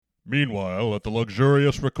Meanwhile, at the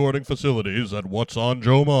luxurious recording facilities at What's on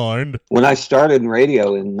Joe Mind. When I started in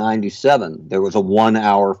radio in 97, there was a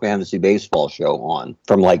 1-hour fantasy baseball show on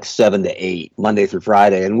from like 7 to 8, Monday through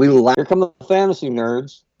Friday. And here come the fantasy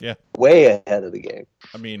nerds. Yeah. Way ahead of the game.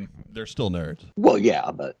 I mean, they're still nerds. Well,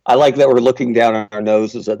 yeah, but I like that we're looking down our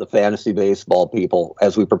noses at the fantasy baseball people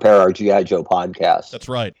as we prepare our G.I. Joe podcast. That's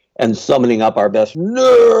right. And summoning up our best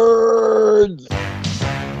nerds.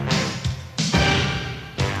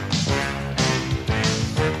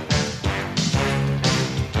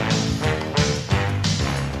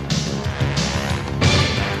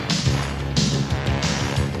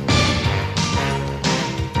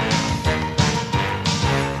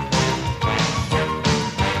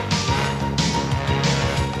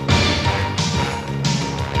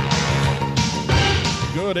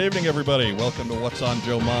 Good evening, everybody. Welcome to What's on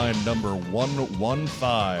Joe Mind, number 115.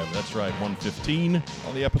 That's right, 115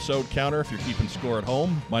 on the episode counter if you're keeping score at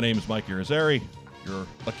home. My name is Mike Irizarry, your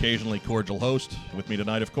occasionally cordial host. With me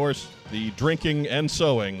tonight, of course, the drinking and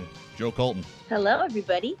sewing, Joe Colton. Hello,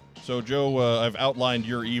 everybody. So, Joe, I've outlined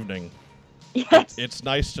your evening. Yes. It's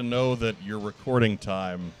nice to know that your recording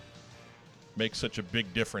time makes such a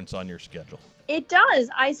big difference on your schedule. It does.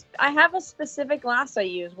 I have a specific glass I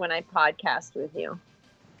use when I podcast with you.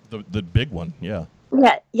 The big one, yeah.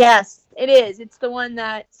 Yeah. Yes, it is. It's the one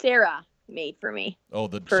that Sarah made for me. Oh,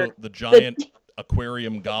 the giant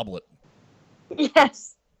aquarium goblet.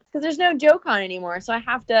 Yes, because there's no JoeCon anymore, so I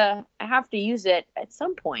have to use it at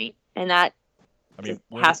some point, and that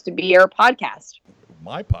has to be your podcast.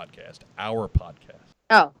 My podcast, our podcast.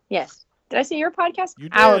 Oh, yes. Did I say your podcast? You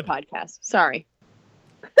did. Our podcast. Sorry.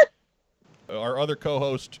 Our other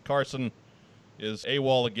co-host, Carson, is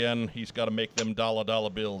AWOL again. He's got to make them dollar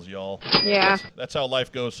bills, y'all. Yeah. That's how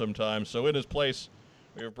life goes sometimes. So in his place,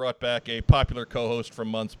 we have brought back a popular co-host from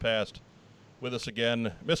months past. With us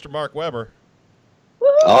again, Mr. Mark Weber.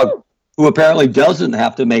 Who apparently doesn't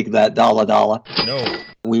have to make that dollar. No.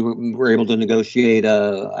 We were able to negotiate,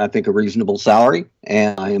 I think, a reasonable salary,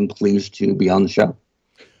 and I am pleased to be on the show.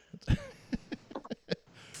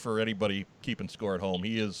 For anybody keeping score at home,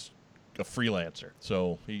 he is a freelancer,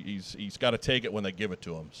 so he's got to take it when they give it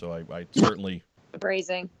to him. So I certainly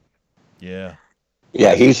Phrasing. Yeah,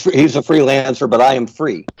 he's a freelancer, but I am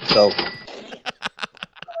free. So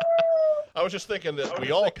I was just thinking that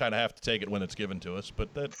we all kind of have to take it when it's given to us,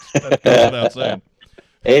 but that goes without saying.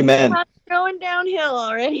 Amen. I'm going downhill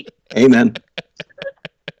already. Amen.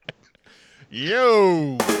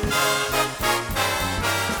 Yo.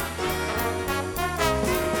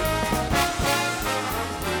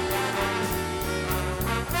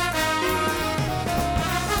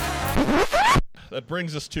 That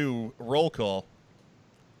brings us to roll call,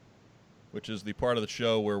 which is the part of the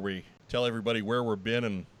show where we tell everybody where we've been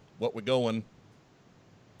and what we're going.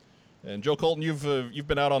 And Joe Colton, you've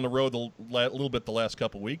been out on the road a little bit the last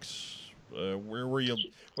couple weeks. Where were you?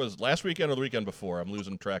 Was it last weekend or the weekend before? I'm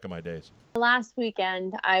losing track of my days. Last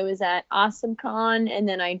weekend, I was at AwesomeCon, and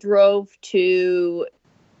then I drove to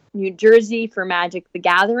New Jersey for Magic the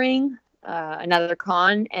Gathering, another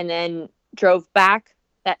con, and then drove back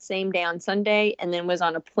that same day on Sunday, and then was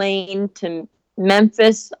on a plane to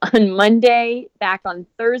Memphis on Monday, back on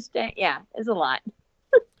Thursday. Yeah, it's a lot.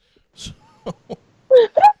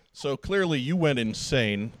 So clearly you went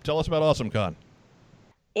insane. Tell us about AwesomeCon.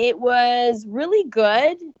 It was really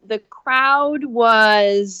good. The crowd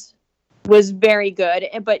was very good,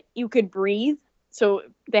 but you could breathe. So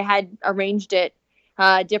they had arranged it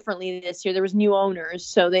differently this year. There was new owners,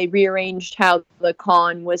 so they rearranged how the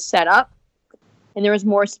con was set up. And there was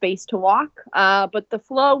more space to walk, but the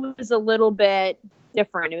flow was a little bit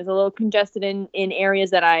different. It was a little congested in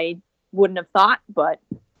areas that I wouldn't have thought, but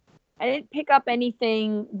I didn't pick up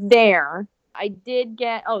anything there. I did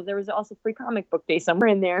get, there was also Free Comic Book Day somewhere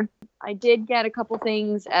in there. I did get a couple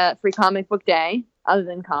things at Free Comic Book Day, other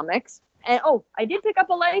than comics. And, I did pick up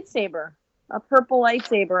a lightsaber, a purple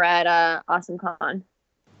lightsaber at AwesomeCon.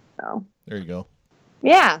 So there you go.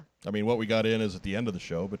 Yeah. I mean, what we got in is at the end of the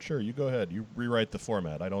show, but sure, you go ahead. You rewrite the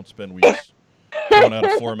format. I don't spend weeks going out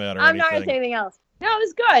of format or anything. I'm not going to say anything else. No, it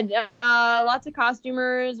was good. Lots of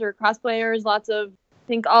costumers or cosplayers, I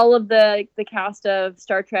think all of the cast of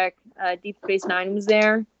Star Trek Deep Space Nine was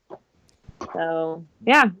there. So,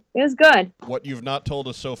 yeah, it was good. What you've not told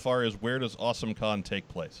us so far is, where does AwesomeCon take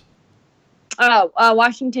place?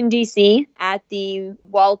 Washington, D.C. at the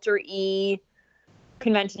Walter E.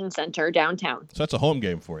 Convention Center downtown. So that's a home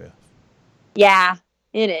game for you. Yeah,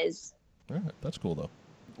 it is. All right, that's cool, though.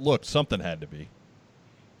 Look, something had to be.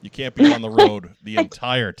 You can't be on the road the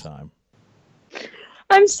entire time.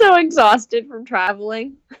 I'm so exhausted from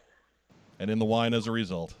traveling. And in the wine as a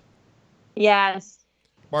result. Yes.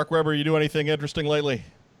 Mark Weber, you do anything interesting lately?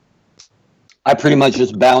 I pretty much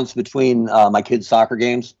just bounce between my kids' soccer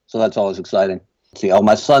games, so that's always exciting. See,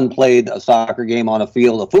 my son played a soccer game on a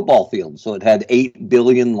field, a football field, so it had 8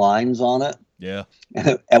 billion lines on it. Yeah.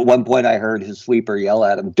 At one point, I heard his sweeper yell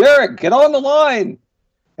at him, "Derek, get on the line!"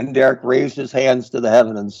 And Derek raised his hands to the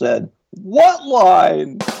heaven and said, "What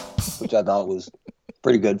line?" Which I thought was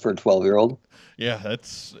pretty good for a 12-year-old. Yeah,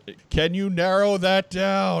 that's. Can you narrow that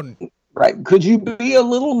down? Right. Could you be a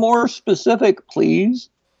little more specific, please?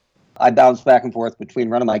 I bounce back and forth between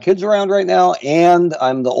running my kids around right now, and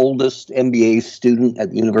I'm the oldest MBA student at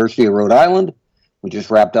the University of Rhode Island. We just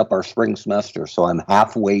wrapped up our spring semester, so I'm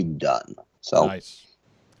halfway done. So nice.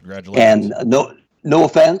 Congratulations. And no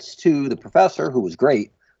offense to the professor, who was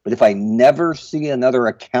great, but if I never see another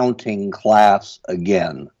accounting class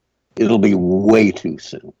again, it'll be way too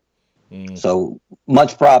soon. So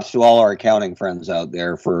much props to all our accounting friends out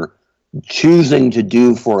there for choosing to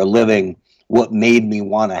do for a living what made me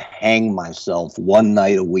want to hang myself one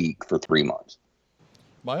night a week for 3 months.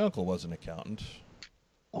 My uncle was an accountant.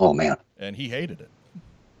 Oh, man. And he hated it.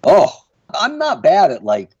 Oh, I'm not bad at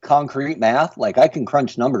like concrete math. Like I can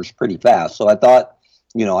crunch numbers pretty fast. So I thought,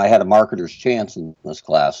 I had a marketer's chance in this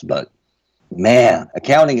class. But man,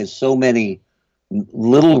 accounting is so many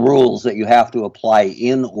little rules that you have to apply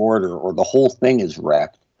in order or the whole thing is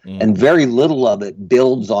wrecked. And very little of it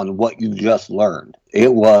builds on what you just learned.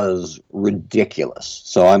 It was ridiculous.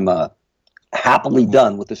 So I'm happily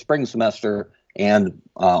done with the spring semester and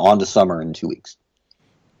on to summer in 2 weeks.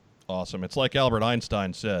 Awesome. It's like Albert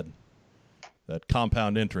Einstein said, that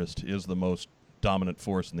compound interest is the most dominant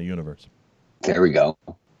force in the universe. There we go.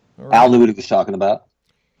 Right. Al knew what he was talking about.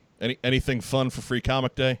 Anything fun for Free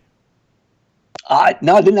Comic Day?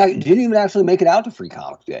 No, I didn't even actually make it out to Free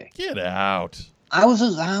Comic Day. Get out.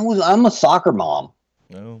 I'm a soccer mom.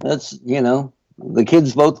 No. That's, the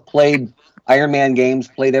kids both played Iron Man games,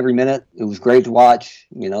 played every minute. It was great to watch.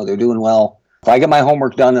 They're doing well. If I get my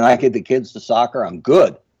homework done and I get the kids to soccer, I'm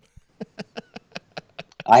good.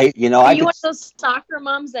 Are you one of those soccer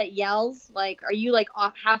moms that yells? Like, are you like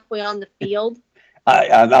off halfway on the field?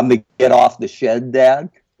 I'm the get off the shed dad.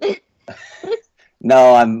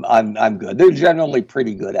 No, I'm good. They're generally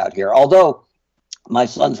pretty good out here. Although my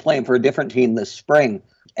son's playing for a different team this spring,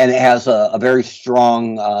 and it has a very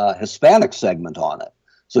strong Hispanic segment on it.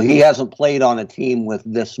 So he hasn't played on a team with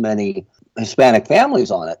this many Hispanic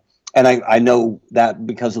families on it. And I know that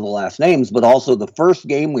because of the last names, but also the first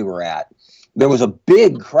game we were at, there was a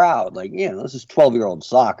big crowd. Like, this is 12-year-old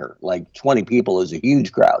soccer. Like 20 people is a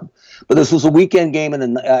huge crowd. But this was a weekend game in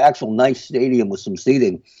an actual nice stadium with some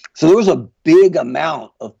seating. So there was a big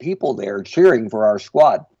amount of people there cheering for our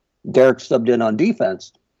squad. Derek subbed in on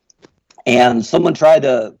defense, and someone tried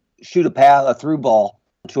to shoot a through ball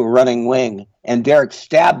to a running wing, and Derek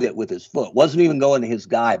stabbed it with his foot. Wasn't even going to his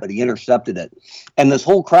guy, but he intercepted it. And this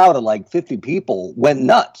whole crowd of like 50 people went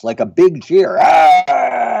nuts, like a big cheer.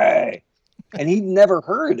 Hey! And he'd never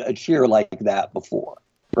heard a cheer like that before,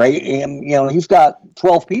 right? And, he's got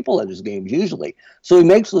 12 people at his games usually. So he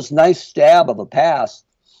makes this nice stab of a pass,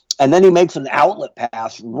 and then he makes an outlet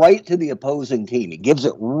pass right to the opposing team. He gives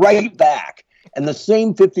it right back. And the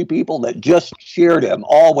same 50 people that just cheered him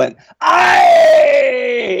all went,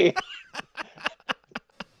 "Aye!"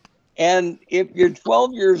 And if you're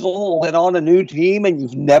 12 years old and on a new team and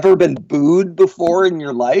you've never been booed before in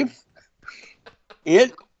your life,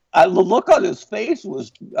 the look on his face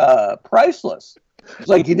was priceless. It's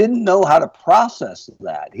like he didn't know how to process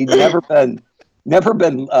that. He'd never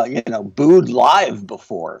been booed live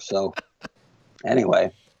before. So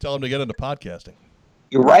anyway, tell him to get into podcasting.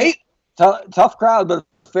 You're right. Tough crowd, but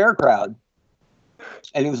fair crowd.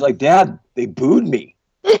 And he was like, "Dad, they booed me."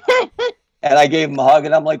 And I gave him a hug,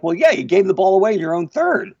 and I'm like, "Well, yeah, you gave the ball away in your own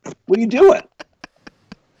third. What are you doing?"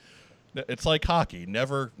 It's like hockey.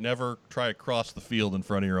 Never try to cross the field in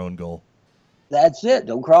front of your own goal. That's it.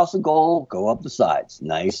 Don't cross the goal. Go up the sides.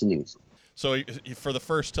 Nice and easy. So for the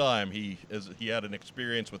first time, he had an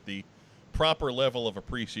experience with the proper level of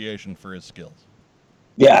appreciation for his skills.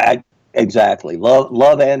 Yeah, exactly.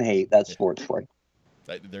 Love and hate. That's sports for you.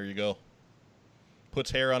 There you go. Puts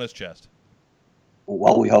hair on his chest.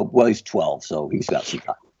 Well, we hope. Well, he's 12, so he's got some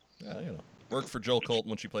time. Worked for Joel Colton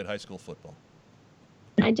when she played high school football.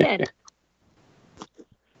 I did.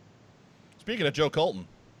 Speaking of Joe Colton.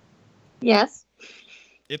 Yes.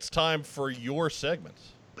 It's time for your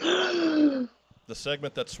segments. The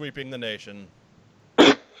segment that's sweeping the nation.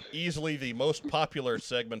 Easily the most popular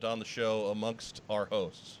segment on the show amongst our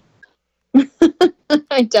hosts.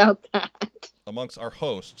 I doubt that. Amongst our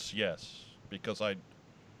hosts, yes. Because I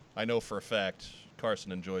know for a fact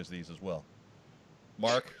Carson enjoys these as well.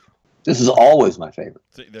 Mark? This is always my favorite.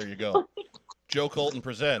 There you go. Joe Colton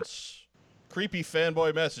presents Creepy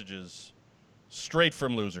Fanboy Messages straight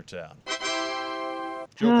from Losertown.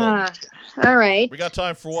 Joe Colton. All right. We got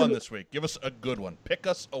time for one this week. Give us a good one. Pick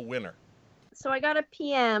us a winner. So I got a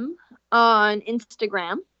PM on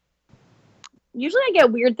Instagram. Usually I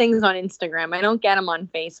get weird things on Instagram. I don't get them on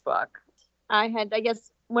Facebook. I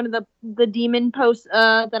guess, one of the demon posts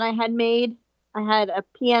that I had made, I had a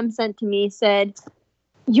PM sent to me, said,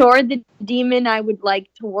 "You're the demon I would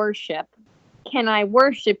like to worship. Can I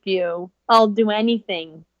worship you? I'll do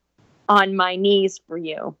anything on my knees for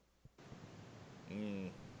you."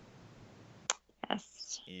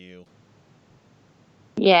 Yes. Ew.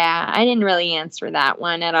 Yeah, I didn't really answer that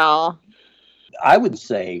one at all. I would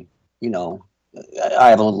say, I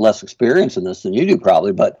have a little less experience in this than you do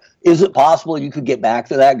probably, but is it possible you could get back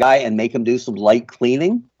to that guy and make him do some light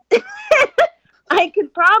cleaning? I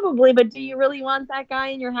could probably, but do you really want that guy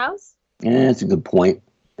in your house? Yeah, that's a good point.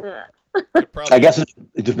 Ugh. I guess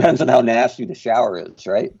it depends on how nasty the shower is,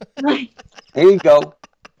 right? Right. Here you go.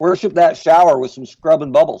 Worship that shower with some scrub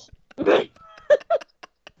and bubbles.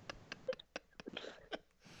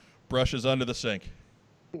 Brushes under the sink.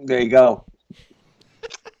 There you go.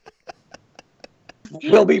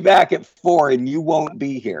 We'll be back at 4 and you won't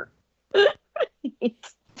be here.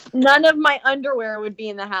 None of my underwear would be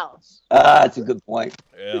in the house. That's a good point.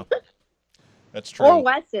 Yeah. That's true. Or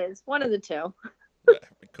Wes's. One of the two.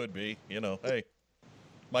 It could be. Hey.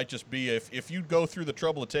 Might just be if you go through the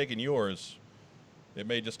trouble of taking yours, it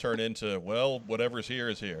may just turn into, well, whatever's here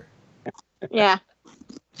is here. Yeah.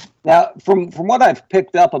 Now, from what I've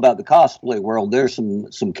picked up about the cosplay world, there's some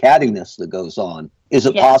cattiness that goes on. Is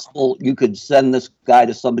it possible you could send this guy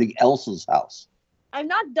to somebody else's house? I've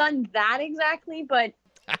not done that exactly, but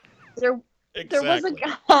there was a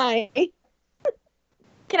guy.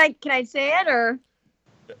 Can I say it or?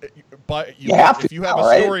 But if you have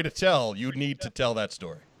a story to tell, you need to tell that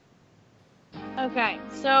story. Okay,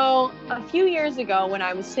 so a few years ago when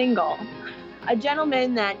I was single, a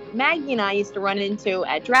gentleman that Maggie and I used to run into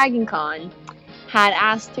at Dragon Con had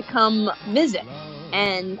asked to come visit.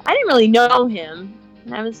 And I didn't really know him.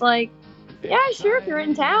 And I was like, yeah, sure, if you're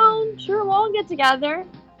in town, sure, we'll all get together.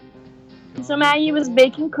 And so Maggie was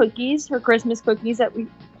baking cookies, her Christmas cookies that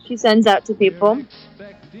she sends out to people.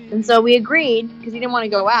 And so we agreed, because he didn't want to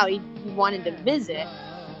go out, he wanted to visit.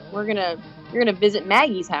 You're gonna visit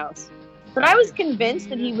Maggie's house. But I was convinced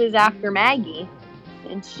that he was after Maggie.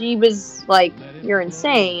 And she was like, you're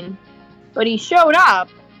insane. But he showed up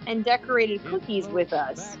and decorated cookies with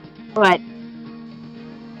us. But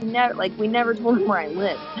we never told him where I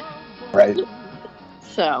lived. Right.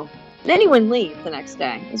 So, then he wouldn't leave the next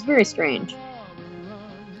day. It was very strange.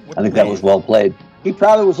 I think that was well played. He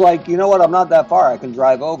probably was like, you know what, I'm not that far. I can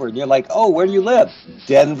drive over. And you're like, oh, where do you live?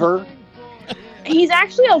 Denver? He's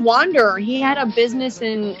actually a wanderer. He had a business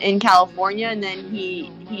in California, and then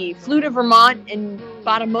he flew to Vermont and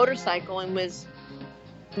bought a motorcycle and was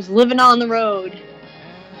living on the road.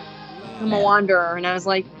 I'm a wanderer. And I was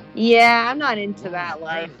like, yeah, I'm not into that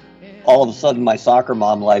life. All of a sudden, my soccer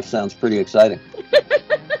mom life sounds pretty exciting.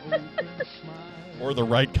 Or the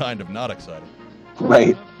right kind of not exciting.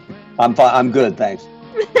 Right. I'm good, thanks.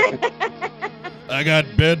 I got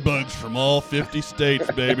bed bugs from all 50 states,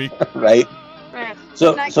 baby. Right.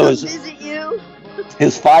 So visit you?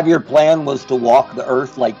 His 5-year plan was to walk the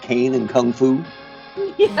earth like Kane in Kung Fu?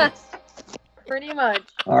 Yes, pretty much.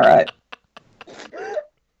 All right.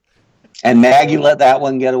 And Maggie let that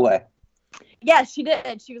one get away. Yes, she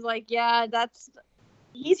did. She was like, yeah,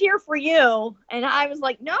 he's here for you. And I was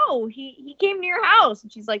like, no, he came to your house.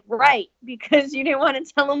 And she's like, right, because you didn't want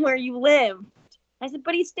to tell him where you lived. I said,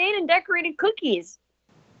 but he stayed and decorated cookies.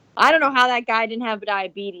 I don't know how that guy didn't have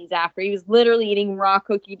diabetes after. He was literally eating raw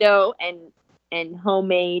cookie dough and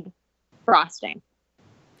homemade frosting.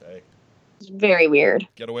 Okay. It's very weird.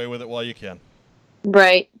 Get away with it while you can.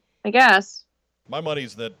 Right. I guess. My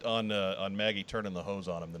money's that on Maggie turning the hose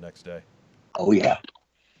on him the next day. Oh, yeah.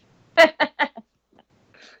 That's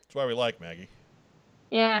why we like Maggie.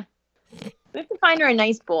 Yeah. We have to find her a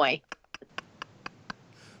nice boy.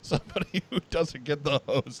 Somebody who doesn't get the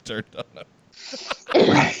hose turned on him.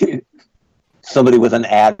 Right. Somebody with an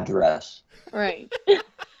address. Right.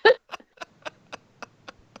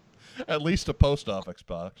 At least a post office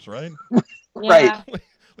box, right? Right. At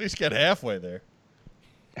least get halfway there.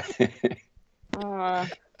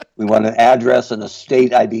 We want an address and a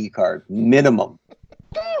state ID card, minimum.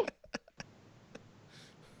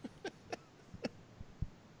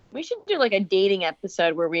 We should do like a dating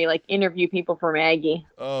episode where we like interview people for Maggie.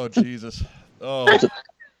 Oh, Jesus. Oh,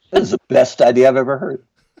 This is the best idea I've ever heard.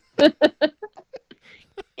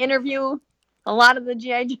 Interview a lot of the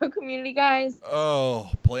G.I. Joe community guys.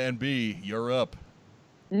 Oh, Plan B, you're up.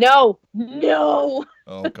 No.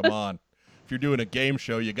 Oh, come on. If you're doing a game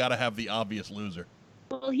show, you got to have the obvious loser.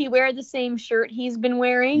 Will he wear the same shirt he's been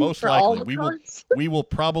wearing Most for all likely. the cons? We will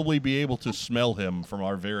probably be able to smell him from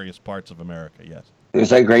our various parts of America, yes. There's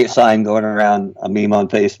that great sign going around, a meme on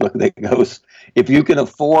Facebook that goes, if you can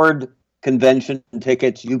afford convention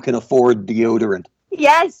tickets, you can afford deodorant.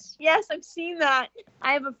 Yes, I've seen that.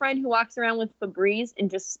 I have a friend who walks around with Febreze and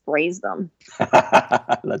just sprays them.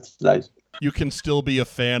 That's nice. You can still be a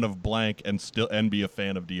fan of blank and be a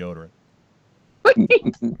fan of deodorant.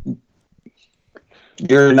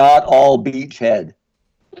 You're not all beachhead.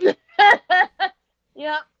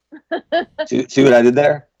 Yep. See what I did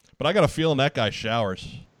there? But I got a feeling that guy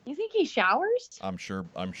showers. You think he showers? I'm sure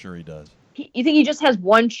he does. You think he just has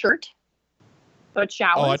one shirt, but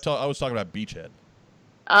showers? Oh, I was talking about Beachhead.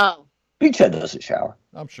 Oh. Beachhead doesn't shower.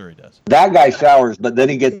 I'm sure he does. That guy showers, but then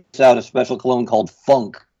he gets out a special cologne called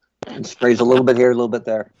Funk and sprays a little bit here, a little bit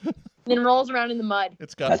there. Then rolls around in the mud.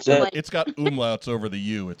 That's it. It's got umlauts over the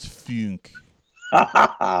U. It's Funk.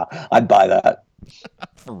 I'd buy that.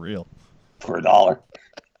 For real. For $1.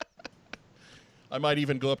 I might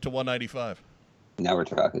even go up to $1.95. Now we're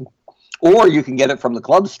talking. Or you can get it from the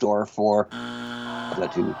club store for...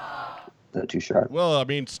 Is that too sharp? Well, I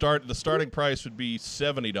mean, the starting price would be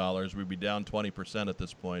 $70. We'd be down 20% at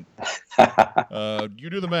this point. You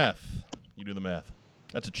do the math.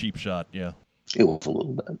 That's a cheap shot, yeah. It was a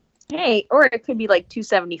little bit. Hey, or it could be like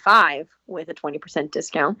 $275 with a 20%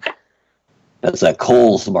 discount. That's that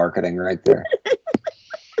Kohl's marketing right there.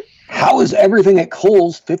 How is everything at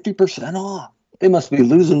Kohl's 50% off? They must be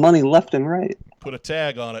losing money left and right. Put a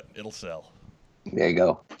tag on it, it'll sell. There you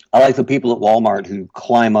go. I like the people at Walmart who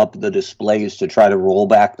climb up the displays to try to roll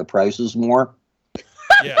back the prices more.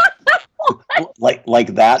 Yeah.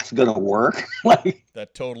 like that's gonna work. Like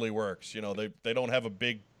that totally works. You know, they don't have a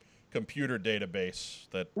big computer database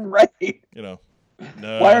that right. You know.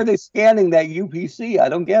 No. Why are they scanning that UPC? I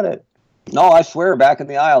don't get it. No, I swear back in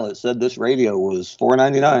the aisle it said this radio was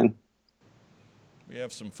 $4.99. We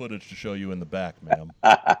have some footage to show you in the back, ma'am.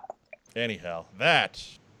 Anyhow, that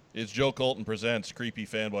is Joe Colton Presents Creepy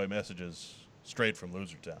Fanboy Messages straight from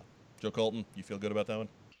Losertown. Joe Colton, you feel good about that one?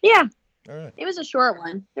 Yeah. All right. It was a short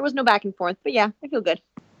one. There was no back and forth, but yeah, I feel good.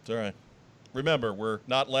 It's all right. Remember, we're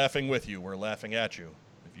not laughing with you. We're laughing at you.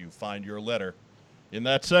 If you find your letter in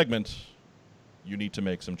that segment, you need to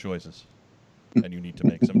make some choices. And you need to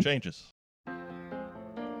make some changes.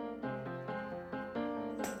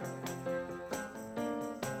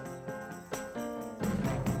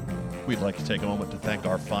 We'd like to take a moment to thank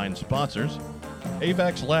our fine sponsors,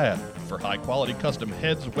 AVAX Lab, for high-quality custom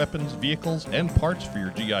heads, weapons, vehicles, and parts for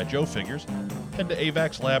your G.I. Joe figures. Head to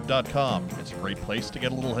avaxlab.com. It's a great place to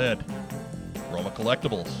get a little head. Roma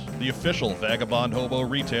Collectibles, the official vagabond hobo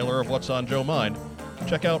retailer of What's on Joe Mind.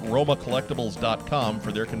 Check out romacollectibles.com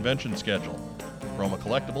for their convention schedule. Roma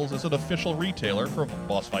Collectibles is an official retailer for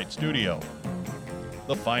Boss Fight Studio.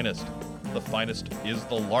 The Finest. The Finest is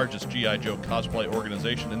the largest G.I. Joe cosplay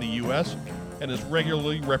organization in the U.S. and is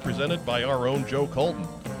regularly represented by our own Joe Colton.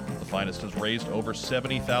 The Finest has raised over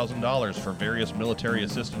 $70,000 for various military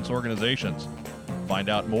assistance organizations. Find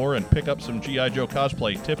out more and pick up some G.I. Joe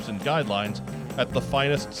cosplay tips and guidelines at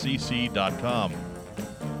thefinestcc.com.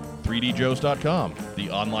 3djoes.com, the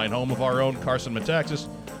online home of our own Carson Metaxas.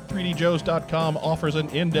 3djoes.com offers an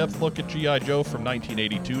in-depth look at G.I. Joe from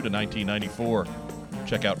 1982 to 1994.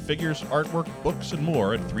 Check out figures, artwork, books, and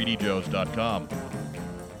more at 3djoes.com.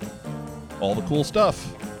 All the Cool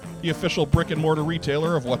Stuff, the official brick-and-mortar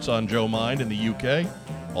retailer of What's on Joe Mind in the UK.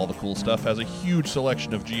 All the Cool Stuff has a huge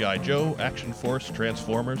selection of G.I. Joe, Action Force,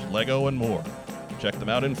 Transformers, Lego, and more. Check them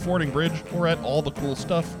out in Fordingbridge or at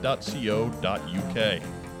allthecoolstuff.co.uk.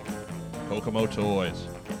 Kokomo Toys,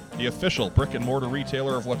 the official brick-and-mortar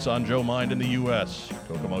retailer of What's on Joe Mind in the U.S.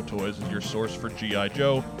 Kokomo Toys is your source for G.I.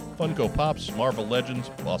 Joe, Funko Pops, Marvel Legends,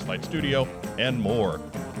 Boss Fight Studio, and more.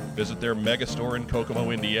 Visit their mega store in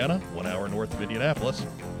Kokomo, Indiana, 1 hour north of Indianapolis,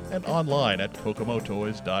 and online at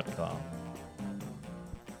kokomotoys.com.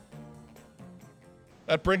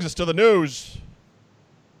 That brings us to the news.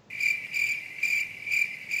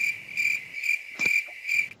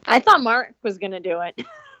 I thought Mark was going to do it.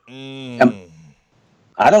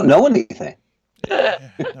 I don't know anything. Yeah,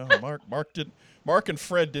 no, Mark and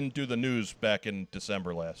Fred didn't do the news back in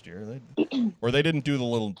December last year. They didn't do the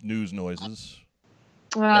little news noises.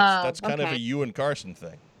 That's kind of a you and Carson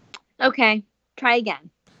thing. Okay, try again.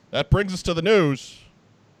 That brings us to the news.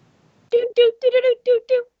 Do, do, do, do, do,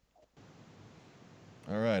 do.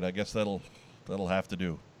 All right, I guess that'll have to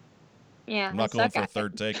do. Yeah. I'm not going for a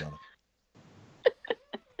third take on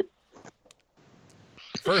it.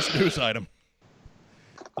 First news item.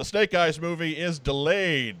 The Snake Eyes movie is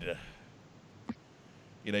delayed.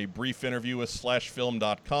 In a brief interview with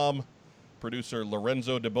SlashFilm.com, producer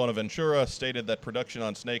Lorenzo de Bonaventura stated that production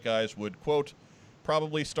on Snake Eyes would, quote,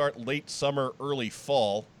 probably start late summer, early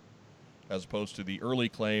fall, as opposed to the early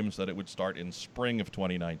claims that it would start in spring of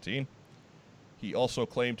 2019. He also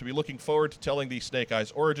claimed to be looking forward to telling the Snake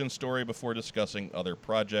Eyes origin story before discussing other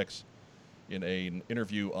projects in an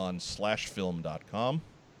interview on SlashFilm.com.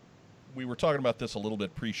 We were talking about this a little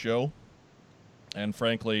bit pre-show, and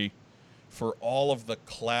frankly, for all of the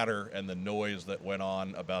clatter and the noise that went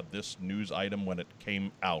on about this news item when it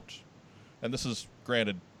came out, and this is,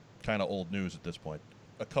 granted, kind of old news at this point,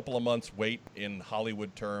 a couple of months wait in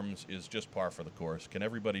Hollywood terms is just par for the course. Can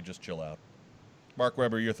everybody just chill out? Mark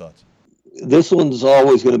Weber, your thoughts? This one's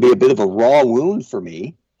always going to be a bit of a raw wound for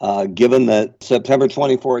me, given that September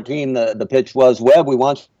 2014, the pitch was, Webb, we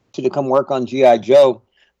want you to come work on G.I. Joe.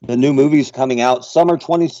 The new movie's coming out summer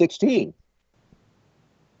 2016.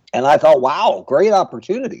 And I thought, wow, great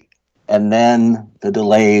opportunity. And then the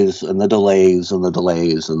delays and the delays and the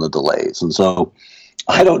delays and the delays. And so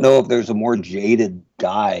I don't know if there's a more jaded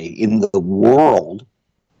guy in the world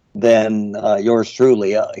than yours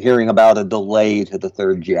truly hearing about a delay to the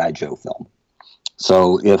third G.I. Joe film.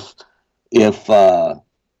 So if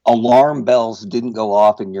alarm bells didn't go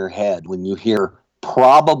off in your head when you hear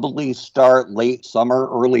probably start late summer,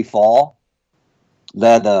 early fall,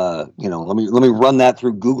 that let me run that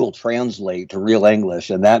through Google Translate to real English,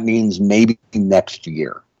 and that means maybe next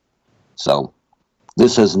year. So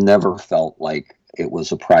this has never felt like it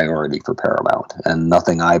was a priority for Paramount, and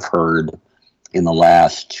nothing I've heard in the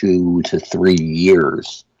last 2 to 3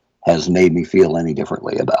 years has made me feel any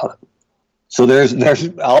differently about it. So there's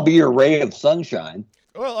I'll be your ray of sunshine.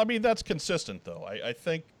 Well, I mean, that's consistent, though. I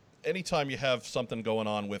think anytime you have something going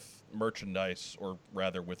on with merchandise, or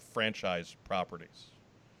rather with franchise properties,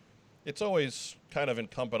 it's always kind of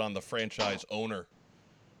incumbent on the franchise owner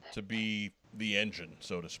to be the engine,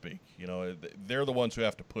 so to speak. You know, they're the ones who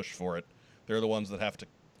have to push for it. They're the ones that have to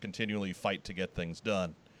continually fight to get things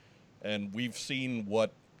done. And we've seen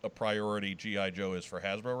what a priority G.I. Joe is for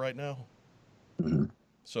Hasbro right now. Mm-hmm.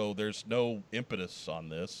 So there's no impetus on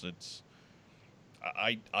this.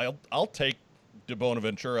 I'll take de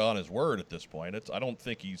Bonaventura on his word at this point. I don't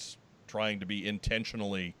think he's trying to be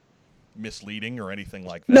intentionally misleading or anything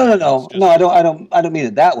like that. No. I don't mean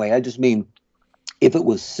it that way. I just mean if it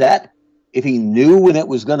was set, if he knew when it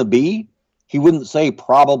was going to be, he wouldn't say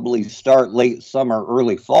probably start late summer,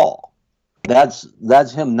 early fall. That's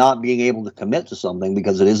him not being able to commit to something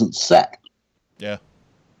because it isn't set. Yeah.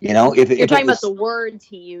 You know, if you're talking about the words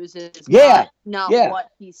he uses, not what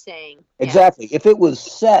he's saying. Exactly. Yeah. If it was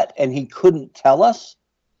set and he couldn't tell us,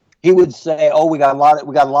 he would say, "Oh, we got a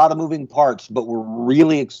lot of moving parts, but we're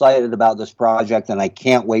really excited about this project, and I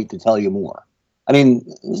can't wait to tell you more." I mean,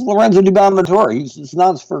 this is Lorenzo de Bonaventura. It's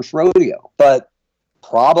not his first rodeo, but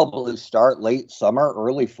probably start late summer,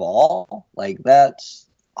 early fall. Like, that's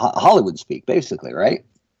Hollywood speak, basically, right?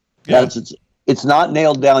 Yeah. It's not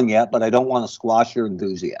nailed down yet, but I don't want to squash your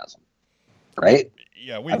enthusiasm, right?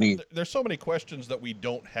 Yeah, there's so many questions that we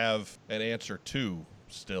don't have an answer to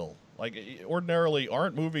still. Like, ordinarily,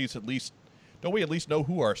 aren't movies don't we at least know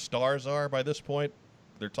who our stars are by this point?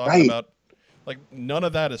 They're talking about, like, none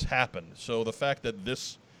of that has happened. So the fact that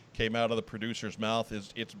this came out of the producer's mouth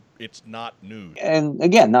it's not news. And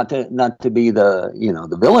again, not to be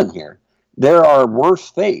the villain here. There are worse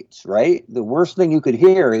fates, right? The worst thing you could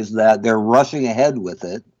hear is that they're rushing ahead with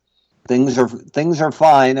it. Things are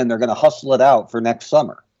fine, and they're going to hustle it out for next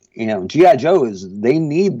summer. You know, G.I. Joe they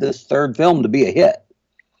need this third film to be a hit.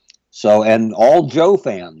 So, and all Joe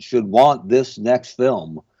fans should want this next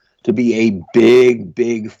film to be a big,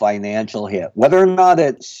 big financial hit. Whether or not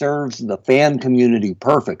it serves the fan community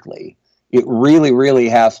perfectly, it really, really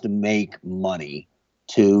has to make money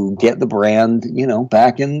to get the brand,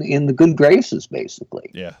 back in the good graces,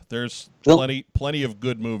 basically. Yeah, there's plenty of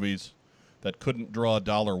good movies that couldn't draw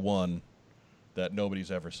 $1 that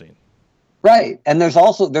nobody's ever seen. Right, and there's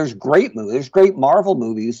great movies. There's great Marvel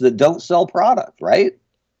movies that don't sell product, right?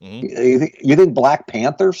 Mm-hmm. You think Black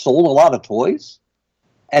Panther sold a lot of toys,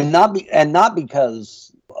 and not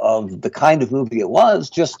because of the kind of movie it was.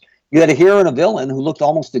 Just you had a hero and a villain who looked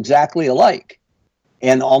almost exactly alike,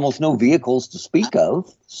 and almost no vehicles to speak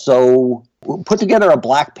of. So put together a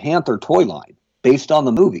Black Panther toy line based on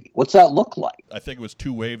the movie. What's that look like? I think it was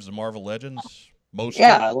 2 waves of Marvel Legends. Mostly.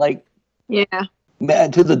 Yeah,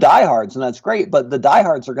 to the diehards, and that's great. But the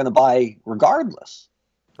diehards are going to buy regardless.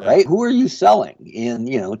 right? Who are you selling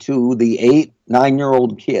to the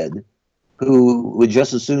 8-9-year-old kid who would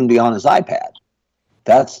just as soon be on his iPad?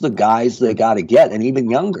 That's the guys they got to get, and even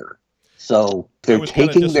younger. So they're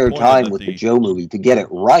taking their time with the Joe movie to get it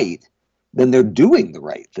right, then they're doing the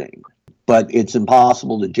right thing. But it's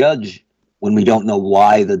impossible to judge when we don't know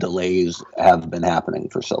why the delays have been happening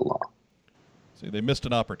for so long. See, they missed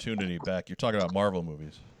an opportunity back. You're talking about Marvel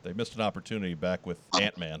movies. They missed an opportunity back with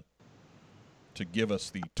Ant-Man to give us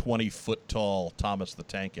the 20-foot-tall Thomas the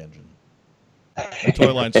Tank Engine. The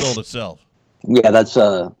toy line sold itself. Yeah, that's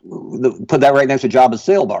put that right next to Jabba's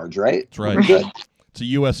sail barge, right? That's right. Good. It's a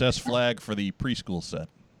USS flag for the preschool set.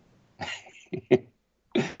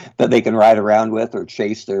 That they can ride around with or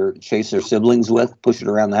chase their siblings with, push it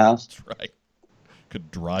around the house. That's right.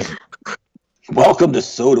 Could drive it. Welcome to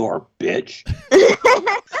Sodor, bitch.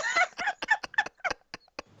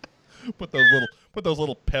 Put those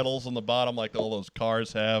little pedals on the bottom like all those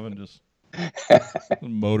cars have, and just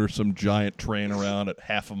motor some giant train around at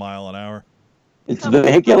 0.5 mile an hour. It's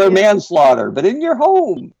vehicular manslaughter, but in your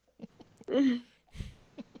home.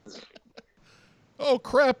 Oh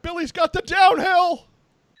crap! Billy's got the downhill.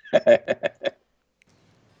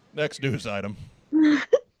 Next news item.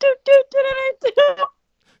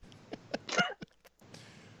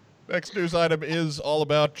 Next news item is all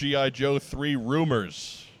about G.I. Joe 3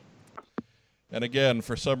 rumors. And again,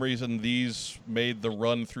 for some reason, these made the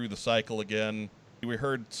run through the cycle again. We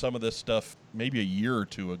heard some of this stuff maybe a year or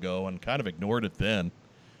two ago and kind of ignored it then.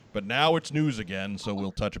 But now it's news again, so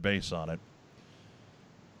we'll touch base on it.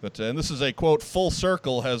 And this is a, quote, Full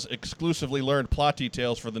Circle has exclusively learned plot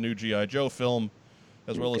details for the new G.I. Joe film,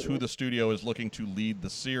 as well as who the studio is looking to lead the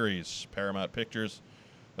series. Paramount Pictures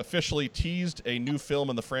officially teased a new film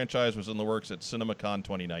in the franchise was in the works at CinemaCon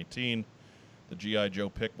 2019. The G.I. Joe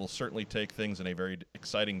pick will certainly take things in a very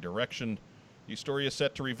exciting direction. The story is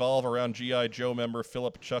set to revolve around G.I. Joe member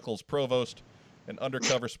Philip Chuckles Provost, an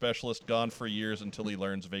undercover specialist gone for years until he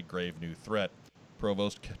learns of a grave new threat.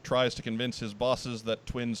 Provost tries to convince his bosses that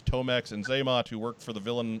twins Tomax and Zaymot, who work for the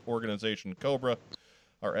villain organization Cobra,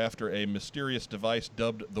 are after a mysterious device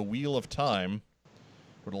dubbed the Wheel of Time,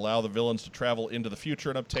 would allow the villains to travel into the future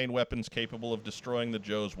and obtain weapons capable of destroying the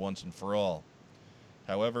Joes once and for all.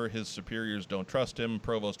 However, his superiors don't trust him.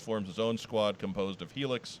 Provost forms his own squad composed of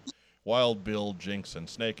Helix, Wild Bill, Jinx, and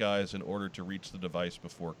Snake Eyes in order to reach the device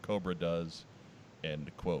before Cobra does.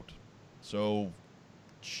 End quote. So,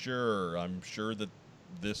 sure, I'm sure that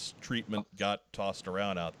this treatment got tossed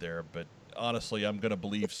around out there, but honestly, I'm going to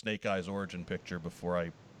believe Snake Eyes' origin picture before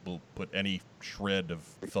I will put any shred of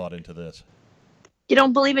thought into this. You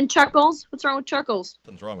don't believe in Chuckles? What's wrong with Chuckles?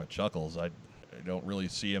 Nothing's wrong with Chuckles. I don't really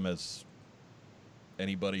see him as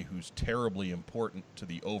anybody who's terribly important to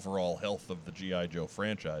the overall health of the G.I. Joe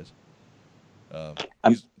franchise.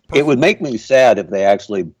 It would make me sad if they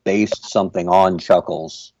actually based something on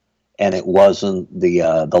Chuckles and it wasn't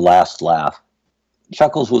the last laugh.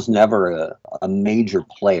 Chuckles was never a major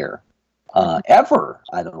player, ever,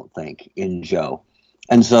 I don't think, in Joe.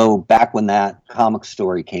 And so back when that comic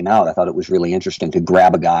story came out, I thought it was really interesting to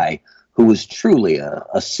grab a guy who was truly a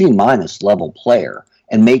C- level player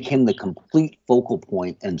and make him the complete focal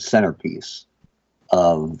point and centerpiece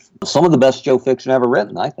of some of the best Joe fiction ever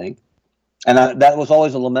written, I think. And that was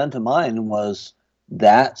always a lament of mine, was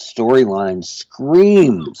that storyline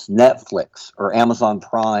screams Netflix or Amazon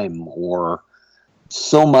Prime, or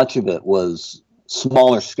so much of it was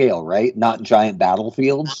smaller scale, right? Not giant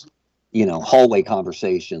battlefields, hallway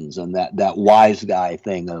conversations and that wise guy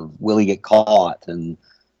thing of will he get caught? And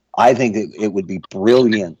I think it would be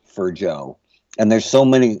brilliant for Joe. And there's so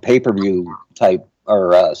many pay-per-view type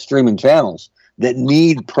or streaming channels that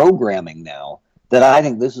need programming now that I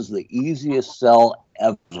think this is the easiest sell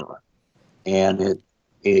ever. And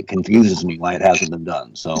it confuses me why it hasn't been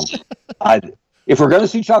done. So if we're going to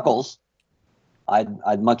see Chuckles,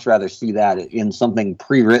 I'd much rather see that in something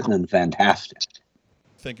pre-written and fantastic.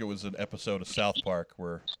 I think it was an episode of South Park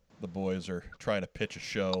where the boys are trying to pitch a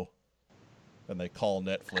show and they call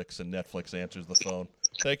Netflix and Netflix answers the phone.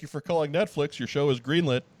 Thank you for calling Netflix. Your show is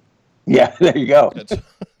greenlit. Yeah, there you go.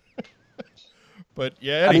 But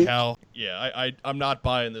yeah, anyhow, I'm not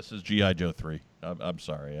buying this as G.I. Joe 3. I'm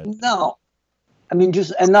sorry. No. I mean,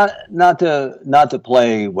 and not to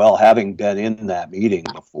play, well, having been in that meeting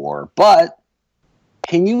before, but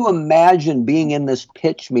can you imagine being in this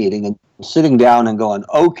pitch meeting and sitting down and going,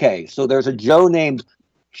 okay, so there's a Joe named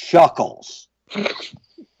Chuckles.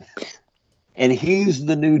 And he's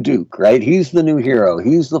the new Duke, right? He's the new hero.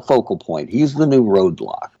 He's the focal point. He's the new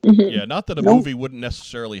roadblock. Yeah, not that a movie wouldn't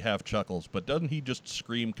necessarily have Chuckles, but doesn't he just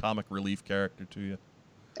scream comic relief character to you?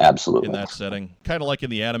 Absolutely. in that setting. Kind of like in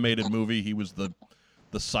the animated movie, he was the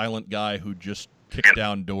silent guy who just kicked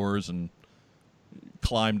down doors and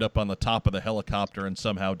climbed up on the top of the helicopter and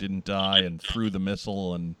somehow didn't die and threw the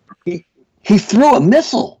missile. And he threw a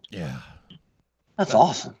missile. yeah, That's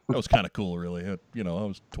awesome. that was kind of cool, really. I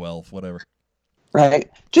was 12, whatever.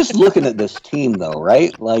 Right. Just looking at this team, though,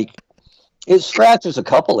 right? Like, it scratches a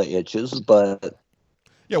couple of itches, but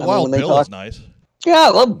yeah, Wild Bill is nice. Yeah, I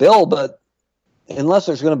love Bill, but unless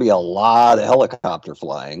there's going to be a lot of helicopter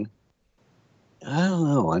flying, I don't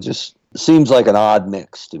know. It just seems like an odd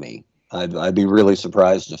mix to me. I'd be really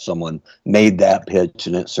surprised if someone made that pitch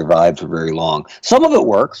and it survived for very long. Some of it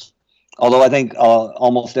works, although I think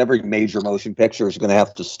almost every major motion picture is going to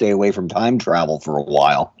have to stay away from time travel for a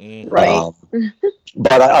while. Right.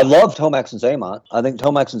 But I love Tomax and Zaymont. I think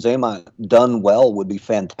Tomax and Zaymont done well would be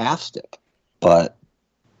fantastic. But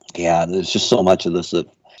yeah, there's just so much of this that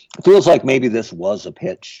it feels like maybe this was a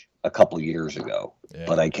pitch a couple years ago. Yeah.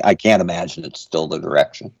 But I can't imagine it's still the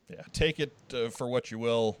direction. Yeah, take it for what you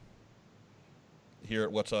will. Here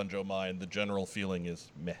at What's on Joe Mind, the general feeling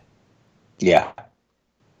is meh. Yeah.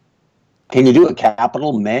 Can you do a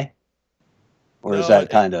capital meh? Or is that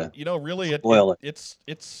kind of really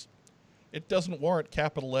it doesn't warrant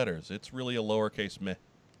capital letters. It's really a lowercase meh.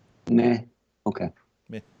 Meh. Okay.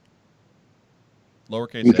 Meh.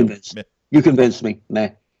 Lowercase meh. You convinced me.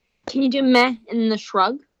 Meh. Can you do meh in the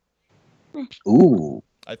shrug? Meh. Ooh.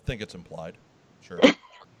 I think it's implied. Sure.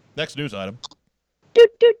 Next news item.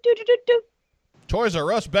 Toys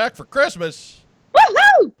R Us back for Christmas.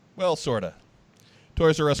 Woohoo! Well, sorta.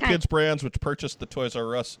 Toys R Us Kids brands, which purchased the Toys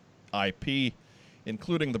R Us IP,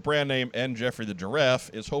 including the brand name and Jeffrey the Giraffe,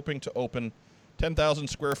 is hoping to open 10,000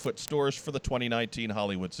 square foot stores for the 2019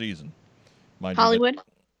 Hollywood season. Hollywood?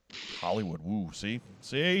 Hollywood. Woo. See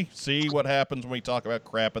what happens when we talk about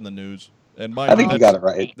crap in the news. And I think you got it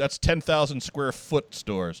right. That's 10,000 square foot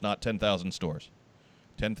stores, not 10,000 stores.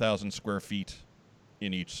 10,000 square feet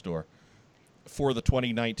in each store for the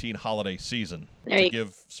 2019 holiday season. To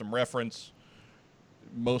give some reference,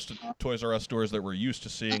 most Toys R Us stores that we're used to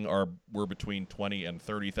seeing were between 20 and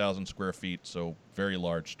 30,000 square feet, so very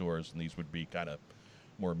large stores, and these would be kind of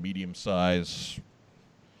more medium size,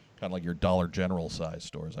 kind of like your Dollar General size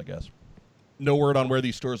stores, I guess. No word on where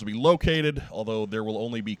these stores will be located, although there will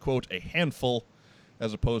only be, quote, a handful,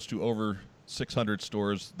 as opposed to over 600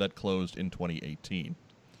 stores that closed in 2018.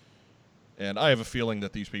 And I have a feeling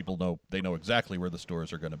that these people know exactly where the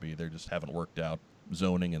stores are going to be. They just haven't worked out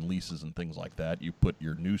zoning and leases and things like that. You put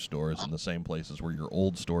your new stores in the same places where your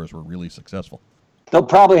old stores were really successful. They'll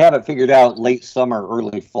probably have it figured out late summer,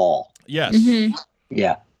 early fall. Yes. Mm-hmm.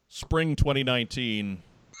 Yeah. Spring 2019,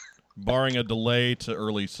 barring a delay to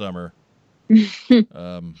early summer.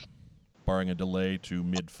 Barring a delay to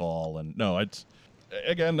mid-fall. And no,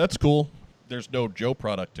 that's cool. There's no Joe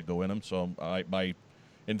product to go in them, so my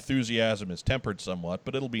enthusiasm is tempered somewhat,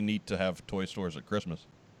 but it'll be neat to have toy stores at Christmas,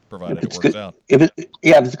 provided it works out. If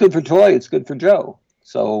it's good for Toy, it's good for Joe.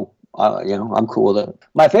 So, I'm cool with it.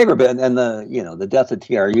 My favorite bit, and the death of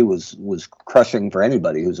TRU was crushing for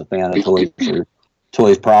anybody who's a fan of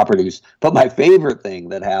Toys properties. But my favorite thing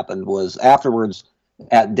that happened was afterwards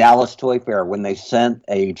at Dallas Toy Fair when they sent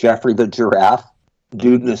a Jeffrey the Giraffe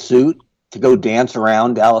dude in a suit to go dance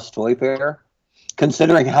around Dallas Toy Fair.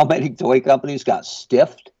 Considering how many toy companies got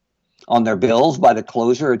stiffed on their bills by the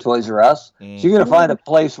closure of Toys R Us, so you're going to find a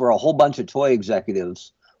place where a whole bunch of toy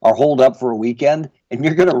executives are holed up for a weekend, and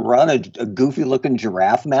you're going to run a goofy-looking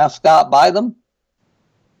giraffe mascot by them?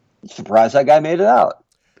 I'm surprised that guy made it out.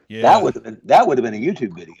 Yeah. That would have been a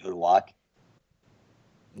YouTube video to watch.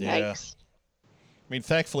 Yeah. Yikes. I mean,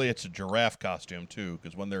 thankfully it's a giraffe costume, too,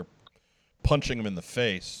 because when they're punching him in the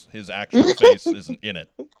face, his actual face isn't in it.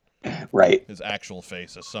 Right. His actual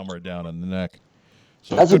face is somewhere down in the neck.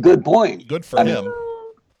 So that's a good point. Good for him.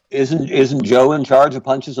 Isn't Joe in charge of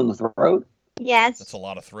punches in the throat? Yes. That's a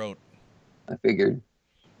lot of throat. I figured.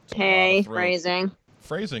 Hey, phrasing.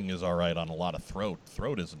 Phrasing is all right on a lot of throat.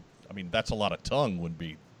 Throat isn't. I mean, that's a lot of tongue would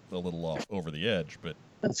be a little off over the edge, but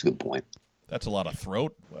that's a good point. That's a lot of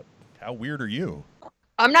throat. But how weird are you?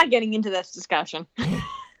 I'm not getting into this discussion.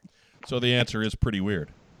 So the answer is pretty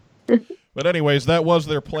weird. But anyways, that was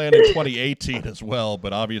their plan in 2018 as well,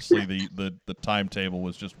 but obviously the timetable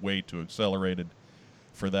was just way too accelerated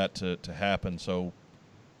for that to happen, so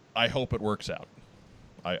I hope it works out.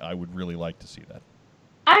 I would really like to see that.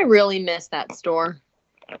 I really miss that store.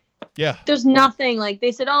 Yeah. There's nothing, like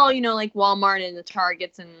they said, like Walmart and the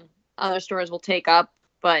Targets and other stores will take up,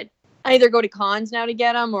 but I either go to cons now to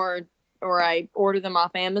get them or or I order them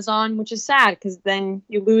off Amazon, which is sad because then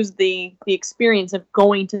you lose the experience of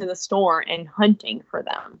going to the store and hunting for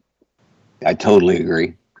them. I totally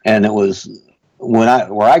agree. And it was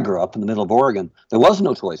where I grew up in the middle of Oregon, there was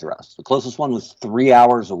no Toys R Us. The closest one was 3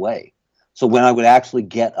 hours away. So when I would actually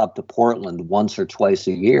get up to Portland once or twice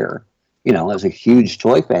a year, as a huge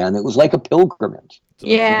toy fan, it was like a pilgrimage.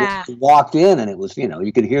 Yeah. You walked in and it was,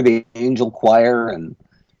 you could hear the angel choir and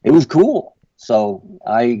it was cool. So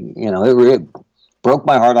it broke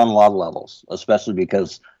my heart on a lot of levels, especially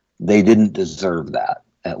because they didn't deserve that.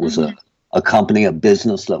 It was a company, a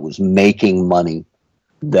business that was making money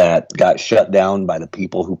that got shut down by the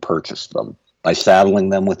people who purchased them, by saddling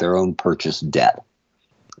them with their own purchase debt.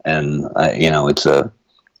 And,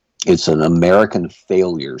 it's an American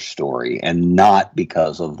failure story, and not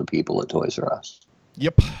because of the people at Toys R Us.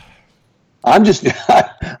 Yep. I'm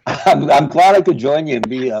glad I could join you and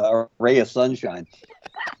be a ray of sunshine.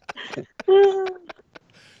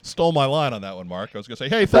 Stole my line on that one, Mark. I was going to say,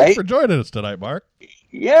 hey, thanks for joining us tonight, Mark.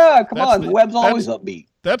 Yeah, come on. The web's always upbeat.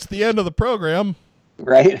 That's the end of the program.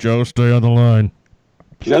 Right? Joe, stay on the line.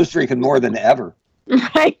 Joe's drinking more than ever.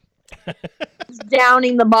 Right. He's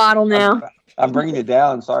downing the bottle now. I'm bringing you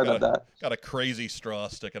down. Sorry about that. Got a crazy straw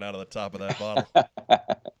sticking out of the top of that bottle.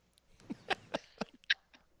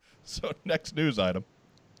 So, next news item.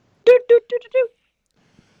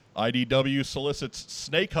 IDW solicits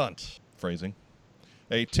Snake Hunt, phrasing,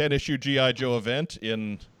 a 10-issue G.I. Joe event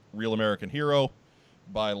in Real American Hero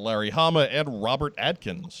by Larry Hama and Robert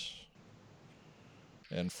Adkins.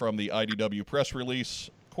 And from the IDW press release,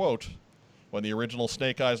 quote, when the original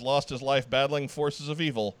Snake Eyes lost his life battling forces of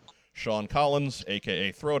evil, Sean Collins,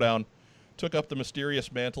 a.k.a. Throwdown, took up the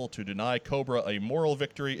mysterious mantle to deny Cobra a moral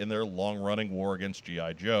victory in their long-running war against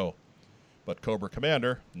G.I. Joe. But Cobra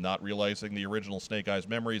Commander, not realizing the original Snake Eyes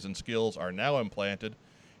memories and skills are now implanted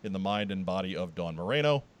in the mind and body of Don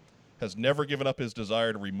Moreno, has never given up his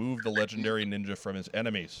desire to remove the legendary ninja from his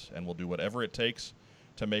enemies, and will do whatever it takes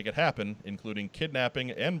to make it happen, including kidnapping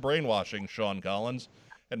and brainwashing Sean Collins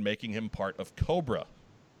and making him part of Cobra.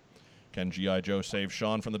 Can G.I. Joe save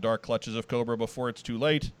Sean from the dark clutches of Cobra before it's too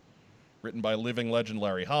late? Written by living legend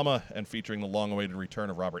Larry Hama and featuring the long-awaited return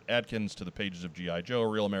of Robert Adkins to the pages of G.I. Joe,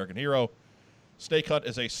 Real American Hero, Snake Hunt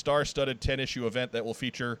is a star-studded 10-issue event that will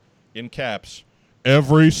feature, in caps,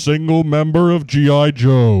 every single member of G.I.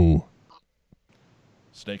 Joe.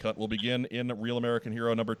 Snake Hunt will begin in Real American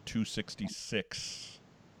Hero number 266.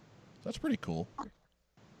 That's pretty cool.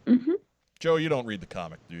 Mm-hmm. Joe, you don't read the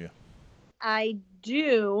comic, do you? I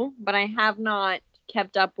do, but I have not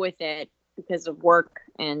kept up with it because of work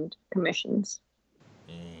and commissions.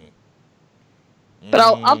 But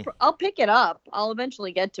I'll pick it up. I'll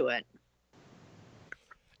eventually get to it.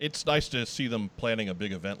 It's nice to see them planning a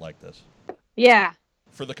big event like this. Yeah.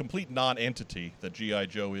 For the complete non-entity that G.I.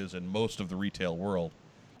 Joe is in most of the retail world,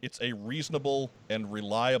 it's a reasonable and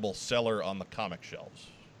reliable seller on the comic shelves.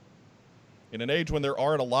 In an age when there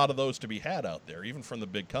aren't a lot of those to be had out there, even from the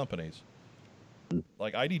big companies,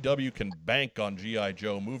 like IDW can bank on G.I.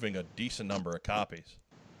 Joe moving a decent number of copies.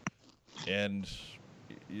 And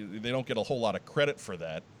they don't get a whole lot of credit for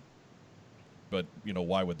that. But,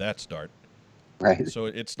 why would that start? Right. So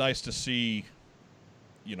it's nice to see,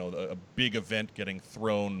 a big event getting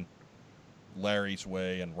thrown Larry's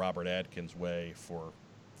way and Robert Adkins' way for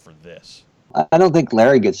this. I don't think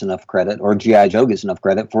Larry gets enough credit, or G.I. Joe gets enough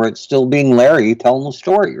credit for it still being Larry telling the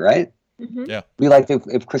story, right? Mm-hmm. Yeah. It'd be like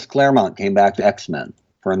if Chris Claremont came back to X-Men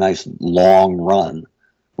for a nice long run.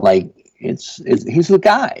 Like, he's the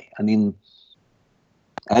guy. I mean,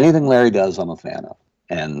 anything Larry does, I'm a fan of.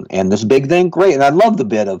 And this big thing, great. And I love the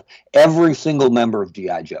bit of every single member of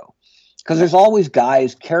G.I. Joe. Because there's always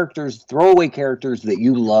characters, throwaway characters that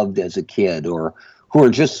you loved as a kid, or who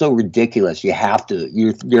are just so ridiculous.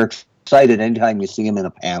 You're excited anytime you see them in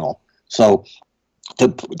a panel. So to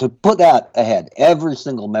put that ahead, every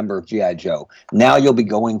single member of G.I. Joe, now you'll be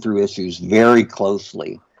going through issues very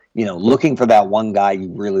closely, looking for that one guy you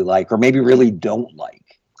really like, or maybe really don't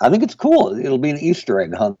like. I think it's cool. It'll be an Easter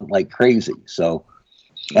egg hunt like crazy. So,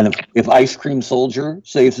 and if Ice Cream Soldier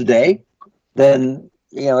saves the day, then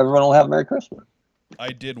everyone will have a Merry Christmas.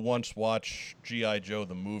 I did once watch G.I. Joe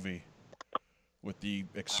the movie with the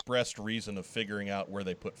expressed reason of figuring out where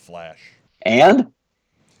they put Flash. And?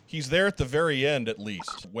 He's there at the very end, at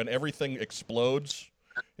least. When everything explodes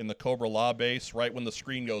in the Cobra Law base, right when the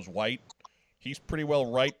screen goes white, he's pretty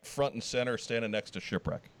well right front and center standing next to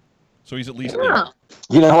Shipwreck. So he's at least there.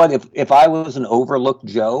 You know what? If I was an overlooked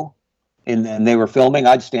Joe and they were filming,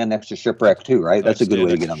 I'd stand next to Shipwreck too, right? That's a good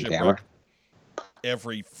way to get on camera.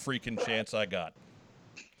 Every freaking chance I got.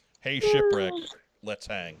 Hey, Shipwreck, let's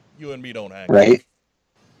hang. You and me don't hang. Right?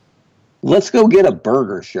 Let's go get a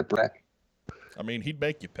burger, Shipwreck. I mean, he'd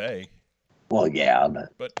make you pay. Well, yeah.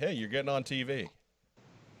 But hey, you're getting on TV.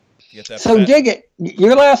 Get that So fat... dig it.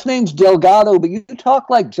 Your last name's Delgado, but you talk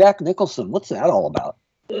like Jack Nicholson. What's that all about?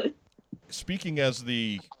 Speaking as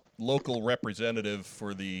the local representative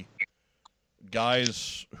for the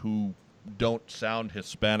guys who don't sound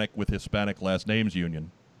Hispanic with Hispanic last names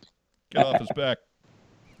union, get off his back.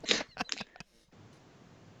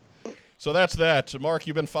 So that's that. So Mark,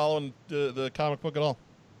 you've been following the comic book at all?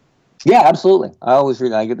 Yeah, absolutely. I always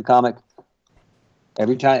read. I get the comic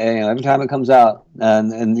every time. Every time it comes out,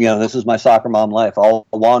 and this is my soccer mom life. I'll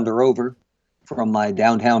wander over from my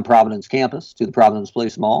downtown Providence campus to the Providence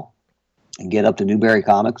Place Mall and get up to Newberry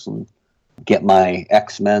Comics and get my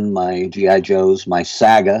X-Men, my G.I. Joes, my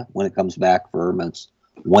Saga when it comes back for its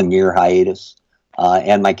 1 year hiatus,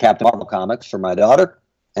 and my Captain Marvel comics for my daughter,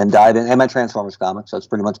 and my Transformers comics. That's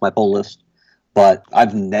pretty much my pull list. But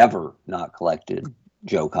I've never not collected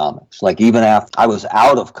Joe comics. Like, even after I was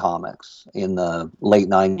out of comics in the late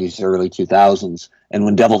 90s, early 2000s, and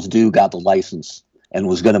when Devil's Due got the license and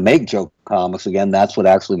was going to make Joe comics again, that's what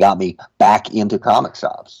actually got me back into comic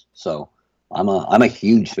shops. So I'm a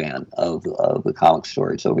huge fan of the comic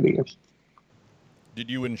stories over the years. Did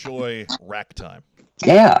you enjoy Rack Time?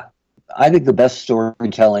 Yeah, I think the best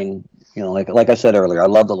storytelling, like I said earlier, I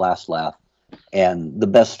love The Last Laugh, and the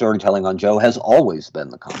best storytelling on Joe has always been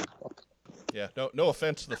the comic book. Yeah, no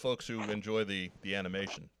offense to the folks who enjoy the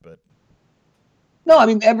animation, but no, I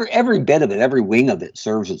mean every bit of it, every wing of it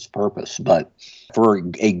serves its purpose. But for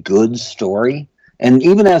a good story, and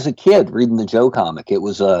even as a kid reading the Joe comic, it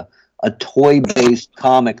was a toy-based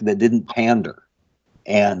comic that didn't pander,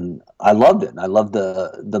 and I loved it. I loved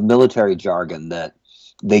the military jargon that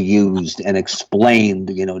they used and explained,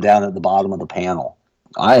 down at the bottom of the panel.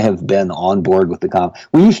 I have been on board with the comic.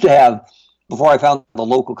 We used to have, before I found the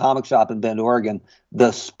local comic shop in Bend, Oregon,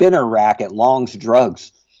 the spinner rack at Long's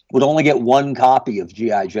Drugs would only get one copy of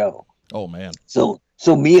G.I. Joe. Oh, man. So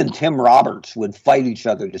me and Tim Roberts would fight each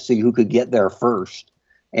other to see who could get there first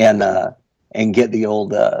and get the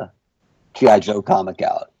old G.I. Joe comic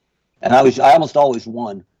out. And I almost always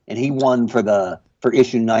won, and he won for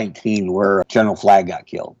issue 19 where General Flagg got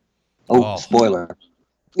killed. Oh, spoiler.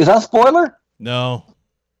 Is that a spoiler? No.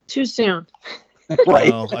 Too soon. Right.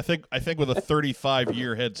 No, I think with a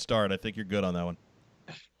 35-year head start, I think you're good on that one.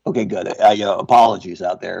 Okay, good. Apologies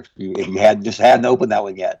out there if you hadn't opened that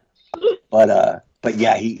one yet. But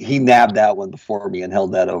yeah, he nabbed that one before me and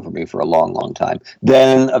held that over me for a long, long time.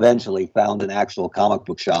 Then eventually found an actual comic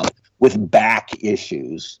book shop with back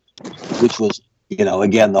issues, which was,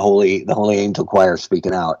 again, the holy angel choir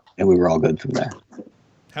speaking out, and we were all good from there.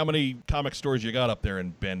 How many comic stores you got up there in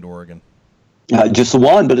Bend, Oregon? Just the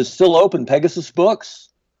one, but it's still open. Pegasus Books.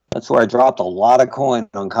 That's where I dropped a lot of coin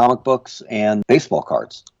on comic books and baseball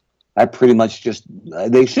cards. I pretty much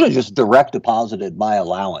they should have just direct deposited my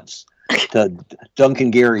allowance to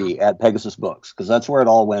Duncan Geary at Pegasus Books, because that's where it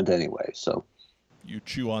all went anyway. So you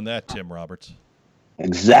chew on that, Tim Roberts.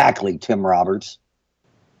 Exactly, Tim Roberts.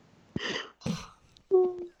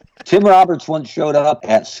 Tim Roberts once showed up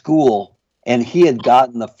at school, and he had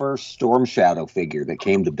gotten the first Storm Shadow figure that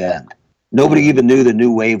came to Bend. Nobody even knew the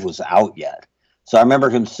new wave was out yet. So I remember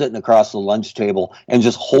him sitting across the lunch table and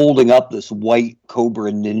just holding up this white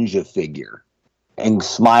Cobra Ninja figure and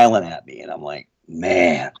smiling at me. And I'm like,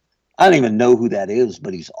 man, I don't even know who that is,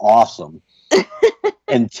 but he's awesome.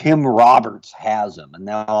 And Tim Roberts has him, and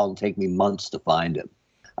now it'll take me months to find him.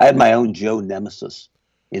 I had my own Joe Nemesis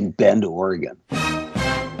in Bend, Oregon.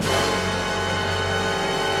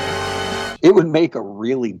 It would make a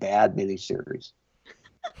really bad miniseries.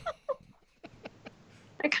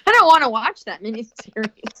 I kind of want to watch that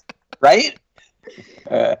miniseries. Right?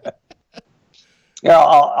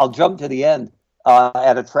 I'll jump to the end.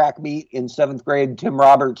 At a track meet in 7th grade, Tim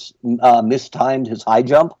Roberts mistimed his high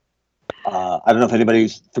jump. I don't know if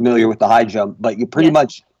anybody's familiar with the high jump, but you pretty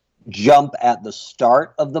much jump at the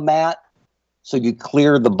start of the mat, so you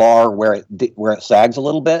clear the bar where it sags a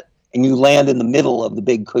little bit, and you land in the middle of the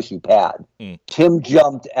big cushy pad. Tim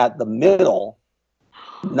jumped at the middle,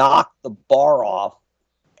 knocked the bar off,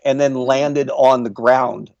 and then landed on the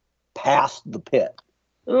ground past the pit.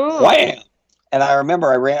 Ooh. Wham! And I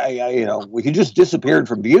remember he just disappeared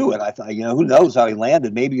from view, and I thought, who knows how he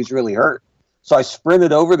landed? Maybe he's really hurt. So I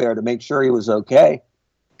sprinted over there to make sure he was okay.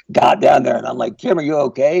 Got down there, and I'm like, Tim, are you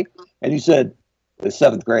okay? And he said, the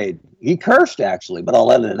 7th grade. He cursed, actually, but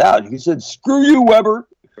I'll edit it out. He said, screw you, Weber.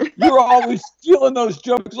 You're always stealing those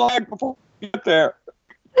jokes like before you get there.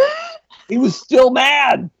 He was still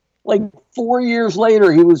mad. like 4 years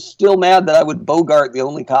later, he was still mad that I would bogart the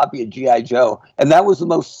only copy of G.I. Joe. And that was the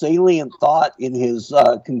most salient thought in his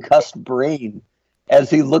concussed brain as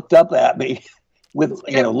he looked up at me with,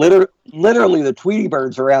 literally the Tweety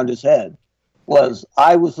birds around his head. Was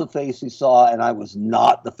I was the face he saw, and I was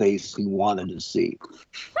not the face he wanted to see.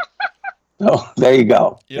 So there you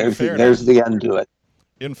go. There's the end to it.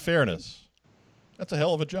 In fairness, that's a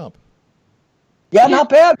hell of a jump. Yeah, not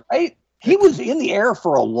bad, right? He was in the air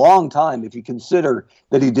for a long time if you consider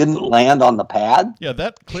that he didn't land on the pad.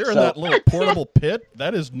 Yeah, clearing that little portable pit,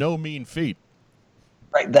 that is no mean feat.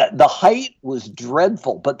 Right, the height was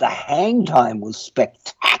dreadful, but the hang time was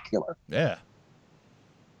spectacular. Yeah.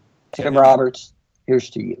 Tim Roberts, here's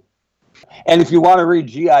to you. And if you want to read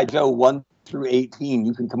G.I. Joe 1 through 18,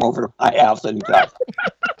 you can come over to my house anytime.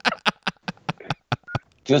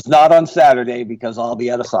 Just not on Saturday because I'll be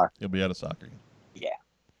at a soccer. You'll be at a soccer game. Yeah.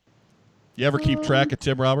 You ever keep track of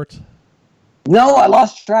Tim Roberts? No, I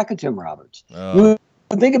lost track of Tim Roberts. You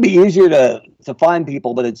would think it'd be easier to find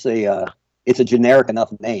people, but it's a generic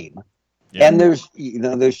enough name. Yeah. And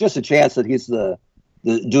there's just a chance that he's the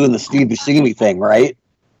doing the Steve Buscemi thing, right?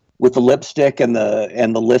 With the lipstick and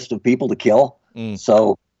the list of people to kill.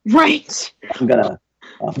 So right, I'm gonna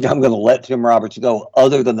let Tim Roberts go.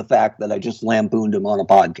 Other than the fact that I just lampooned him on a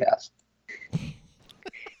podcast.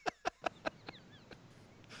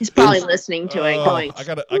 He's probably listening to it. Going, I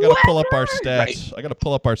gotta pull up our stats. Right. I gotta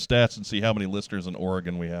pull up our stats and see how many listeners in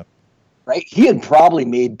Oregon we have. Right, he had probably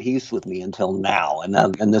made peace with me until now,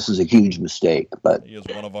 and this is a huge mistake. But he is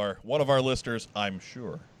one of our listeners, I'm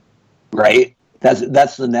sure. Right.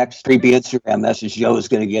 That's the next creepy Instagram message Joe is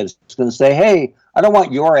going to get. It's going to say, "Hey, I don't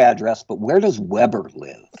want your address, but where does Weber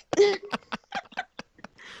live?"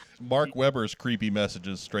 Mark Weber's creepy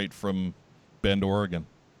messages straight from Bend, Oregon.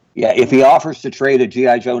 Yeah, if he offers to trade a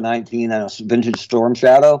G.I. Joe 19 and a vintage Storm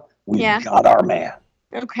Shadow, we've got our man.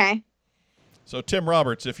 Okay. So, Tim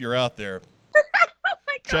Roberts, if you're out there,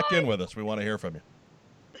 check in with us. We want to hear from you.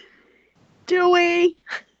 Do we?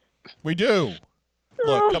 We do.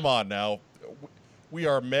 Look, come on now. We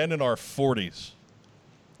are men in our 40s.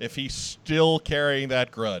 If he's still carrying that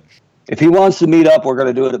grudge. If he wants to meet up, we're going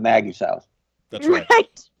to do it at Maggie's house. That's right.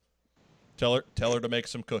 Tell her to make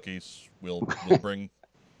some cookies. We'll bring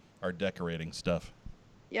our decorating stuff.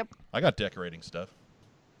 Yep. I got decorating stuff.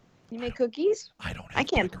 You make cookies? I don't have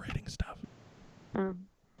decorating stuff.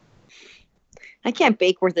 I can't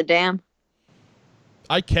bake worth a damn.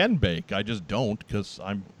 I can bake. I just don't because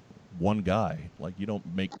I'm one guy. Like, you don't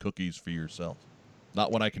make cookies for yourself.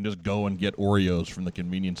 Not when I can just go and get Oreos from the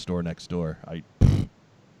convenience store next door. Why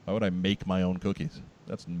would I make my own cookies?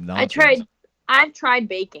 That's nonsense. I've tried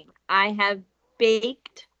baking. I have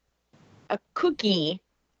baked a cookie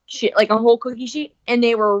sheet, like a whole cookie sheet, and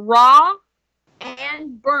they were raw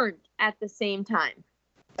and burnt at the same time.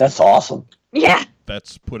 That's awesome. Yeah.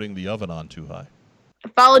 That's putting the oven on too high. I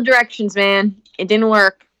followed directions, man. It didn't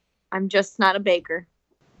work. I'm just not a baker.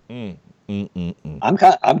 I'm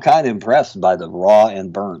kind of impressed by the raw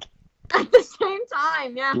and burnt. At the same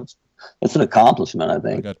time, yeah. It's an accomplishment, I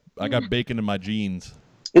think. I got bacon in my jeans.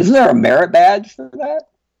 Isn't there a merit badge for that?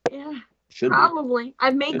 Yeah. Should probably. Be.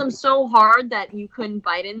 I've made them so hard that you couldn't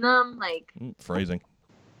bite in them. Like phrasing.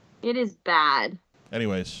 It is bad.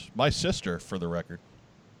 Anyways, my sister, for the record,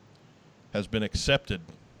 has been accepted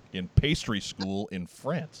in pastry school in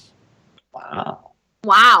France.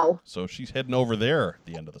 Wow. So she's heading over there at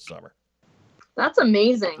the end of the summer. That's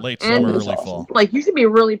amazing. Late summer, early fall. Like, you should be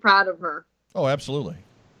really proud of her. Oh, absolutely.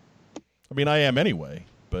 I mean, I am anyway,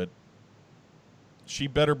 but she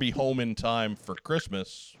better be home in time for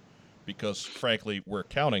Christmas because, frankly, we're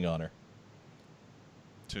counting on her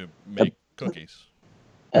to make cookies.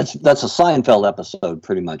 That's a Seinfeld episode,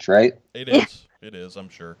 pretty much, right? It is. It is, I'm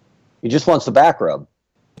sure. He just wants the back rub.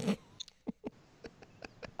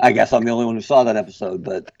 I guess I'm the only one who saw that episode,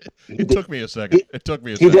 but... It took me a second.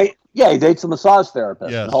 He dates a massage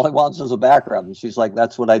therapist, yes. And all he wants is a back rub. And she's like,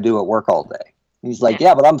 that's what I do at work all day. And he's like,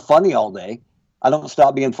 yeah, but I'm funny all day. I don't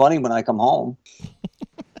stop being funny when I come home.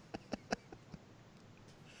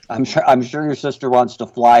 I'm sure your sister wants to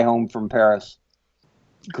fly home from Paris,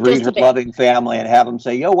 greet her loving family, and have them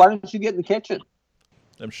say, yo, why don't you get in the kitchen?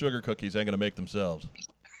 Them sugar cookies ain't going to make themselves.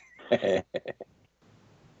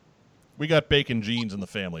 We got bacon genes in the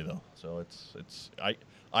family, though. So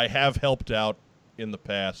I have helped out in the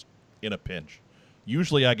past in a pinch.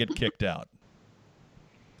 Usually I get kicked out.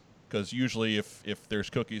 Because usually if there's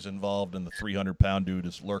cookies involved and the 300-pound dude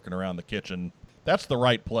is lurking around the kitchen, that's the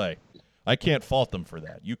right play. I can't fault them for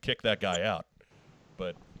that. You kick that guy out.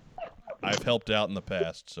 But I've helped out in the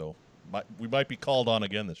past, so we might be called on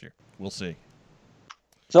again this year. We'll see.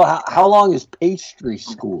 So how long is pastry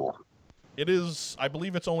school? It is, I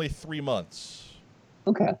believe it's only 3 months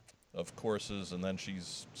Okay. of courses, and then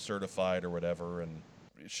she's certified or whatever, and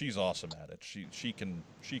she's awesome at it. She can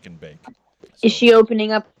bake. Is So she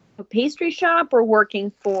opening up a pastry shop or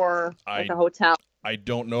working for like a hotel? I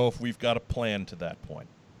don't know if we've got a plan to that point,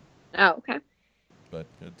 Oh, okay. but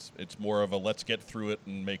it's more of a let's get through it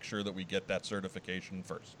and make sure that we get that certification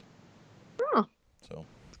first. Oh, So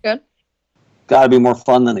good. Got to be more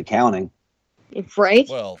fun than accounting. Right?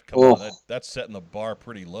 well, come on, that's setting the bar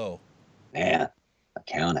pretty low. Man,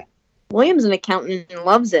 accounting. William's an accountant and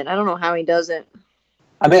loves it. I don't know how he does it.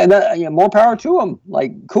 I mean, more power to him.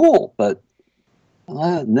 Like, cool, but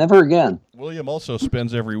never again. William also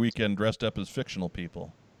spends every weekend dressed up as fictional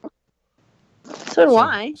people. So do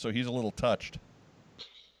I. So he's a little touched.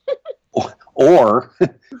 Or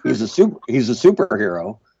he's a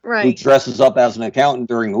superhero who Right. dresses up as an accountant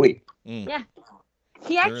during the week. Yeah.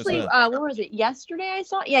 He actually, what was it? Yesterday I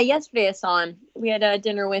saw. Yeah, yesterday I saw him. We had a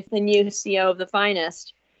dinner with the new CEO of the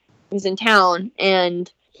Finest. He was in town,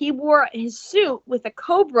 and he wore his suit with a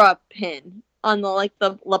cobra pin on the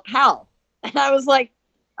lapel. And I was like,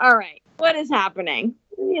 "All right, what is happening?"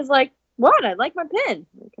 And he's like, "What? I like my pin."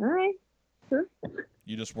 I'm like, all right, sure.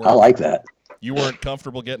 You just I like that. You weren't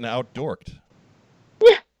comfortable getting outdorked.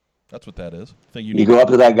 Yeah. That's what that is. I think You go up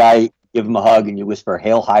to that guy, give him a hug, and you whisper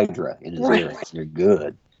 "Hail Hydra" in his ear. You're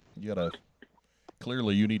good. You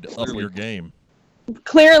clearly you need to up your game.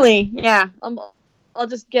 Clearly, yeah. I'll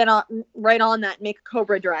just get right on that and make a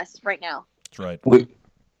cobra dress right now. That's right.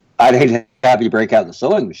 I'd hate to have you break out the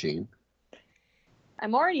sewing machine.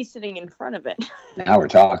 I'm already sitting in front of it. Now we're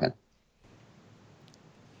talking.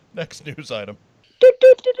 Next news item. Do,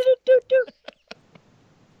 do, do, do, do, do.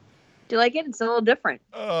 Do you like it? It's a little different.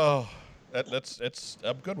 Oh, I'm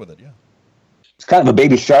good with it. Yeah. It's kind of a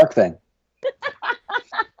Baby Shark thing.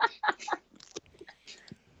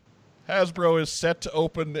 Hasbro is set to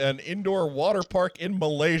open an indoor water park in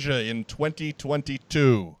Malaysia in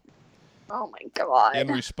 2022. Oh my god. In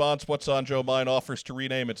response, What's on Joe Mind offers to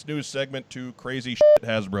rename its news segment to Crazy Shit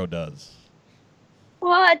Hasbro Does.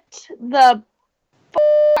 What the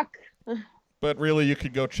fuck? But really, you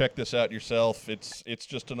could go check this out yourself. It's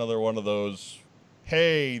just another one of those,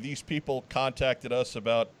 hey, these people contacted us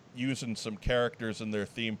about using some characters in their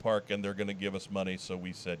theme park, and they're going to give us money, so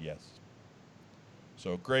we said yes.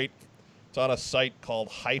 So great. It's on a site called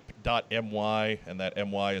hype.my, and that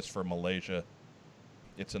MY is for Malaysia.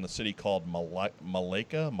 It's in a city called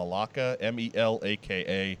Malacca,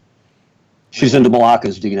 M-E-L-A-K-A. She's into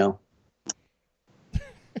Malaccas, do you know?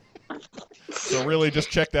 So really, just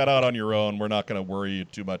check that out on your own. We're not going to worry you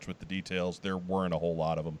too much with the details. There weren't a whole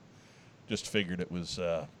lot of them. Just figured it was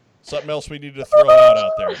something else we needed to throw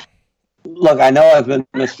out there. Look, I know I've been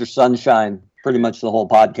Mr. Sunshine pretty much the whole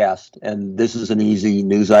podcast, and this is an easy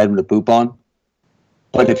news item to poop on.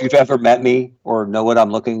 But if you've ever met me or know what I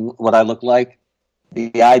look like,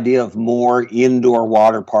 the idea of more indoor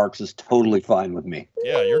water parks is totally fine with me.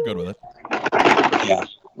 Yeah, you're good with it. Yeah,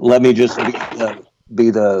 let me just be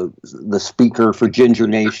the speaker for Ginger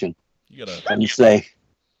Nation and say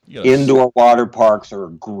indoor water parks are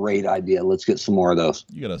a great idea. Let's get some more of those.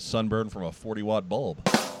 You got a sunburn from a 40-watt bulb.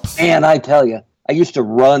 And I tell you, I used to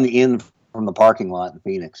run in from the parking lot in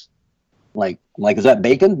Phoenix. Like, is that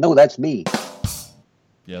bacon? No, that's me.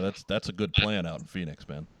 Yeah, that's a good plan out in Phoenix,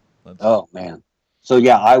 man. Oh man. So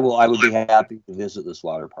yeah, I would be happy to visit this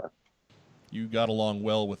water park. You got along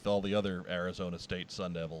well with all the other Arizona State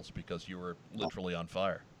Sun Devils because you were literally on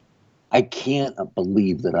fire. I can't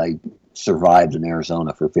believe that I survived in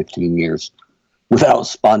Arizona for 15 years without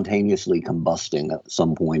spontaneously combusting at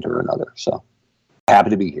some point or another. So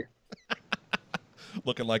happy to be here.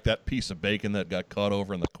 Looking like that piece of bacon that got caught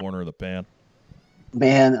over in the corner of the pan.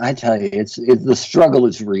 Man, I tell you, it's the struggle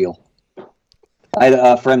is real. I had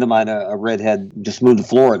a friend of mine, a redhead, just moved to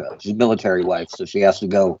Florida. She's a military wife, so she has to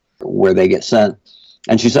go where they get sent.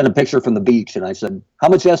 And she sent a picture from the beach, and I said, how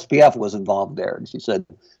much SPF was involved there? And she said,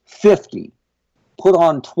 50, put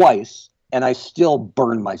on twice, and I still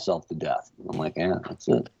burned myself to death. I'm like, yeah, that's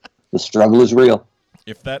it. The struggle is real.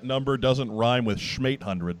 If that number doesn't rhyme with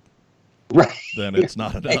Schmate-100, right, then it's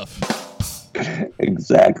not enough.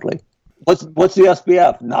 Exactly. What's the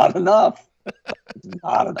SPF? Not enough.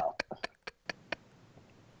 Not enough.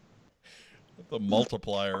 The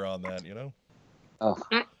multiplier on that, Oh.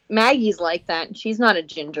 Maggie's like that. She's not a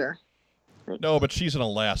ginger. No, but she's an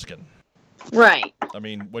Alaskan. Right. I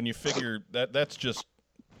mean, when you figure that's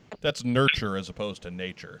nurture as opposed to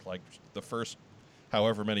nature. Like the first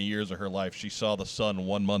however many years of her life, she saw the sun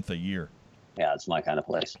 1 month a year. Yeah, it's my kind of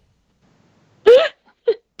place.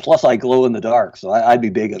 Plus, I glow in the dark, so I'd be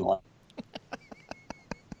big in light.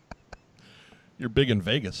 You're big in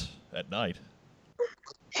Vegas at night.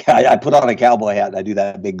 I put on a cowboy hat and I do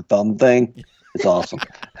that big thumb thing. It's awesome.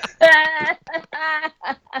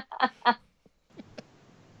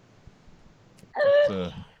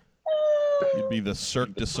 You'd be the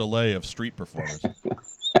Cirque du Soleil of street performers.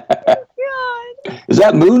 God. Is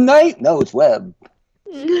that Moon Knight? No, it's Webb.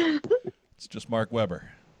 It's just Mark Webber.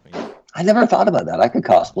 I never thought about that. I could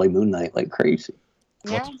cosplay Moon Knight like crazy.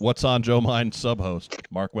 What's on Joe Mind sub-host?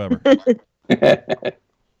 Mark Webber.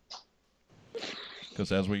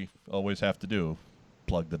 Because as we always have to do,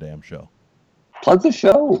 plug the damn show. Plug the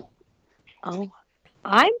show. Oh,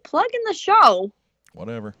 I'm plugging the show.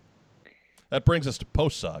 Whatever. That brings us to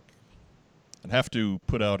Post-Sock. And have to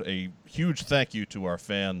put out a huge thank you to our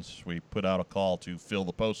fans. We put out a call to fill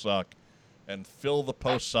the Post-Sock, and fill the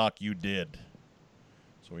Post-Sock you did.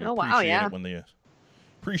 So we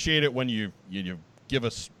appreciate it when you give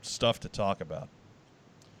us stuff to talk about.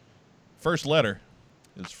 First letter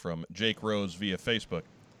is from Jake Rose via Facebook.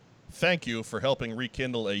 Thank you for helping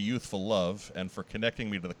rekindle a youthful love and for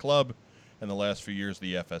connecting me to the club and the last few years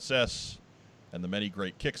the FSS and the many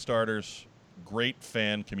great Kickstarters. Great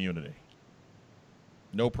fan community.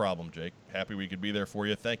 No problem, Jake. Happy we could be there for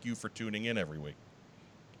you. Thank you for tuning in every week.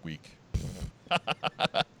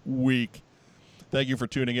 Week. Thank you for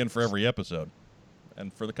tuning in for every episode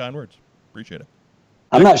and for the kind words. Appreciate it.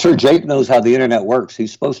 I'm not sure Jake knows how the internet works.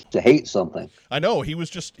 He's supposed to hate something. I know. He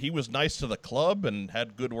was nice to the club and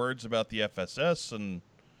had good words about the FSS, and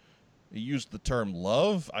he used the term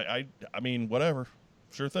love. I mean, whatever.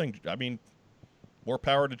 Sure thing. I mean, more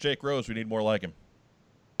power to Jake Rose. We need more like him.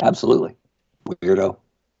 Absolutely. Weirdo.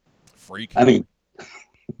 Freak. I mean,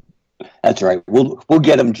 that's right. We'll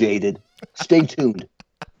get him jaded. Stay tuned.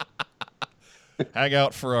 Hang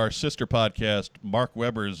out for our sister podcast, Mark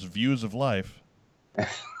Webber's Views of Life.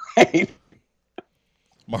 Right.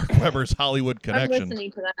 Mark Webber's Hollywood Connection. I'm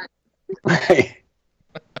listening to that. Right.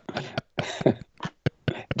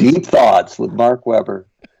 Deep Thoughts with Mark Webber.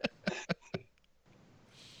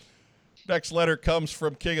 Next letter comes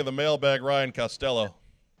from King of the Mailbag, Ryan Costello,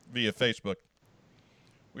 via Facebook.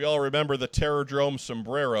 We all remember the Terrordrome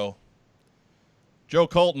sombrero. Joe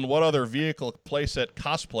Colton, what other vehicle playset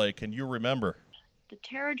cosplay can you remember? The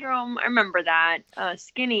Terrordrome, I remember that.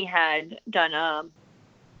 Skinny had done a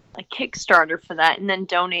Kickstarter for that and then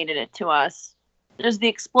donated it to us. There's the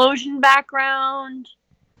explosion background.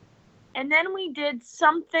 And then we did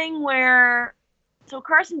something where... So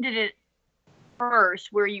Carson did it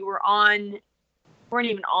first, where you weren't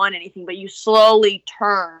even on anything, but you slowly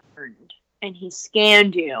turned and he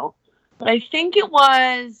scanned you. But I think it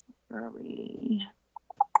was...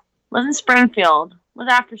 Wasn't Springfield. It was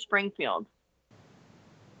after Springfield.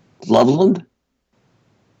 Loveland,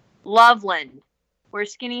 where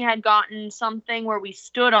Skinny had gotten something where we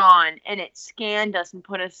stood on and it scanned us and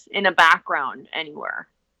put us in a background anywhere.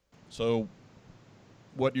 So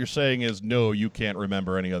what you're saying is no, you can't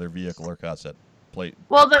remember any other vehicle or cassette plate.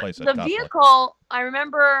 Well, the vehicle, I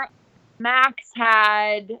remember Max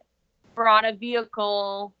had brought a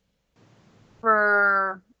vehicle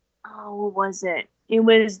for, what was it? It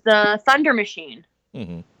was the Thunder Machine.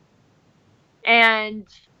 Mm-hmm. And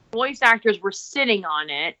voice actors were sitting on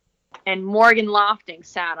it, and Morgan Lofting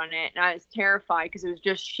sat on it, and I was terrified because it was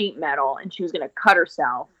just sheet metal, and she was going to cut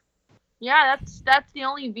herself. Yeah, that's the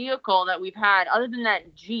only vehicle that we've had, other than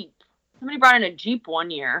that Jeep. Somebody brought in a Jeep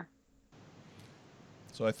one year.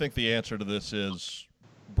 So I think the answer to this is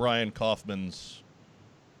Brian Kaufman's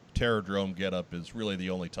Terrordrome getup is really the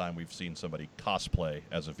only time we've seen somebody cosplay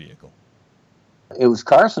as a vehicle. it was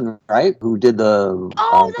Carson, right, who did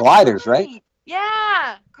the gliders, right?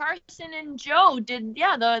 Yeah, Carson and Joe did.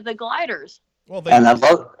 Yeah, the gliders. Well, I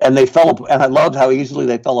loved how easily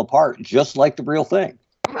they fell apart, just like the real thing.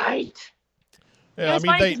 Right. Yeah, I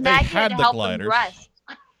mean they had the gliders.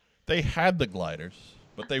 They had the gliders,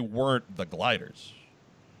 but they weren't the gliders.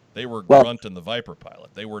 They were Grunt and the Viper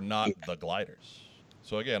pilot. They were not the gliders.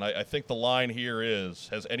 So again, I think the line here is: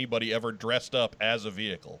 has anybody ever dressed up as a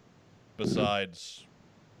vehicle besides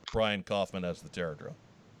Brian Kaufman as the Terrordrome?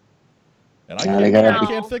 And I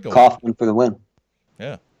can't think of Kaufman for the win.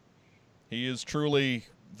 Yeah. He is truly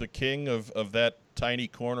the king of that tiny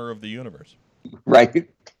corner of the universe. Right.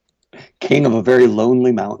 King of a very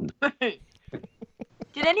lonely mountain.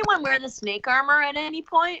 Did anyone wear the snake armor at any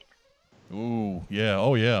point? Ooh, yeah.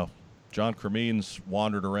 Oh, yeah. John Cremines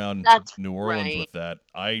wandered around New Orleans with that.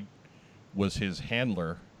 I was his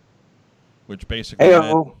handler, which basically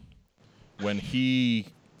meant when he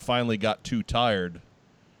finally got too tired,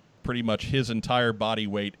 pretty much his entire body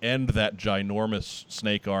weight and that ginormous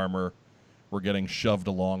snake armor were getting shoved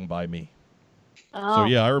along by me. Oh. So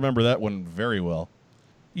yeah, I remember that one very well.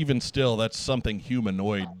 Even still, that's something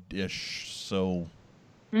humanoid-ish. So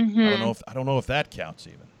Mm-hmm. I don't know if that counts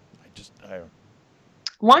even.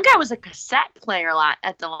 One guy was a cassette player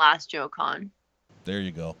at the last JoeCon. There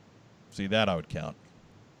you go. See, that I would count.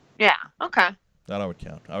 Yeah. Okay. That I would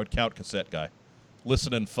count. I would count cassette guy.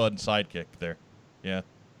 Listening fun sidekick there. Yeah.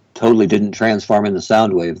 Totally didn't transform into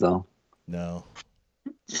Soundwave, though. No.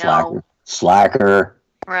 Slacker. No. Slacker.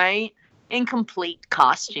 Right. Incomplete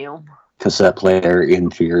costume. Cassette player,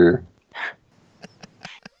 inferior.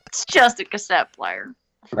 It's just a cassette player.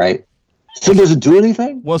 Right. So does it do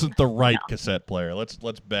anything? Wasn't the right cassette player. Let's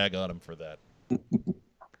bag on him for that.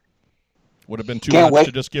 Would have been too much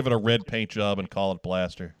to just give it a red paint job and call it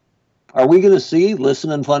Blaster. Are we going to see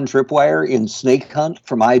Listen and Fun Tripwire in Snake Hunt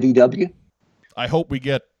from IDW? I hope we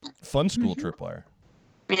get Fun School Tripwire.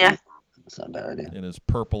 Yeah. That's not a bad idea. In his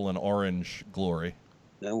purple and orange glory.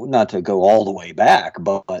 Not to go all the way back,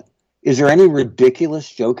 but is there any ridiculous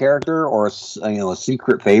Joe character or a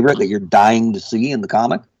secret favorite that you're dying to see in the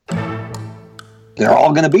comic? They're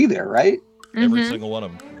all going to be there, right? Every single one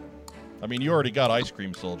of them. I mean, you already got Ice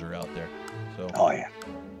Cream Soldier out there. So oh, yeah.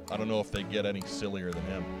 I don't know if they get any sillier than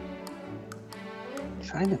him. I'm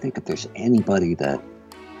trying to think if there's anybody that...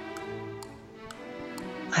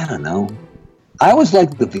 I don't know. I always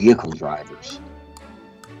liked the vehicle drivers.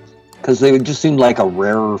 Because they would just seem like a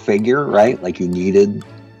rarer figure, right? Like you needed...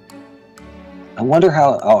 I wonder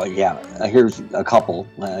how... Oh, yeah. Here's a couple.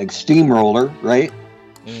 Like Steamroller, right?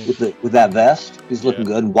 With that vest. He's looking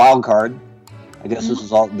good. Wild Card. I guess this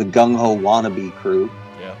is all the gung-ho wannabe crew.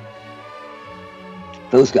 Yeah.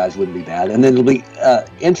 Those guys wouldn't be bad. And then it'll be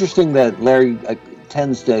interesting that Larry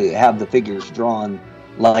tends to have the figures drawn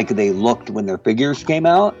like they looked when their figures came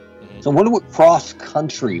out. So I wonder what Cross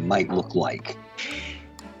Country might look like.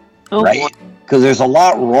 Oh, right? Because there's a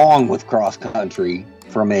lot wrong with Cross Country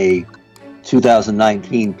from a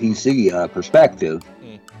 2019 PC perspective.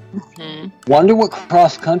 Wonder what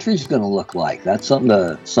Cross Country's going to look like. That's something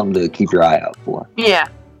to keep your eye out for. Yeah.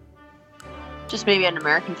 Just maybe an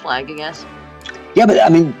American flag, I guess. Yeah, but I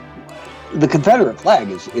mean, the Confederate flag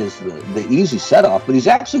is the easy set off, but he's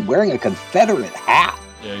actually wearing a Confederate hat.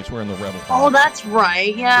 Yeah, he's wearing the rebel hat. Oh, that's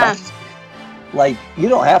right. Yeah. Like, you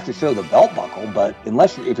don't have to show the belt buckle, but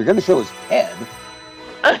if you're going to show his head.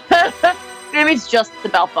 Maybe it's just the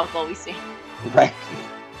belt buckle we see. Right.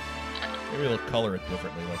 Maybe they'll color it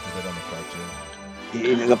differently like they did on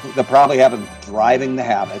the cartoon. They'll probably have him driving the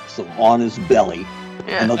Havoc, so on his belly.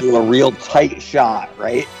 Yeah. And they'll do a real tight shot,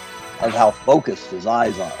 right? Of how focused his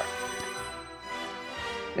eyes are.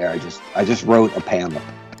 There, I just wrote a panda.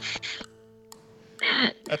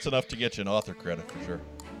 That's enough to get you an author credit for sure.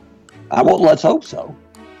 Well, let's hope so.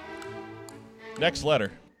 Next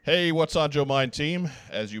letter. Hey, what's on Joe Mind team?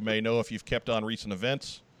 As you may know if you've kept on recent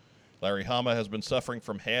events, Larry Hama has been suffering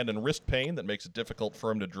from hand and wrist pain that makes it difficult for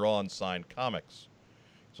him to draw and sign comics.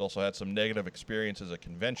 He's also had some negative experiences at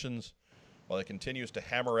conventions. While he continues to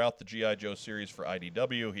hammer out the G.I. Joe series for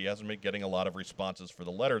IDW, he hasn't been getting a lot of responses for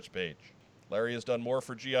the letters page. Larry has done more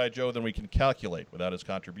for G.I. Joe than we can calculate. Without his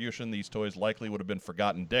contribution, these toys likely would have been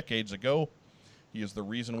forgotten decades ago. He is the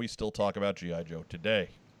reason we still talk about G.I. Joe today.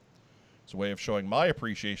 As a way of showing my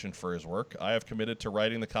appreciation for his work, I have committed to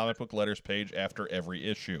writing the comic book letters page after every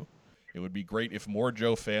issue. It would be great if more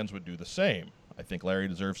Joe fans would do the same. I think Larry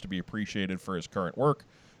deserves to be appreciated for his current work,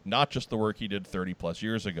 not just the work he did 30-plus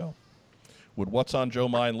years ago. Would What's on Joe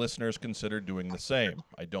Mind listeners consider doing the same?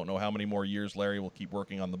 I don't know how many more years Larry will keep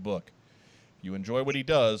working on the book. If you enjoy what he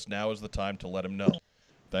does, now is the time to let him know.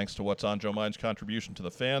 Thanks to What's on Joe Mind's contribution to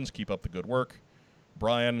the fans. Keep up the good work.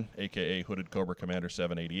 Brian, a.k.a. Hooded Cobra Commander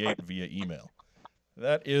 788, via email.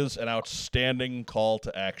 That is an outstanding call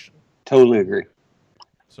to action. Totally agree.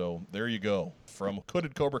 So there you go. From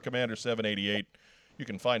Hooded Cobra Commander 788. You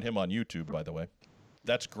can find him on YouTube, by the way.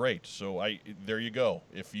 That's great. So there you go.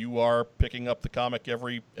 If you are picking up the comic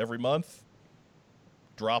every month,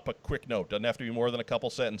 drop a quick note. Doesn't have to be more than a couple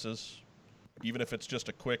sentences. Even if it's just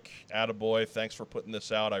a quick attaboy, thanks for putting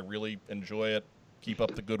this out. I really enjoy it. Keep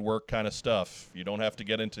up the good work kind of stuff. You don't have to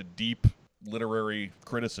get into deep literary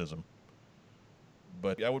criticism.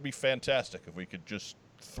 But that would be fantastic if we could just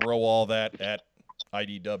throw all that at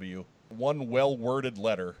IDW. One well-worded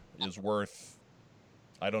letter is worth,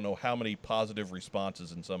 I don't know how many positive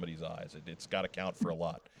responses in somebody's eyes. It's got to count for a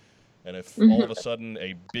lot. And if all of a sudden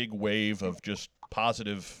a big wave of just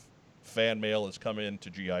positive fan mail has come in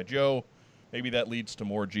to G.I. Joe, maybe that leads to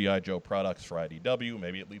more G.I. Joe products for IDW.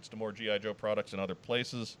 Maybe it leads to more G.I. Joe products in other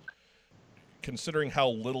places. considering how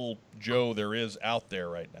little Joe there is out there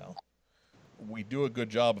right now, we do a good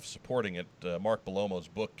job of supporting it. Mark Bellomo's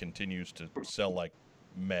book continues to sell like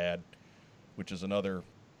mad, which is another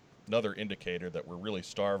indicator that we're really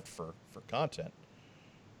starved for content.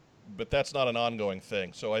 But that's not an ongoing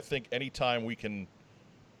thing. So I think anytime we can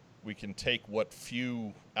take what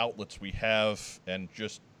few outlets we have and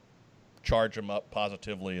just charge them up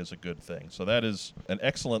positively is a good thing. So that is an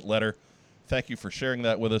excellent letter. Thank you for sharing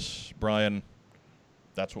that with us, Brian.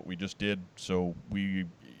 That's what we just did. So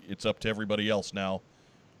it's up to everybody else now.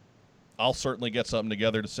 I'll certainly get something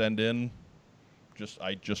together to send in.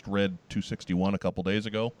 I just read 261 a couple days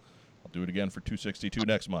ago. I'll do it again for 262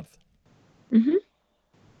 next month. Mm-hmm.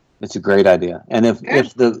 It's a great idea. And if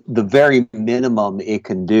the very minimum it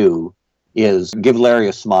can do is give Larry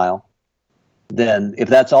a smile, then if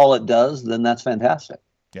that's all it does, then that's fantastic.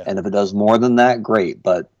 Yeah. And if it does more than that, great.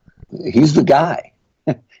 But he's the guy.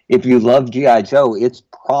 If you love G.I. Joe, it's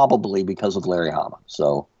probably because of Larry Hama.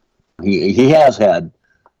 So he has had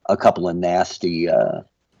a couple of nasty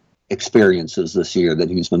experiences this year that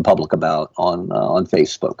he's been public about on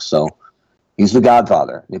Facebook. So he's the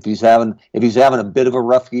godfather. If he's having a bit of a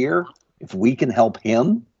rough year, if we can help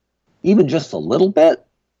him, even just a little bit,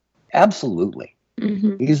 absolutely.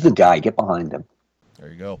 Mm-hmm. He's the guy. Get behind him.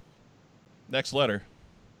 There you go. Next letter.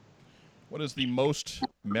 What is the most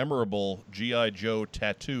memorable G.I. Joe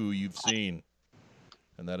tattoo you've seen?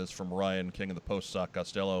 And that is from Ryan, King of the Post, Sock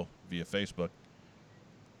Costello, via Facebook.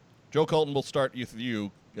 Joe Colton, we'll start with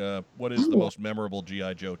you. What is the most memorable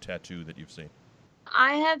G.I. Joe tattoo that you've seen?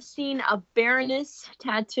 I have seen a Baroness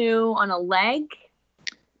tattoo on a leg,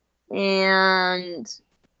 and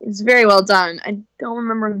it's very well done. I don't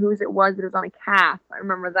remember whose it was, but it was on a calf. I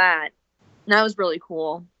remember that. And that was really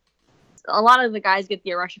cool. A lot of the guys get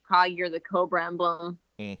the Arashikage or the Cobra emblem.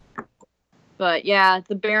 Mm. But yeah,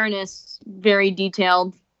 the Baroness, very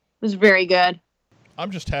detailed. It was very good.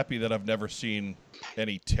 I'm just happy that I've never seen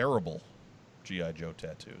any terrible G.I. Joe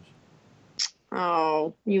tattoos.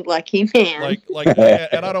 Oh, you lucky man.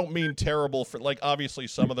 And I don't mean terrible for, obviously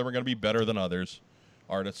some of them are going to be better than others.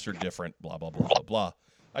 Artists are different, blah, blah, blah, blah, blah.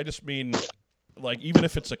 I just mean, even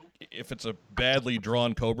if it's a badly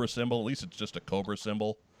drawn Cobra symbol, at least it's just a Cobra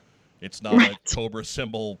symbol. It's not a Cobra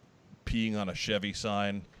symbol peeing on a Chevy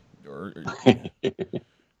sign or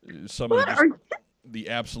some of the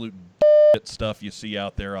absolute stuff you see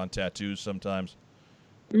out there on tattoos sometimes.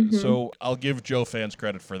 Mm-hmm. So I'll give Joe fans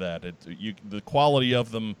credit for that. The quality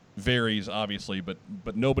of them varies, obviously, but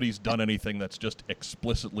nobody's done anything that's just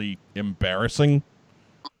explicitly embarrassing.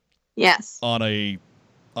 Yes. On an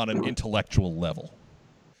intellectual level.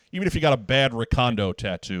 Even if you got a bad Recondo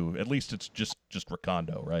tattoo, at least it's just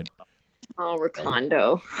Recondo, right? Oh,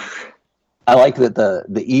 Recondo. I like that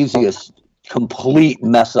the easiest complete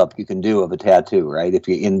mess up you can do of a tattoo, right? If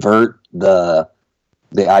you invert the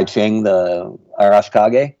I Ching, the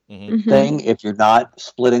Arashikage thing, if you're not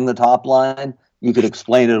splitting the top line, you could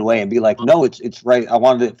explain it away and be like, no, it's right. I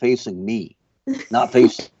wanted it facing me, not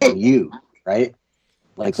facing you, right?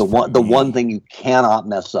 Like the one thing you cannot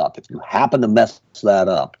mess up. If you happen to mess that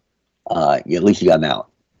up, at least you got an out.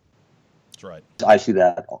 That's right. I see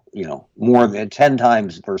that, more than 10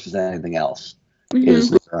 times versus anything else is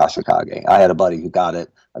the Arashikage. I had a buddy who got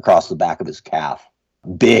it across the back of his calf.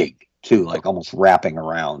 Big, too, like almost wrapping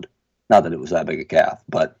around. Not that it was that big a calf,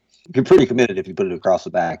 but you're pretty committed if you put it across the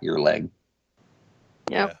back of your leg.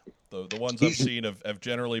 Yep. Yeah. The ones I've seen have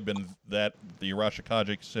generally been the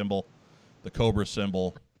Arashikage symbol, the Cobra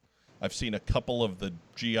symbol. I've seen a couple of the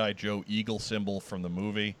G.I. Joe Eagle symbol from the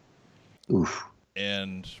movie. Oof.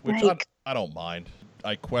 And which I don't mind.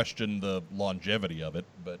 I question the longevity of it,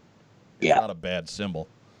 but it's not a bad symbol.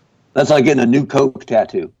 That's like getting a new Coke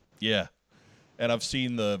tattoo. Yeah. And I've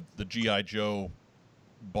seen the G.I. Joe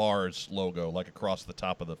bars logo, like across the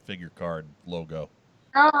top of the figure card logo.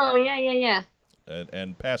 Oh, yeah.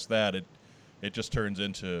 And past that, it just turns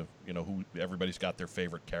into, who everybody's got their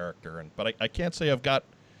favorite character. But I can't say I've got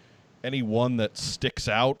any one that sticks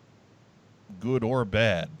out, good or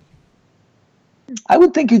bad. I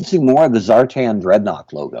would think you'd see more of the Zartan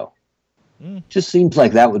Dreadnought logo. Just seems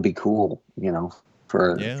like that would be cool,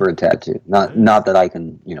 for a tattoo. Not that I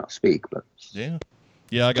can, speak, but yeah.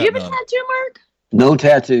 I got. Do you have a tattoo, Mark? No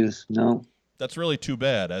tattoos. No. That's really too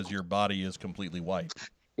bad, as your body is completely white.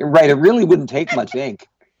 You're right. It really wouldn't take much ink.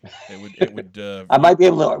 It would. I might be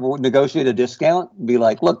able to negotiate a discount and be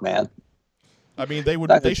like, "Look, man." I mean,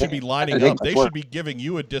 they should be lining up. They should be giving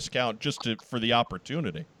you a discount just for the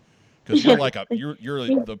opportunity, because you're you're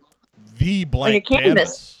the blank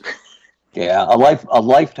canvas. Yeah, a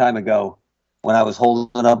lifetime ago, when I was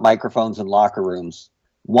holding up microphones in locker rooms,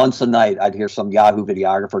 once a night, I'd hear some Yahoo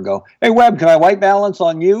videographer go, "Hey, Webb, can I white balance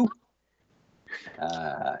on you?"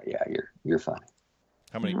 Yeah, you're funny.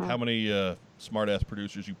 How many smart ass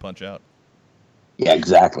producers you punch out? Yeah,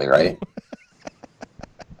 exactly right.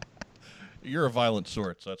 You're a violent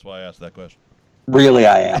sort, so that's why I asked that question. Really,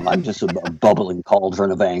 I am. I'm just a bubbling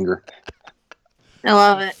cauldron of anger. I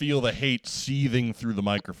love it. Feel the hate seething through the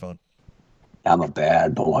microphone. I'm a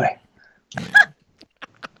bad boy.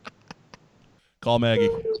 Call Maggie.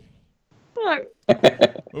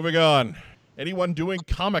 Moving on. Anyone doing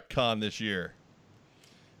Comic-Con this year?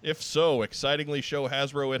 If so, excitingly show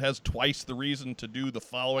Hasbro it has twice the reason to do the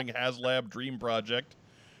following HasLab Dream Project,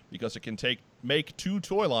 because it can make 2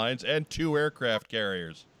 toy lines and 2 aircraft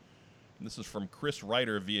carriers. And this is from Chris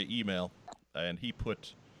Ryder via email, and he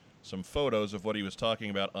put some photos of what he was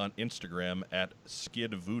talking about on Instagram at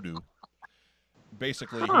Skid Voodoo.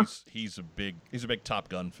 Basically, he's a big Top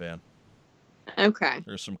Gun fan. Okay.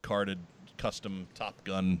 There's some carded custom Top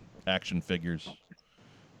Gun action figures,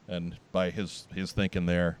 and by his thinking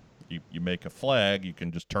there, you make a flag, you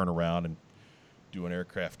can just turn around and do an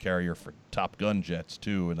aircraft carrier for Top Gun jets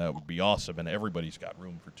too, and that would be awesome. And everybody's got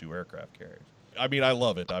room for 2 aircraft carriers. I mean, I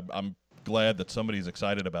love it. I'm glad that somebody's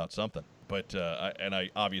excited about something. But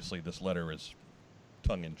I obviously this letter is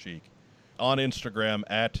tongue in cheek. On Instagram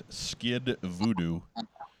at Skid Voodoo,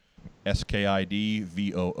 SKIDVOODOO.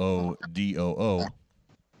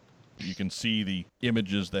 You can see the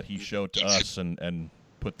images that he showed to us and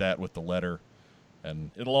put that with the letter,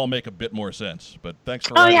 and it'll all make a bit more sense. But thanks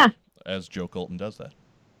for writing, as Joe Colton does that.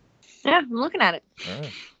 Yeah, I'm looking at it. All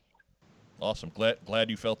right. Awesome. Glad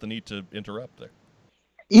you felt the need to interrupt there.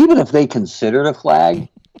 Even if they considered a flag,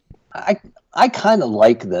 I kind of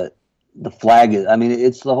like that the flag is, I mean,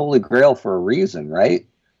 it's the Holy Grail for a reason, right?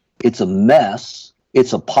 It's a mess.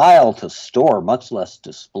 It's a pile to store, much less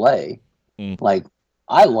display. Like,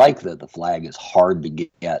 I like that the flag is hard to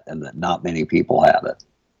get and that not many people have it.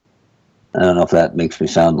 I don't know if that makes me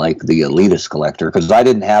sound like the elitist collector, because I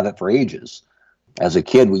didn't have it for ages. As a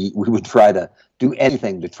kid, we would try to do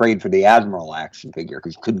anything to trade for the Admiral action figure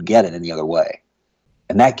because you couldn't get it any other way.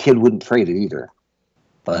 And that kid wouldn't trade it either.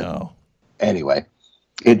 But anyway,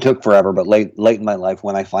 it took forever. But late in my life,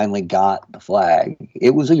 when I finally got the flag,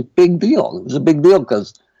 it was a big deal. It was a big deal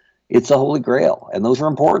because it's a Holy Grail. And those are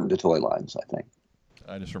important to toy lines, I think.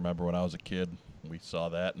 I just remember when I was a kid, we saw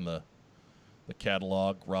that in the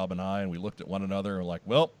catalog, Rob and I, and we looked at one another and were like,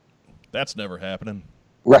 well, that's never happening.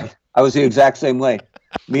 Right. I was the exact same way.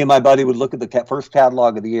 Me and my buddy would look at the first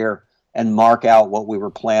catalog of the year and mark out what we were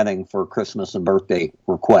planning for Christmas and birthday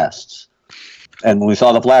requests. And when we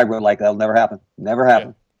saw the flag, we were like, that'll never happen. Never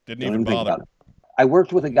happen. Yeah, didn't even bother. I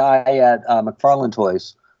worked with a guy at McFarlane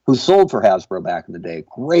Toys who sold for Hasbro back in the day.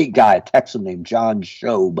 Great guy, a Texan named John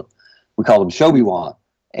Shobe. We called him Shoby-Wan.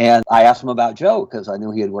 And I asked him about Joe because I knew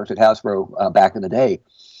he had worked at Hasbro back in the day.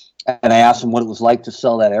 And I asked him what it was like to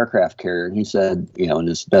sell that aircraft carrier. And he said, you know, in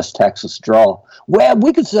his best Texas drawl, "Webb,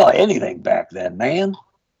 we could sell anything back then, man.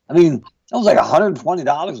 I mean, that was like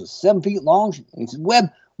 $120 and 7 feet long." He said,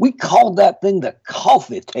 "Webb, we called that thing the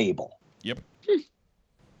coffee table." Yep.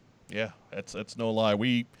 Yeah, that's no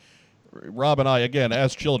lie. Rob and I, again,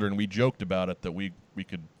 as children, we joked about it that we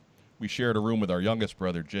shared a room with our youngest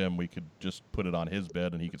brother, Jim. We could just put it on his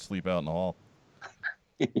bed and he could sleep out in the hall.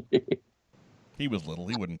 He was little.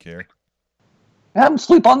 He wouldn't care. Have him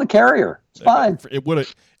sleep on the carrier. It's fine. It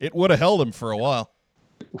would have held him for a while.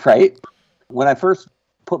 Right. When I first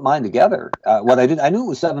put mine together, what I did, I knew it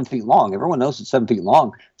was 7 feet long. Everyone knows it's 7 feet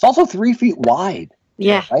long. It's also 3 feet wide.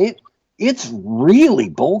 Yeah. Right. It's really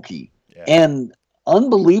bulky and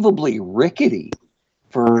unbelievably rickety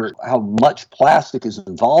for how much plastic is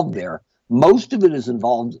involved there. Most of it is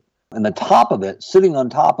involved in the top of it, sitting on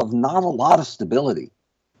top of not a lot of stability.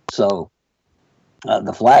 So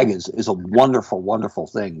the flag is a wonderful, wonderful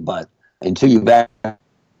thing. But until you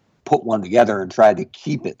put one together and try to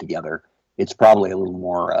keep it together, it's probably a little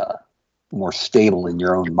more stable in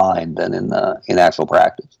your own mind than in actual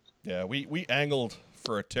practice. Yeah, we angled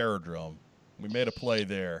for a Terrordrome. We made a play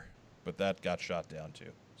there, but that got shot down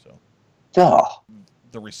too. So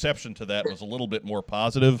the reception to that was a little bit more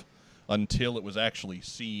positive until it was actually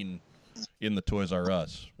seen in the Toys R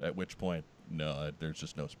Us, at which point, no, there's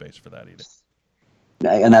just no space for that either.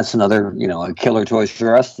 And that's another, a killer Toys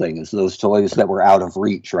R Us thing, is those toys that were out of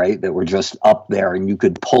reach, right? That were just up there and you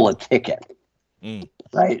could pull a ticket,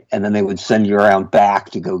 right? And then they would send you around back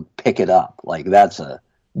to go pick it up. Like that's a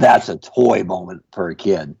toy moment for a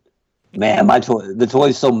kid. Man, the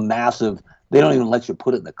toy's so massive, they don't even let you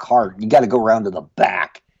put it in the cart. You got to go around to the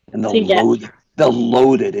back and they'll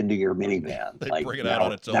load it into your minivan. They bring it out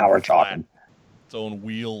on its own. Now we're talking. its own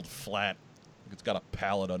wheeled flat. It's got a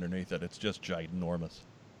pallet underneath it. It's just ginormous.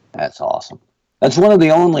 That's awesome. That's one of the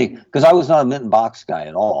only, because I was not a mint and box guy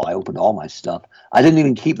at all. I opened all my stuff. I didn't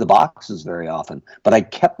even keep the boxes very often, but I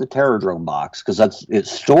kept the Terradrome box because it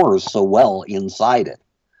stores so well inside it.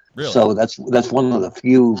 Really? So that's one of the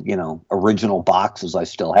few, original boxes I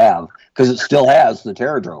still have because it still has the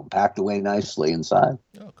Terradrome packed away nicely inside.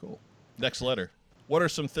 Oh, cool. Next letter. What are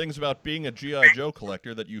some things about being a G.I. Joe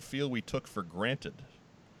collector that you feel we took for granted?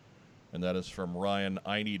 And that is from Ryan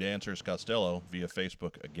I Need Answers Costello via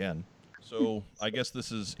Facebook again. So I guess this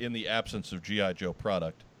is in the absence of G.I. Joe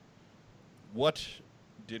product. What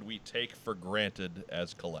did we take for granted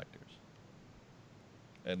as collectors?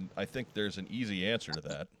 And I think there's an easy answer to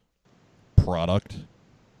that. Product.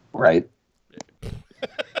 Right.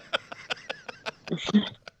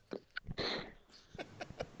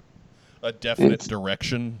 A definite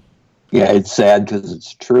direction. Yeah, it's sad because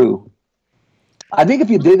it's true. I think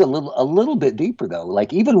if you dig a little bit deeper, though,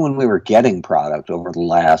 like even when we were getting product over the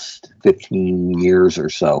last 15 years or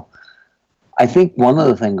so, I think one of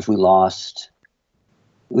the things we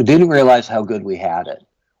didn't realize how good we had it,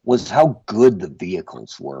 was how good the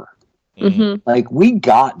vehicles were. Mm-hmm. Like, we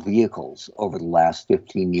got vehicles over the last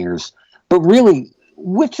 15 years, but really,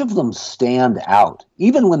 which of them stand out?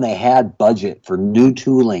 Even when they had budget for new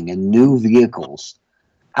tooling and new vehicles,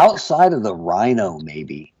 outside of the Rhino,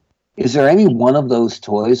 maybe, is there any one of those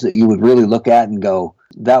toys that you would really look at and go,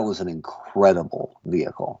 that was an incredible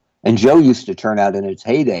vehicle? And Joe used to turn out in its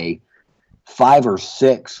heyday 5 or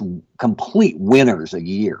 6 complete winners a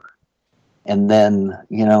year. And then,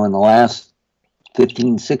 in the last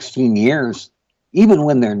 15, 16 years, even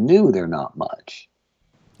when they're new, they're not much.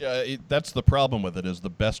 Yeah, that's the problem with it, is the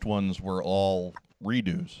best ones were all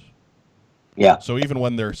redos. Yeah. So even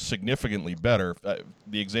when they're significantly better,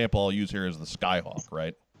 the example I'll use here is the Skyhawk,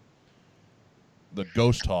 right? The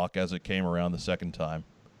Ghost Hawk, as it came around the second time,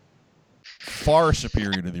 far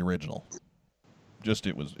superior to the original. Just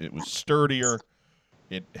it was sturdier.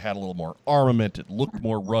 It had a little more armament. It looked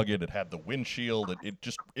more rugged. It had the windshield.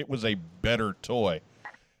 It was a better toy.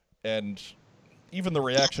 And even the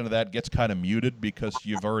reaction to that gets kind of muted because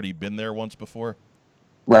you've already been there once before.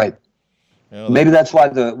 Right. Maybe that's why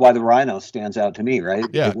the Rhino stands out to me, right?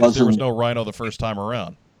 Yeah, because there was no Rhino the first time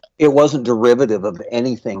around. It wasn't derivative of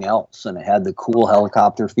anything else, and it had the cool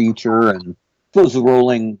helicopter feature, and it was a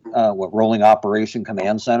rolling operation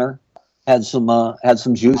command center. Had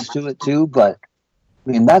some juice to it too, but I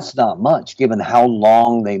mean that's not much given how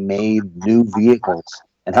long they made new vehicles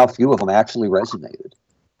and how few of them actually resonated.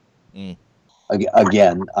 Mm.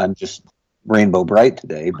 Again, I'm just rainbow bright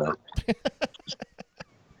today, but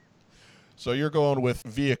so you're going with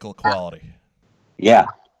vehicle quality. Yeah.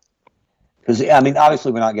 Because, I mean,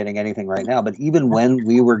 obviously we're not getting anything right now, but even when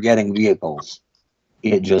we were getting vehicles,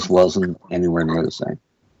 it just wasn't anywhere near the same.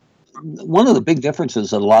 One of the big differences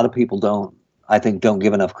that a lot of people don't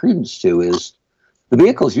give enough credence to is the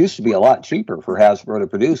vehicles used to be a lot cheaper for Hasbro to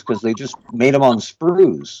produce because they just made them on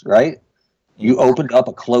sprues, right? You opened up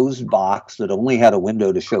a closed box that only had a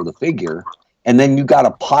window to show the figure, and then you got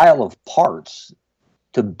a pile of parts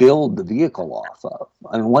to build the vehicle off of.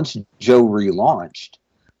 I mean, once Joe relaunched,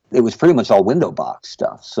 it was pretty much all window box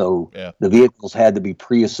stuff. So The vehicles had to be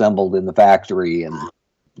pre-assembled in the factory, and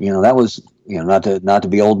that was not to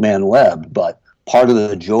be old man Webb, but part of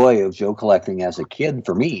the joy of Joe collecting as a kid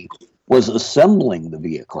for me was assembling the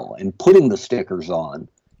vehicle and putting the stickers on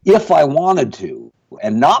if I wanted to,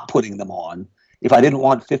 and not putting them on if I didn't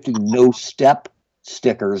want 50 no step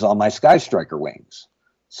stickers on my Sky Striker wings.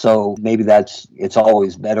 So maybe it's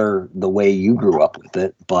always better the way you grew up with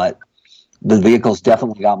it, but the vehicles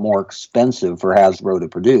definitely got more expensive for Hasbro to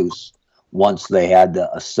produce once they had to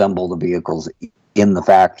assemble the vehicles in the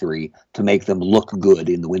factory to make them look good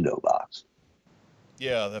in the window box.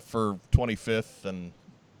 Yeah, for 25th and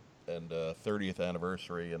 30th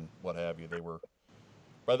anniversary and what have you, they were,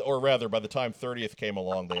 by the time 30th came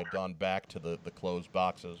along, they had gone back to the closed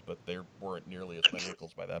boxes, but there weren't nearly as many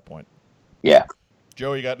vehicles by that point. Yeah.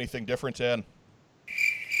 Joe, you got anything different, Ann?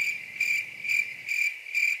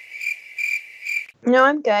 No,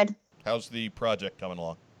 I'm good. How's the project coming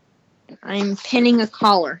along? I'm pinning a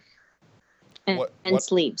collar and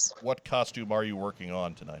sleeves. What costume are you working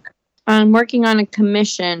on tonight? I'm working on a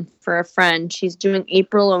commission for a friend. She's doing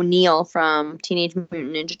April O'Neil from Teenage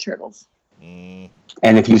Mutant Ninja Turtles.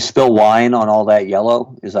 And if you spill wine on all that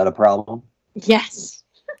yellow, is that a problem? Yes.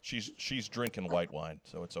 She's drinking white wine,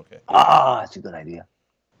 so it's okay. That's a good idea.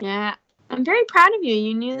 Yeah. I'm very proud of you.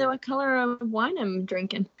 You knew what color of wine I'm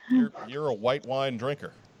drinking. You're a white wine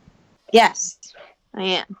drinker. Yes, I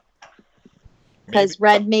am. because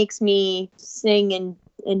red makes me sing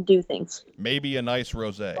and do things. Maybe a nice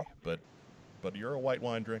rosé, but you're a white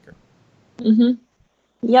wine drinker. Mm-hmm.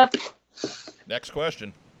 Yep. Next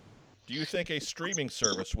question. Do you think a streaming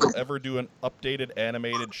service will ever do an updated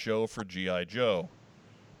animated show for G.I. Joe?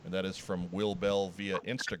 And that is from Will Bell via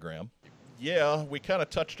Instagram. Yeah, we kind of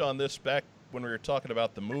touched on this back when we were talking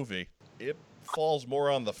about the movie. It falls more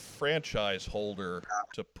on the franchise holder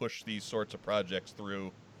to push these sorts of projects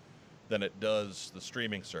through than it does the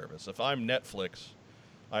streaming service. If I'm Netflix,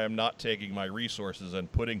 I am not taking my resources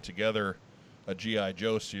and putting together a G.I.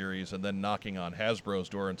 Joe series and then knocking on Hasbro's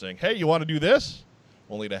door and saying, hey, you want to do this?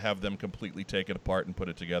 Only to have them completely take it apart and put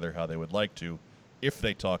it together how they would like to, if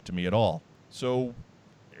they talk to me at all. So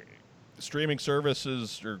streaming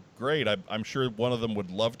services are great. I'm sure one of them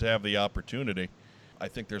would love to have the opportunity. I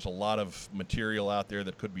think there's a lot of material out there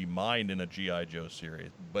that could be mined in a G.I. Joe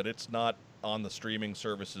series, but it's not on the streaming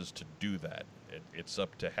services to do that. It's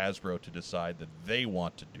up to Hasbro to decide that they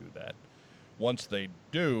want to do that. Once they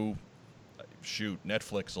do, shoot,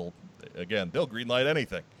 Netflix will, again, they'll greenlight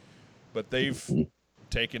anything. But they've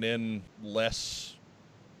taken in less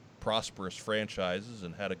prosperous franchises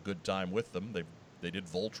and had a good time with them. They did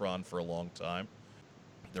Voltron for a long time.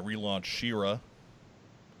 They relaunched She-Ra,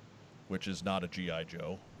 which is not a G.I.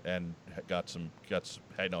 Joe, and had some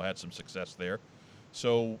success there.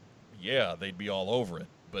 So, yeah, they'd be all over it,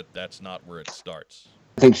 but that's not where it starts.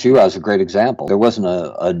 I think She-Ra is a great example. There wasn't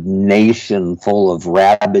a nation full of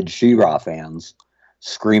rabid She-Ra fans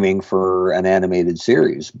screaming for an animated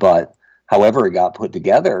series, but however it got put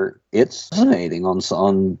together, it's fascinating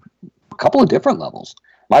on a couple of different levels.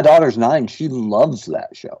 My daughter's 9; she loves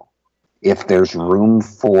that show. If there's room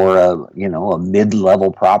for a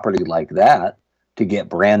mid-level property like that to get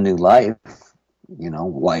brand new life,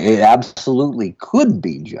 it absolutely could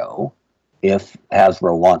be Joe if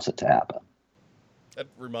Hasbro wants it to happen. That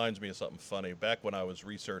reminds me of something funny. Back when I was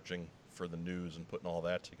researching for the news and putting all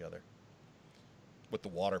that together with the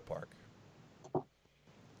water park,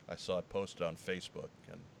 I saw it posted on Facebook,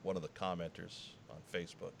 and one of the commenters on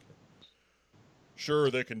Facebook,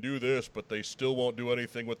 sure, they can do this, but they still won't do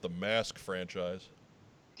anything with the Mask franchise.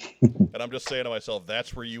 And I'm just saying to myself,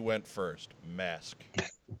 that's where you went first. Mask.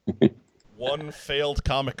 One failed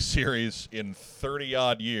comic series in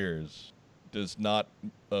 30-odd years does not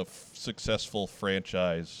a successful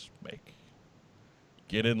franchise make.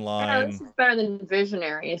 Get in line. This is better than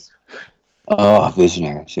Visionaries. Oh,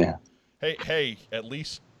 Visionaries, yeah. Hey, at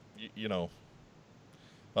least, well,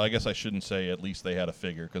 I guess I shouldn't say at least they had a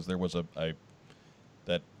figure, because there was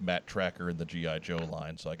that Matt Tracker in the G.I. Joe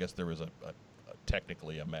line, so I guess there was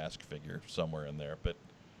technically a Mask figure somewhere in there, but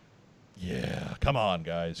yeah, come on,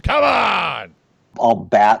 guys. Come on! I'll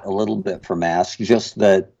bat a little bit for Mask, just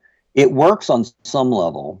that it works on some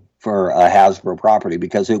level for a Hasbro property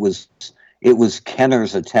because it was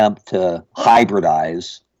Kenner's attempt to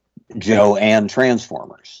hybridize Joe and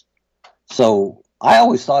Transformers. So I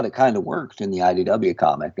always thought it kind of worked in the IDW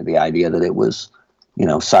comic, the idea that it was,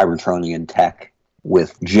 Cybertronian tech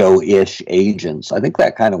with Joe-ish agents. I think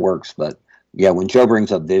that kind of works, but yeah, when Joe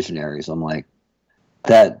brings up Visionaries, I'm like,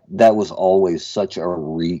 that was always such a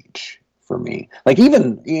reach for me. Like,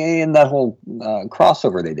 even in that whole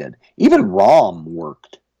crossover they did, even ROM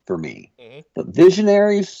worked for me. Mm-hmm. But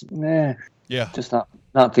Visionaries, just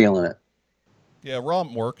not feeling it. Yeah,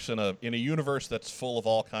 ROM works in a universe that's full of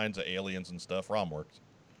all kinds of aliens and stuff. ROM works.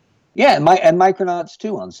 Yeah, and Micronauts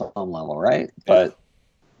too on some level, right? But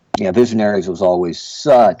yeah, Visionaries was always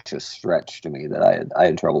such a stretch to me that I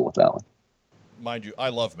had trouble with that one. Mind you, I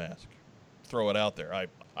love Mask. Throw it out there.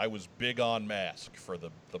 I was big on Mask for the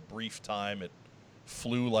brief time it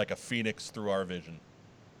flew like a phoenix through our vision.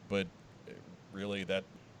 But really, that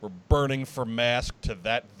we're burning for Mask to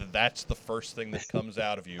that's the first thing that comes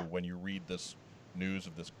out of you when you read this news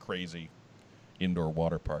of this crazy indoor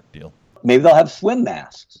water park deal. Maybe they'll have swim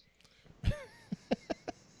masks.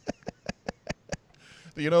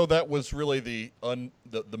 That was really the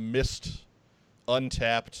missed,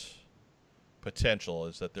 untapped potential,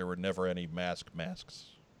 is that there were never any masks.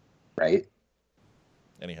 Right.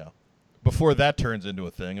 Anyhow, before that turns into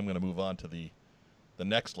a thing, I'm going to move on to the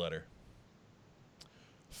next letter.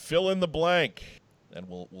 Fill in the blank, and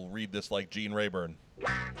we'll read this like Gene Rayburn.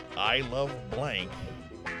 I love blank,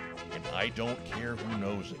 and I don't care who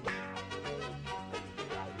knows it.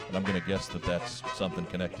 And I'm going to guess that that's something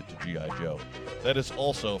connected to G.I. Joe. That is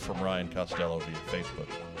also from Ryan Costello via Facebook,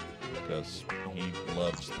 because he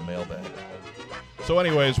loves the mailbag. So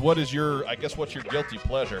anyways, what's your guilty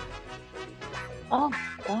pleasure? Oh,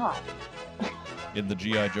 God. In the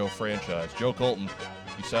G.I. Joe franchise. Joe Colton,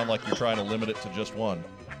 you sound like you're trying to limit it to just one.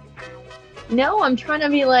 No, I'm trying to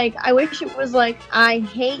be like, I wish it was like, I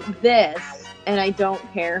hate this and I don't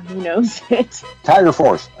care who knows it. Tiger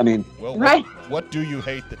Force. I mean, Well, Right. What do you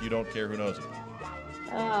hate that you don't care who knows it?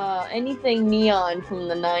 Anything neon from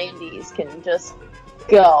the 90s can just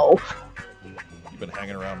go. You've been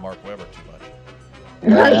hanging around Mark Webber too much.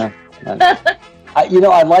 Right.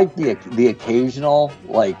 I like the occasional,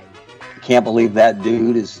 like, can't believe that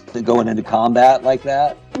dude is going into combat like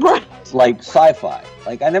that. Right. Like sci-fi.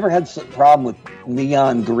 Like, I never had a problem with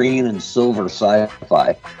neon green and silver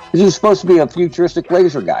sci-fi. Because he was supposed to be a futuristic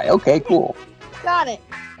laser guy. Okay, cool. Got it.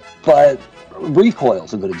 But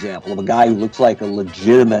Recoil's a good example of a guy who looks like a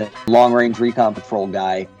legitimate long-range recon patrol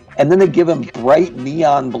guy, and then they give him bright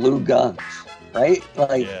neon blue guns, right?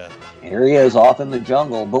 Like, here he is off in the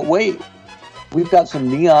jungle, but wait, we've got some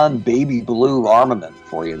neon baby blue armament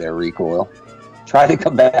for you there, Recoil. Try to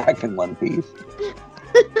come back in one piece.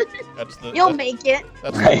 You'll make it.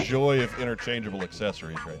 That's the joy of interchangeable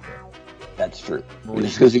accessories right there. That's true.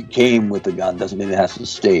 Just because it came with the gun doesn't mean it has to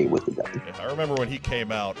stay with the gun. I remember when he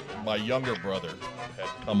came out, my younger brother had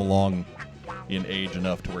come along in age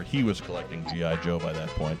enough to where he was collecting G.I. Joe by that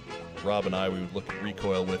point. Rob and I, we would look at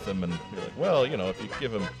Recoil with him and be like, well, if you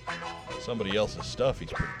give him somebody else's stuff, he's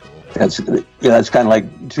pretty cool. That's kind of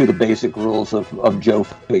like two of the basic rules of Joe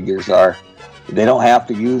figures are they don't have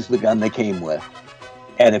to use the gun they came with.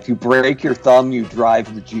 And if you break your thumb, you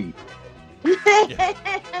drive the Jeep. Yeah.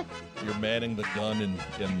 You're manning the gun in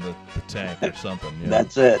the tank or something.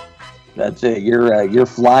 That's it. You're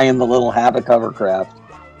flying the little Havoc hovercraft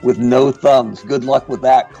with no thumbs. Good luck with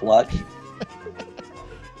that, Clutch.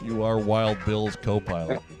 You are Wild Bill's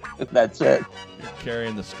co-pilot. That's it. You're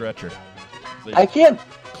carrying the stretcher. I can't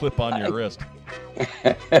clip on your wrist.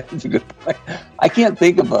 That's a good point. I can't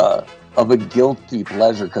think of a guilty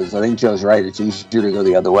pleasure because I think Joe's right. It's easier to go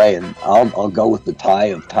the other way, and I'll go with the tie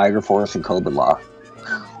of Tiger Force and Cobra Law.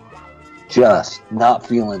 Just not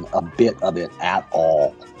feeling a bit of it at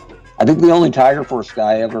all. I think the only Tiger Force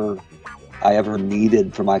guy I ever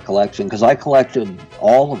needed for my collection, because I collected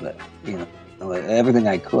all of it, everything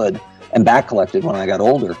I could, and back collected when I got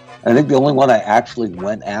older. And I think the only one I actually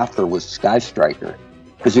went after was Sky Striker,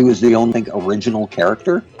 because he was the only original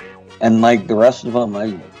character, and like the rest of them,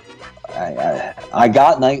 I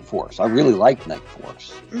got Night Force. I really like Night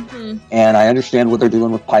Force. Mm-hmm. And I understand what they're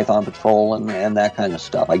doing with Python Patrol and that kind of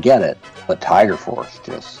stuff. I get it. But Tiger Force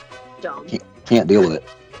just can't deal with it.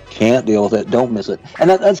 Can't deal with it. Don't miss it. And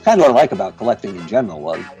that's kind of what I like about collecting in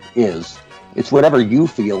general is it's whatever you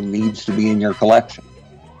feel needs to be in your collection.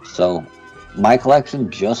 So my collection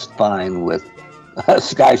just fine with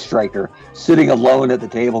Sky Striker sitting alone at the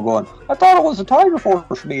table going, I thought it was a Tiger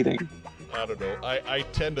Force meeting. I don't know. I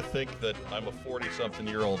tend to think that I'm a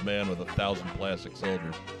 40-something-year-old man with 1,000 plastic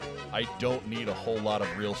soldiers. I don't need a whole lot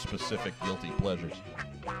of real specific guilty pleasures.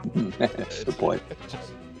 That's the point.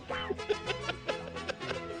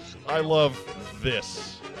 I love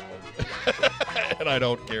this. And I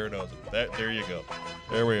don't care who knows it. There you go.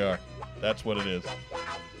 There we are. That's what it is.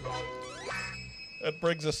 That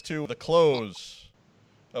brings us to the close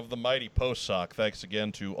of the Mighty Post Sock. Thanks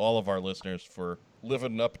again to all of our listeners for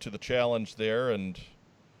living up to the challenge there and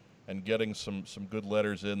getting some good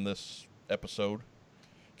letters in this episode.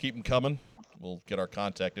 Keep them coming. We'll get our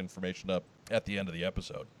contact information up at the end of the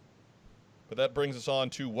episode. But that brings us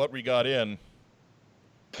on to what we got in.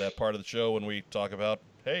 That part of the show when we talk about,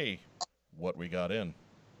 hey, what we got in.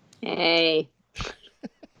 Hey.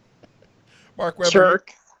 Mark Webber.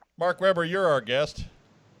 Jerk. Mark Webber, you're our guest.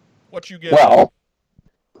 What you get? Well,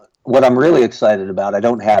 what I'm really excited about, I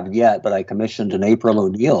don't have yet, but I commissioned an April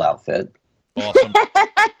O'Neil outfit. Awesome.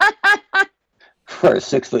 For a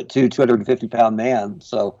 6'2", 250-pound man.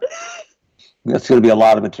 So that's going to be a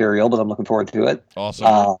lot of material, but I'm looking forward to it. Awesome.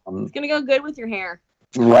 It's going to go good with your hair.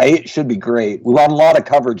 Right? It should be great. We want a lot of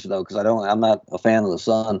coverage, though, because I'm not a fan of the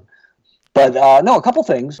sun. But no, a couple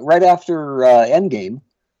things. Right after Endgame,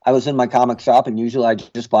 I was in my comic shop, and usually I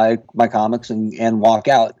just buy my comics and walk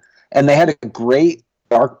out. And they had a great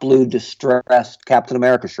dark blue distressed Captain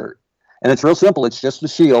America shirt. And it's real simple. It's just the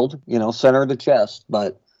shield, center of the chest.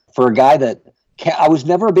 But for a guy I was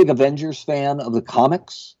never a big Avengers fan of the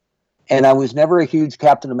comics, and I was never a huge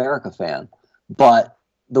Captain America fan. But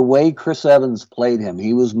the way Chris Evans played him,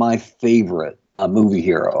 he was my favorite movie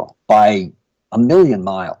hero by a million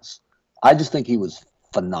miles. I just think he was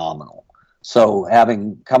phenomenal. So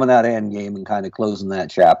coming out of Endgame and kind of closing that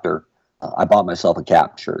chapter, I bought myself a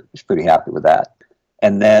Cap shirt. I was pretty happy with that.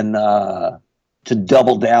 And then to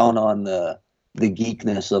double down on the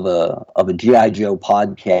geekness of a G.I. Joe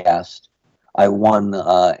podcast, I won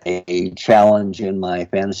a challenge in my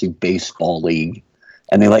fantasy baseball league.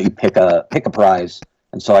 and they let you pick a prize.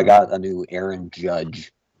 And so I got a new Aaron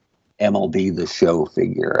Judge MLB The Show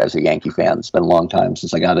figure as a Yankee fan. It's been a long time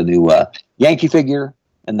since I got a new Yankee figure,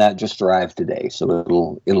 and that just arrived today.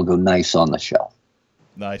 So it'll go nice on the shelf.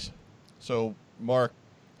 Nice. So, Mark,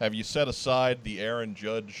 have you set aside the Aaron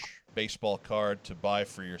Judge baseball card to buy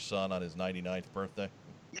for your son on his 99th birthday?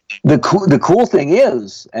 The cool thing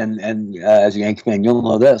is, and as a Yankee fan, you'll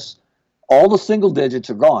know this, all the single digits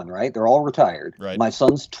are gone, right? They're all retired. Right. My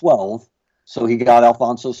son's 12, so he got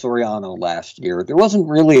Alfonso Soriano last year. There wasn't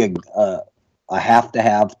really a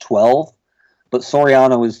have-to-have 12, but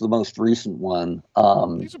Soriano is the most recent one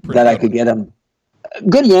that I could get him.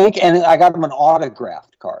 Good Yank, and I got him an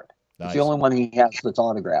autographed card. Nice. It's the only one he has that's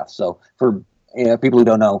autographed. So for people who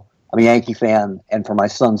don't know, I'm a Yankee fan, and for my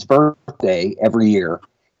son's birthday every year,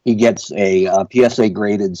 he gets a PSA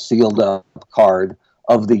graded sealed up card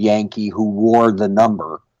of the Yankee who wore the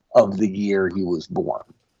number of the year he was born.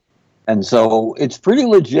 And so it's pretty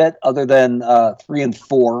legit, other than 3 and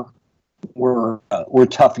 4 were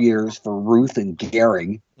tough years for Ruth and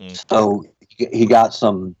Gehrig. So he got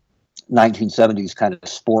some 1970s kind of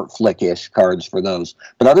sport flick-ish cards for those.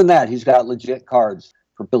 But other than that, he's got legit cards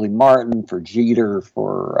for Billy Martin, for Jeter,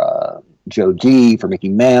 for Joe D, for Mickey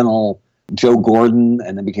Mantle, Joe Gordon,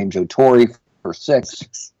 and then became Joe Torre for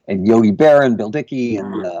 6, and Yogi Berra, Bill Dickey,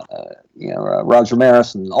 and Roger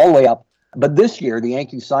Maris, and all the way up. But this year, the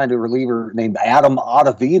Yankees signed a reliever named Adam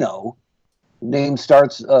Ottavino. Name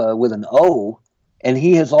starts with an O, and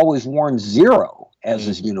he has always worn 0 as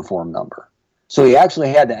his uniform number. So he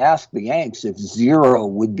actually had to ask the Yanks if 0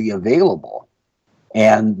 would be available.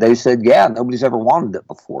 And they said, yeah, nobody's ever wanted it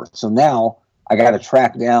before. So now I got to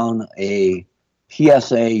track down a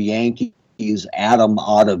PSA Yankees Adam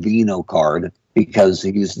Ottavino card because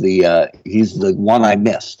he's the one I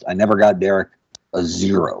missed. I never got Derek a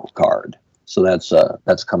 0 card. So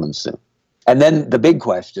that's coming soon. And then the big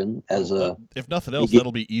question, if nothing else,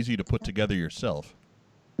 that'll be easy to put together yourself.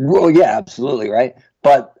 Well, yeah, absolutely, right.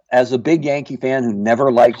 But as a big Yankee fan who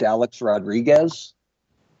never liked Alex Rodriguez,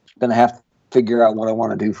 I'm going to have to figure out what I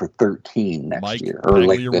want to do for 13 next year or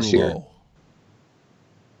late this year.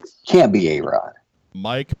 Can't be A-Rod.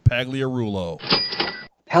 Mike Pagliarulo.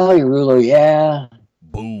 Pagliarulo, yeah.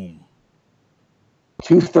 Boom.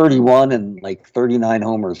 231 and like 39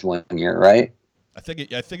 homers one year, right? I think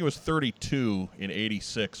it was 32 in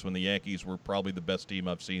 '86 when the Yankees were probably the best team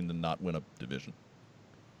I've seen to not win a division.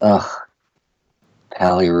 Ugh.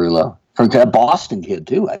 Pagliarulo. For a Boston kid,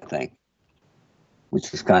 too, I think,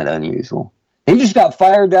 which is kind of unusual. He just got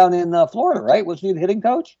fired down in Florida, right? Wasn't he the hitting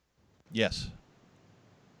coach? Yes.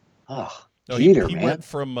 Oh, no, Jeter, he man. went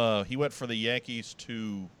from the Yankees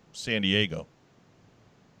to San Diego.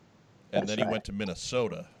 And then he went to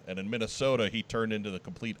Minnesota. And in Minnesota, he turned into the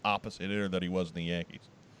complete opposite hitter that he was in the Yankees.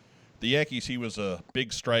 The Yankees, he was a big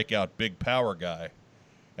strikeout, big power guy.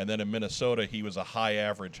 And then in Minnesota, he was a high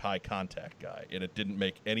average, high contact guy. And it didn't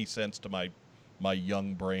make any sense to my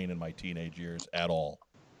young brain in my teenage years at all.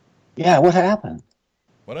 Yeah, what happened?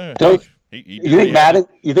 You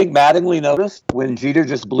think Mattingly noticed when Jeter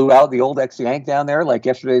just blew out the old ex-Yank down there like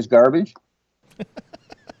yesterday's garbage?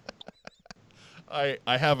 I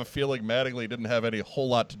have a feeling Mattingly didn't have any whole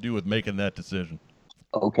lot to do with making that decision.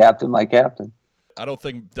 Oh, Captain, my Captain. I don't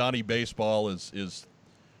think Donnie Baseball is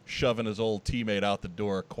shoving his old teammate out the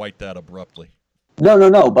door quite that abruptly.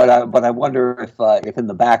 No. But I wonder if in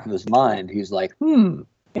the back of his mind he's like,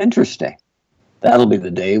 interesting. That'll be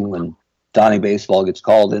the day when Donnie Baseball gets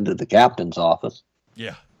called into the captain's office.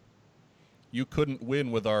 Yeah. You couldn't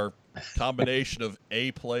win with our combination of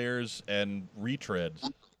A players and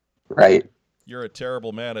retreads. Right. You're a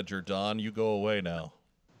terrible manager, Don. You go away now.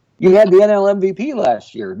 You had the NL MVP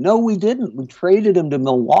last year. No, we didn't. We traded him to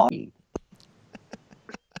Milwaukee.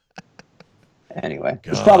 Anyway,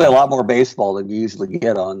 there's probably a lot more baseball than you usually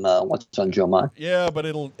get on What's on Joe Mind. Yeah, but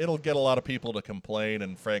it'll get a lot of people to complain,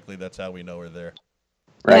 and frankly, that's how we know we're there.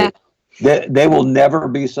 Right. Yeah. They will never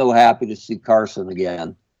be so happy to see Carson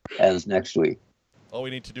again as next week. All we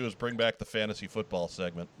need to do is bring back the fantasy football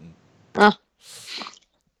segment.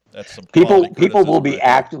 That's some people will be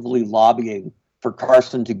actively lobbying for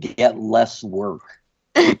Carson to get less work.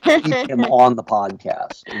 Keep him on the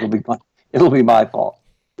podcast. It'll be my fault.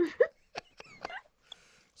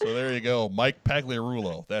 So there you go, Mike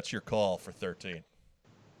Pagliarulo. That's your call for 13.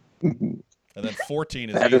 And then 14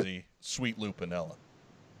 is easy. Sweet Lou Piniella.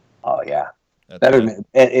 Oh yeah,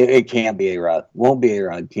 it can't be A-Rod. Won't be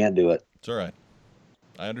A-Rod. Can't do it. It's all right.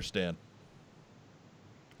 I understand.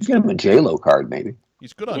 Get him a J-Lo card, maybe.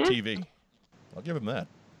 He's good on TV. I'll give him that.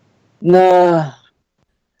 Nah,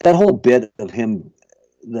 that whole bit of him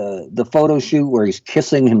the photo shoot where he's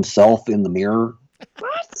kissing himself in the mirror.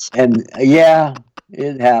 What? And yeah,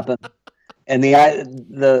 it happened. And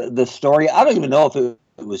the story, I don't even know if it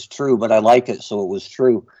was true, but I like it, so it was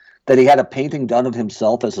true, that he had a painting done of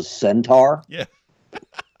himself as a centaur. Yeah.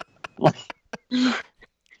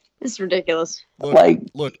 It's ridiculous.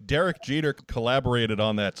 Look, Derek Jeter collaborated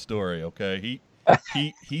on that story, okay?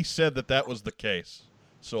 He said that was the case,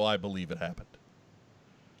 so I believe it happened.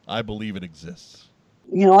 I believe it exists.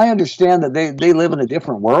 I understand that they live in a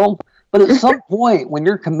different world, but at some point when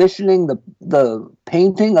you're commissioning the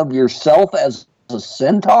painting of yourself as a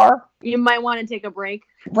centaur, You might want to take a break.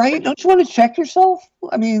 right? Don't you want to check yourself?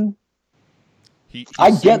 I mean,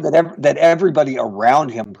 I get that everybody around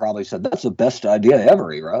him probably said, that's the best idea ever,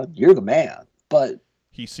 Erod. You're the man. But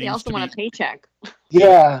he They also want a paycheck.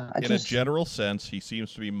 Yeah. In a general sense, he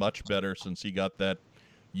seems to be much better since he got that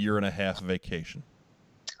 1.5 year vacation.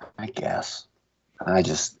 I guess.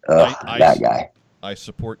 That guy. I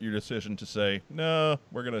support your decision to say, no,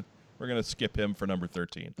 we're gonna skip him for number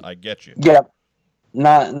 13. I get you. Yep.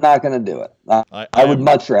 Not going to do it. I would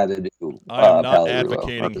much rather do. I am not Pagliarulo.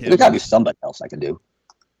 advocating him. There's got to be somebody else I can do.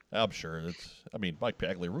 I'm sure Mike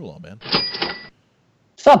Pagliarulo, man.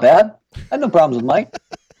 It's not bad. I had no problems with Mike.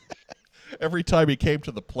 Every time he came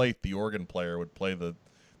to the plate, the organ player would play the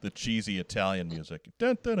cheesy Italian music.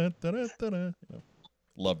 Dun, dun, dun, dun, dun, dun.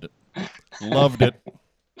 Loved it. Loved it.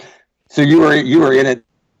 So you were in it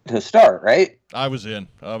to start, right? I was in.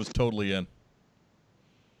 I was totally in.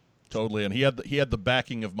 Totally in. He had the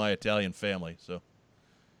backing of my Italian family, so,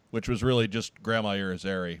 which was really just Grandma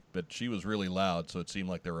Irizarry, but she was really loud, so it seemed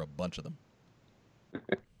like there were a bunch of them.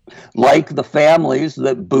 Like the families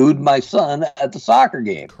that booed my son at the soccer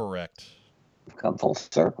game. Correct. Come full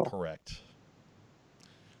circle. Correct.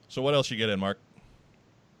 So what else you get in, Mark?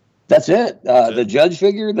 That's it. The judge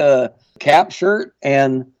figure, the cap shirt,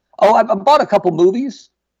 and I bought a couple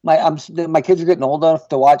movies. My kids are getting old enough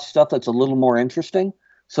to watch stuff that's a little more interesting,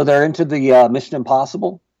 so they're into the Mission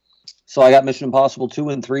Impossible. So I got Mission Impossible 2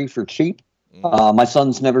 and 3 for cheap. My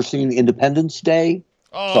son's never seen Independence Day,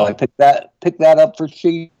 so I picked that up for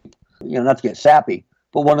cheap. Not to get sappy,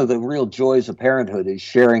 but one of the real joys of parenthood is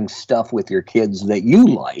sharing stuff with your kids that you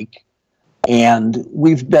like. And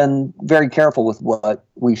we've been very careful with what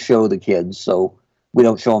we show the kids, so we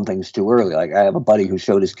don't show them things too early. Like I have a buddy who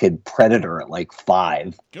showed his kid Predator at like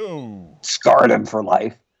 5. Go. Scarred him for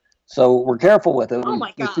life. So we're careful with it. Oh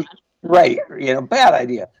my God. Right. Bad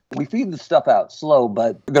idea. We feed the stuff out slow,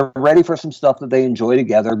 but they're ready for some stuff that they enjoy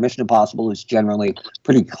together. Mission Impossible is generally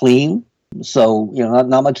pretty clean. So,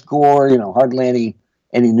 not much gore, hardly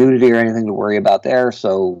any nudity or anything to worry about there.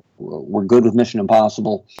 So we're good with Mission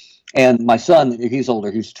Impossible. And my son, he's older,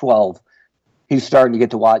 he's 12. He's starting to get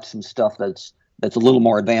to watch some stuff that's a little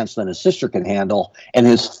more advanced than his sister can handle. And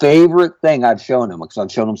his favorite thing I've shown him, because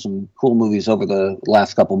I've shown him some cool movies over the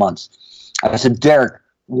last couple months. I said, Derek,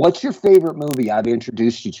 what's your favorite movie I've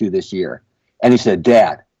introduced you to this year? And he said,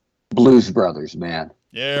 Dad, Blues Brothers, man.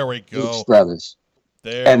 There we go. Blues Brothers.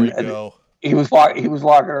 There we go. He was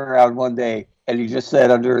walking around one day, and he just said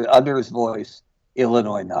under his voice,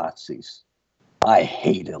 Illinois Nazis. I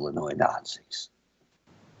hate Illinois Nazis.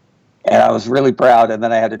 And I was really proud, and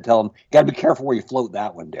then I had to tell him, got to be careful where you float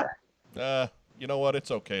that one, Derek. You know what? It's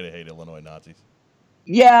okay to hate Illinois Nazis.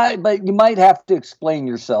 Yeah, but you might have to explain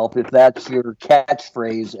yourself if that's your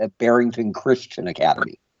catchphrase at Barrington Christian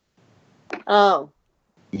Academy. Oh.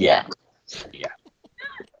 Yeah.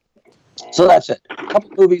 So that's it. A couple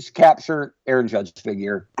movies, cap shirt, Aaron Judge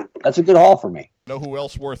figure. That's a good haul for me. Know who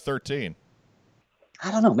else wore 13? I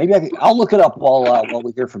don't know. Maybe I'll look it up while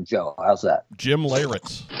we hear from Joe. How's that? Jim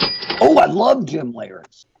Leyritz. Oh, I love Jim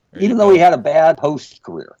Leyritz. Even though he had a bad post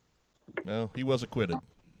career. No, he was acquitted.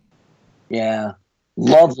 Yeah.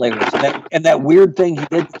 Love Leyritz. And that weird thing he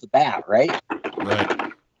did with the bat, right?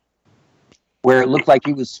 Right. Where it looked like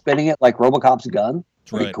he was spinning it like RoboCop's gun.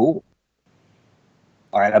 Pretty right. Cool.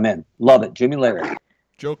 All right, I'm in. Love it. Jimmy Leyritz.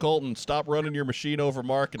 Joe Colton, stop running your machine over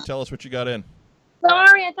Mark and tell us what you got in.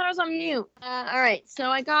 Sorry, I thought I was on mute. All right, so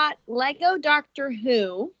I got Lego Doctor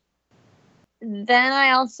Who. Then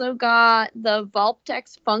I also got the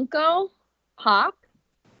Vulptex Funko Pop.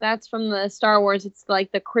 That's from the Star Wars. It's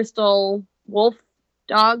like the crystal wolf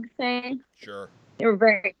dog thing. Sure. They were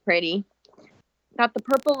very pretty. Got the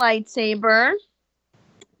purple lightsaber.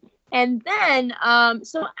 And then,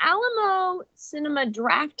 so Alamo Cinema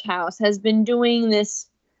Draft House has been doing this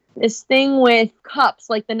thing with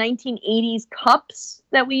cups, like the 1980s cups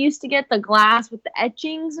that we used to get, the glass with the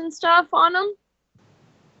etchings and stuff on them.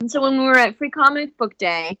 And so when we were at Free Comic Book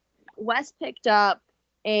Day, Wes picked up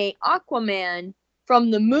a Aquaman from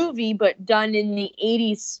the movie, but done in the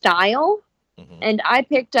 80s style. Mm-hmm. And I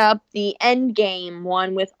picked up the Endgame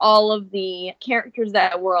one with all of the characters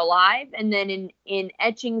that were alive. And then in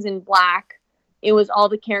etchings in black, it was all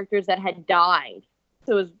the characters that had died.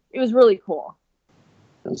 So it was really cool.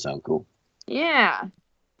 Doesn't sound cool. Yeah.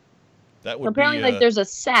 That would So apparently, be, like, there's a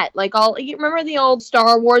set. Like, you remember the old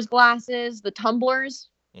Star Wars glasses, the tumblers?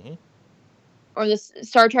 Mhm. Or the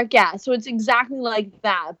Star Trek? Yeah. So it's exactly like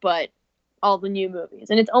that, but all the new movies.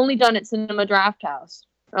 And it's only done at Cinema Draft House.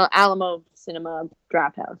 Alamo Cinema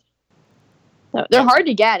Draft House. So they're hard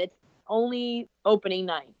to get. It's only opening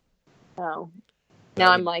night. So now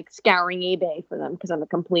I'm like scouring eBay for them because I'm a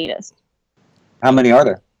completist. How many are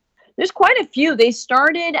there? There's quite a few. They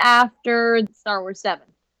started after Star Wars 7.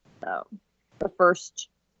 So the first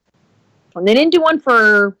one. They didn't do one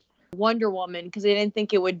for Wonder Woman because they didn't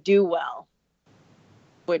think it would do well,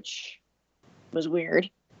 which was weird.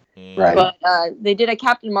 Right. But they did a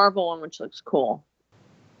Captain Marvel one, which looks cool.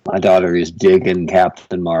 My daughter is digging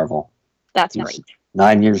Captain Marvel. That's She's great.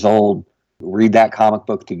 9 years old. Read that comic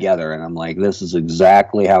book together, and I'm like, this is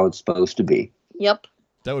exactly how it's supposed to be. Yep.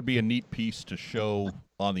 That would be a neat piece to show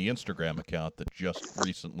on the Instagram account that just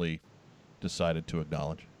recently decided to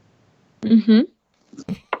acknowledge. Mm-hmm.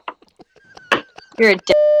 You're a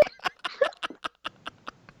dick.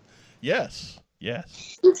 Yes.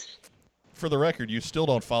 For the record, you still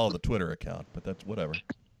don't follow the Twitter account, but that's whatever.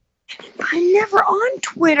 I'm never on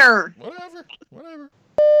Twitter. Whatever.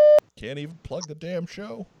 Can't even plug the damn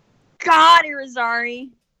show. God, Irizarry.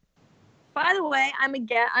 By the way, I'm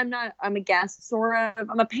a guest, sort of.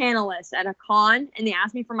 I'm a panelist at a con, and they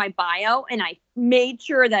asked me for my bio, and I made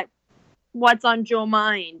sure that What's on Joe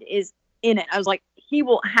Mind is in it. I was like, he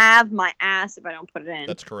will have my ass if I don't put it in.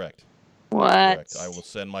 That's correct. What? That's correct. I will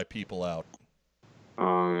send my people out.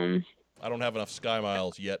 I don't have enough Sky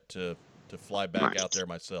Miles yet to fly back out there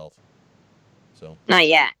myself. So not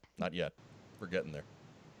yet. Not yet. We're getting there.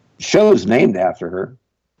 Show's named after her.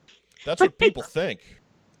 That's what people think.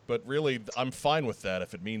 But really, I'm fine with that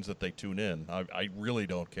if it means that they tune in. I really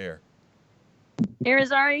don't care.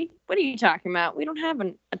 Irizarry, what are you talking about? We don't have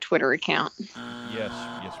a Twitter account.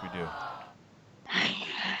 Yes, we do.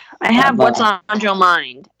 I have What's on Joe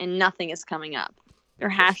Mind, and nothing is coming up. They're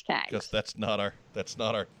hashtags. Because that's not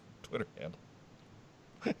our Twitter handle.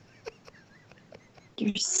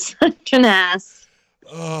 You're such an ass.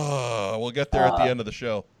 Oh, we'll get there at the end of the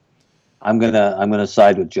show. I'm gonna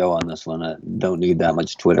side with Joe on this one. I don't need that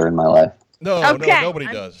much Twitter in my life. No, nobody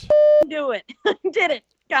does. Do it. Did it.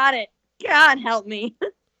 Got it. God help me.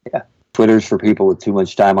 Yeah, Twitter's for people with too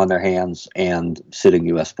much time on their hands and sitting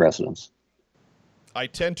U.S. presidents. I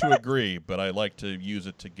tend to agree, but I like to use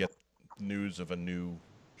it to get news of a new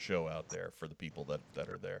show out there for the people that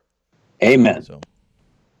are there. Amen. So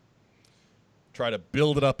try to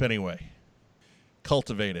build it up anyway.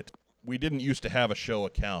 Cultivate it. We didn't used to have a show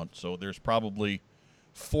account, so there's probably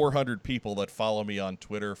 400 people that follow me on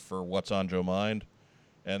Twitter for What's on Joe Mind,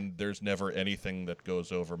 and there's never anything that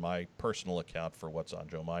goes over my personal account for What's on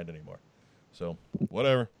Joe Mind anymore. So,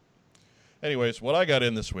 whatever. Anyways, what I got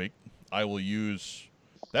in this week, I will use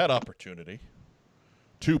that opportunity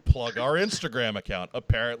to plug our Instagram account.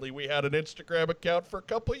 Apparently, we had an Instagram account for a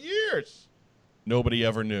couple of years. Nobody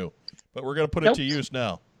ever knew. But we're going to put it to use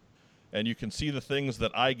now. And you can see the things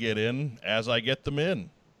that I get in as I get them in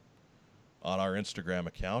on our Instagram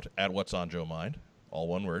account at What's on Joe Mind, all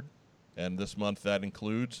one word. And this month that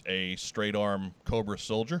includes a straight arm Cobra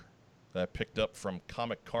Soldier that I picked up from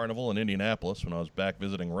Comic Carnival in Indianapolis when I was back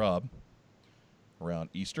visiting Rob around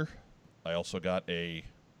Easter. I also got a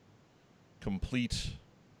complete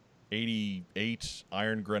 88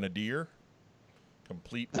 Iron Grenadier,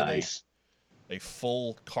 complete with a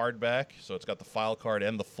full card back. So it's got the file card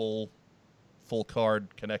and the full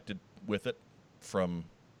card connected with it from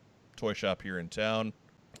Toy Shop here in town.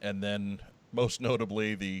 And then, most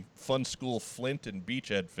notably, the Fun School Flint and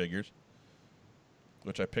Beachhead figures,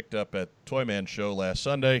 which I picked up at Toyman Show last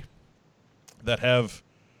Sunday, that have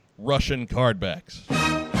Russian card backs.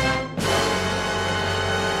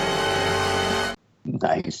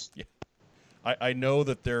 Nice. Yeah. I know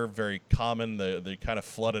that they're very common. They kind of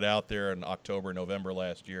flooded out there in October, November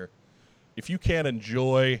last year. If you can't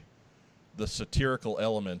enjoy the satirical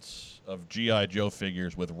elements of G.I. Joe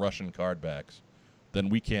figures with Russian card backs, then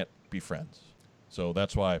we can't be friends. So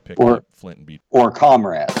that's why I picked up Flint and Beach. Or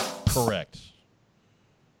comrades. Correct.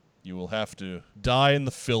 You will have to die in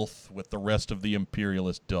the filth with the rest of the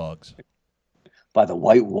imperialist dogs. By the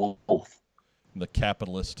white wolf. The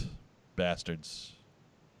capitalist bastards.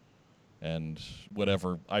 And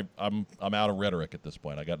whatever. I'm out of rhetoric at this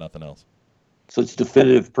point. I got nothing else. So it's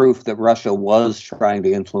definitive proof that Russia was trying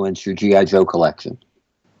to influence your G.I. Joe collection.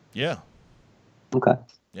 Yeah. Okay.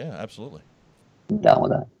 Yeah, absolutely. I'm down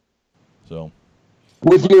with that. So,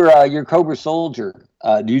 with your Cobra Soldier,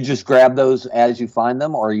 do you just grab those as you find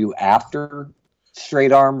them, or are you after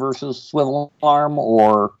straight arm versus swivel arm,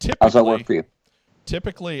 or how's that work for you?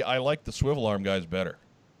 Typically, I like the swivel arm guys better.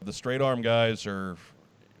 The straight arm guys are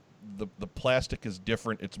the plastic is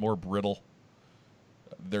different. It's more brittle.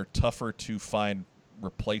 They're tougher to find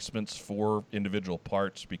replacements for individual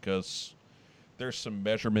parts because there's some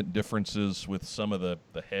measurement differences with some of the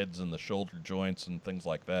heads and the shoulder joints and things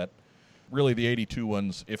like that. Really, the 82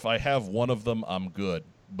 ones, if I have one of them, I'm good.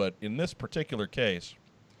 But in this particular case,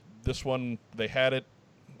 this one, they had it,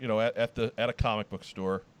 at a comic book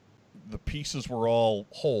store. The pieces were all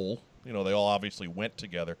whole. They all obviously went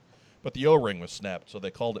together. But the O-ring was snapped, so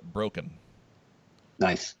they called it broken.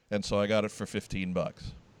 Nice. And so I got it for $15.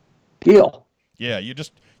 Deal. Yeah,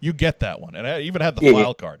 you get that one. And I even had the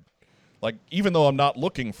file card. Like, even though I'm not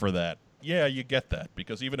looking for that, yeah, you get that.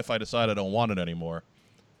 Because even if I decide I don't want it anymore,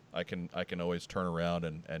 I can always turn around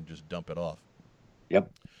and just dump it off.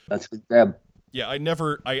 Yep. That's a good grab. Yeah,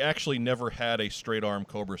 I actually never had a straight arm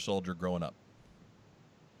Cobra Soldier growing up.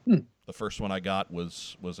 The first one I got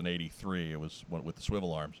was an 83. It was one with the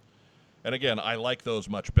swivel arms. And again, I like those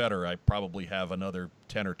much better. I probably have another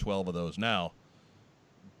 10 or 12 of those now.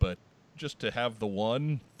 But just to have the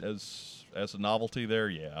one as a novelty there,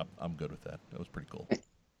 yeah, I'm good with that. That was pretty cool.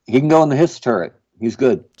 He can go in the his turret. He's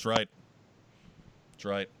good. That's right. That's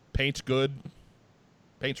right. Paint's good.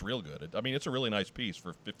 Paint's real good. I mean, it's a really nice piece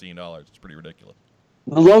for $15. It's pretty ridiculous.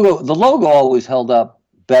 The logo always held up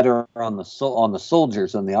better on the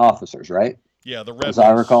soldiers than the officers, right? Yeah, the red. As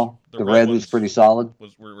I recall, the red was pretty solid.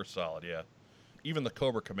 Were solid, yeah. Even the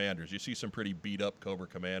Cobra Commanders, you see some pretty beat up Cobra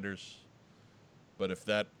Commanders. But if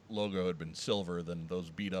that logo had been silver, then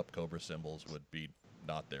those beat up Cobra symbols would be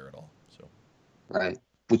not there at all. So. Right,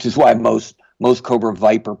 which is why most Cobra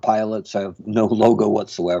Viper pilots have no logo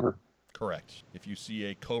whatsoever. Correct. If you see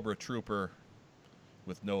a Cobra Trooper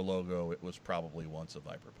with no logo, it was probably once a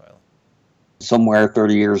Viper pilot. Somewhere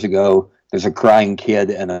 30 years ago, there's a crying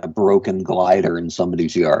kid and a broken glider in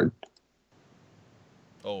somebody's yard.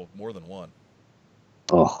 Oh, more than one.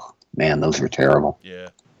 Oh, man, those were terrible. Yeah.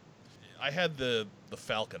 I had the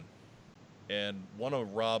Falcon, and one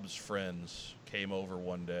of Rob's friends came over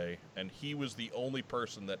one day, and he was the only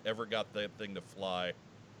person that ever got that thing to fly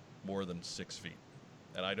more than 6 feet.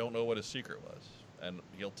 And I don't know what his secret was. And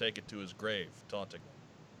he'll take it to his grave, taunting me.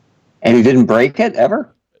 And he didn't break it,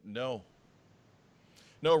 ever? No.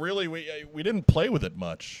 No, really, we didn't play with it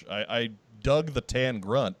much. I dug the tan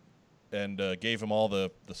grunt and gave him all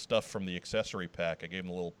the stuff from the accessory pack. I gave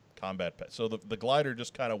him a little combat pack. So the glider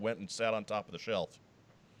just kind of went and sat on top of the shelf.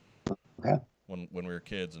 Okay. When we were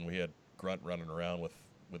kids, and we had Grunt running around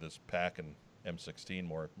with his pack and M16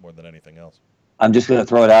 more than anything else. I'm just going to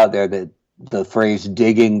throw it out there that the phrase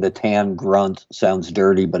digging the tan grunt sounds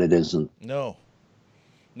dirty, but it isn't.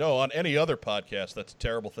 No, on any other podcast, that's a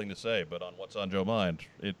terrible thing to say, but on What's on Joe Mind,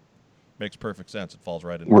 it makes perfect sense. It falls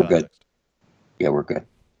right into context. Good. Yeah, we're good.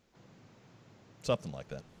 Something like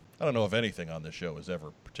that. I don't know if anything on this show is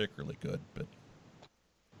ever particularly good, but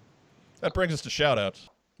that brings us to shout-outs.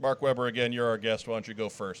 Mark Weber, again, you're our guest. Why don't you go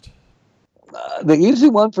first? The easy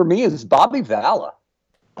one for me is Bobby Valla.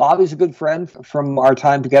 Bobby's a good friend from our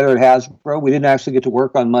time together at Hasbro. We didn't actually get to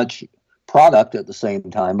work on much product at the same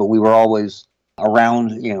time, but we were always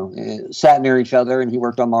around, sat near each other, and he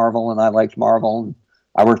worked on Marvel, and I liked Marvel. And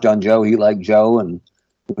I worked on Joe, he liked Joe, and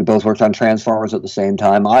we both worked on Transformers at the same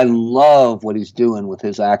time. I love what he's doing with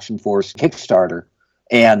his Action Force Kickstarter.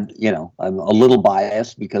 And, I'm a little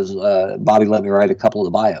biased because Bobby let me write a couple of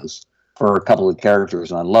the bios for a couple of characters,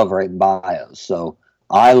 and I love writing bios. So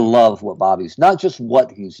I love what Bobby's, not just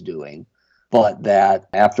what he's doing, but that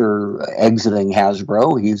after exiting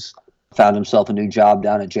Hasbro, he's found himself a new job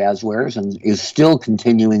down at Jazzwares and is still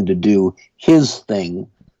continuing to do his thing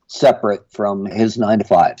separate from his 9 to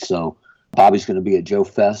 5. So Bobby's going to be at Joe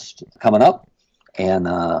Fest coming up, and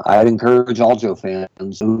I'd encourage all Joe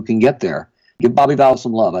fans who can get there, give Bobby Valla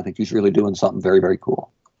some love. I think he's really doing something very, very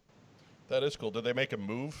cool. That is cool. Did they make a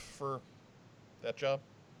move for that job?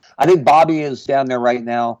 I think Bobby is down there right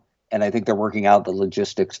now, and I think they're working out the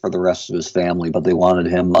logistics for the rest of his family, but they wanted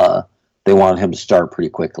him to start pretty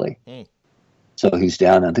quickly. So he's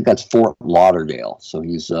down, I think that's Fort Lauderdale. So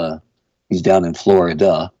he's down in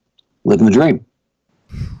Florida, living the dream.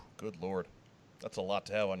 Good Lord. That's a lot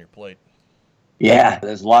to have on your plate. Yeah,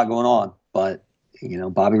 there's a lot going on, but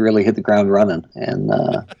Bobby really hit the ground running, and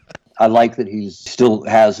I like that he still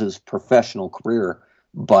has his professional career,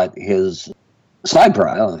 but his side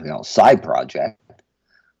project,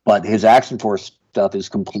 but his Action Force stuff is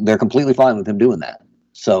they're completely fine with him doing that.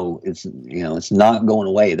 So it's not going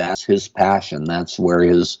away. That's his passion. That's where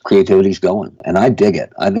his creativity's going. And I dig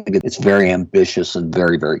it. I think it's very ambitious and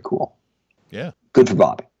very, very cool. Yeah. Good for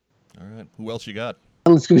Bobby. All right. Who else you got?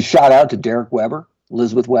 Let's give a shout out to Derek Weber,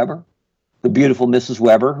 Elizabeth Weber, the beautiful Mrs.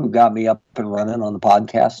 Weber, who got me up and running on the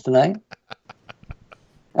podcast tonight.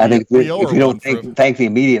 I think if you don't thank the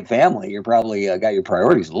immediate family, you're probably got your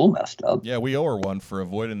priorities a little messed up. Yeah, we owe her one for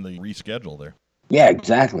avoiding the reschedule there. Yeah,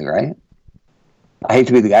 exactly, right? I hate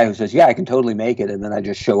to be the guy who says, yeah, I can totally make it, and then I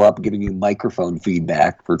just show up giving you microphone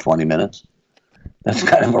feedback for 20 minutes. That's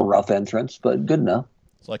kind of a rough entrance, but good enough.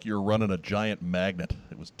 It's like you're running a giant magnet.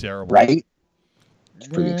 It was terrible. Right? It's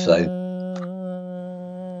pretty exciting.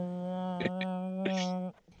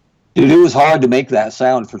 Dude, it was hard to make that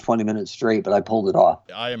sound for 20 minutes straight, but I pulled it off.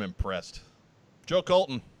 I am impressed. Joe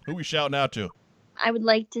Colton, who we shouting out to? I would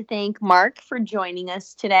like to thank Mark for joining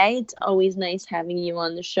us today. It's always nice having you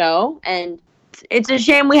on the show, and it's a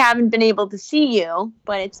shame we haven't been able to see you,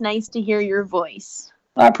 but it's nice to hear your voice.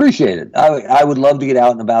 I appreciate it. I would love to get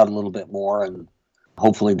out and about a little bit more, and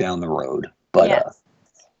hopefully down the road. But yes.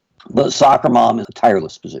 But soccer mom is a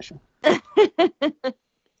tireless position.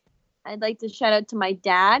 I'd like to shout out to my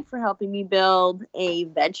dad for helping me build a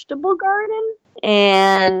vegetable garden,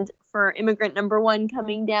 and for immigrant number 1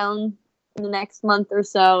 coming down in the next month or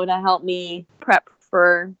so to help me prep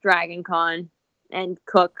for Dragon Con and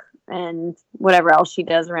cook and whatever else she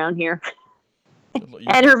does around here.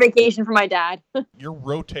 And her vacation for my dad. You're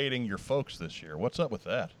rotating your folks this year. What's up with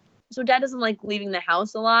that? So Dad doesn't like leaving the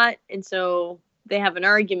house a lot, and so they have an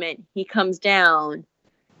argument. He comes down,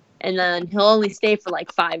 and then he'll only stay for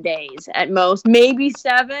like 5 days at most, maybe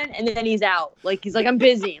 7, and then he's out. He's like, I'm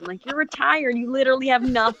busy. I'm like, you're retired. You literally have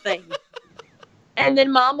nothing. And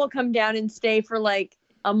then Mom will come down and stay for like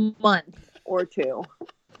a month or 2.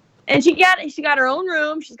 And she got her own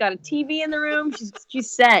room. She's got a TV in the room.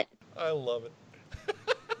 She's set. I love it.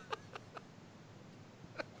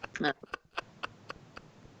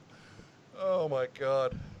 Oh my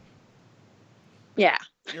God. Yeah.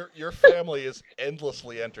 Your family is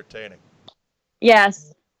endlessly entertaining.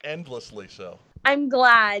 Yes. Endlessly so. I'm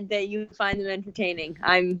glad that you find them entertaining.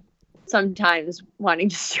 I'm sometimes wanting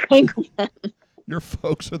to strangle them. Your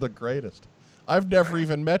folks are the greatest. I've never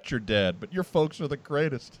even met your dad, but your folks are the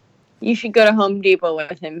greatest. You should go to Home Depot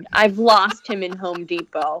with him. I've lost him in Home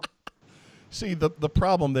Depot. See, the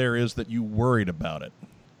problem there is that you worried about it.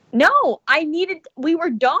 No, we were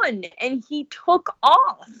done, and he took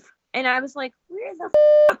off. And I was like, where the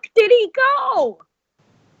fuck did he go?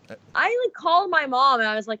 I called my mom, and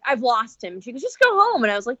I was like, I've lost him. She goes, just go home.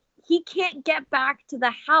 And I was like, he can't get back to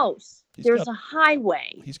the house. There's a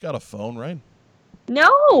highway. He's got a phone, right?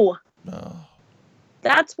 No. No.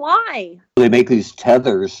 That's why. They make these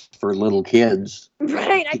tethers for little kids.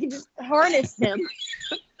 Right, I can just harness him.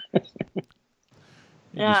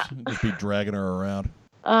 Yeah. Just be dragging her around.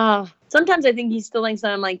 Sometimes I think he still thinks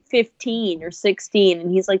that I'm like 15 or 16,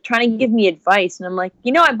 and he's like trying to give me advice, and I'm like,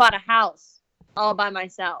 I bought a house all by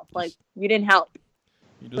myself. Like, you didn't help.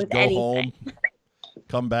 You just go home,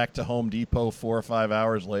 come back to Home Depot 4 or 5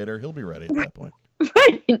 hours later. He'll be ready at that point.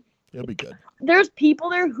 Right. He'll be good. There's people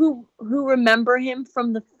there who remember him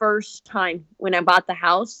from the first time when I bought the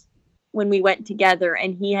house, when we went together,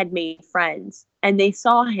 and he had made friends, and they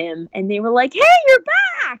saw him, and they were like, hey, you're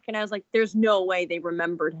back. And I was like, there's no way they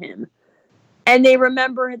remembered him. And they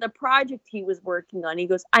remember the project he was working on. He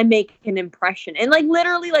goes, I make an impression. And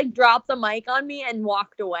literally dropped the mic on me and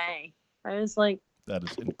walked away. I was like, that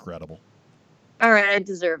is incredible. All right, I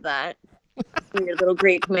deserve that. You're a little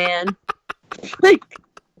Greek man.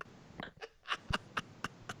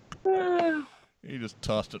 He just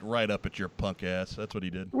tossed it right up at your punk ass. That's what he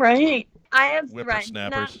did. Right. I have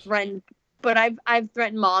threatened, but I've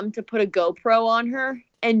threatened Mom to put a GoPro on her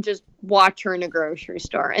and just watch her in a grocery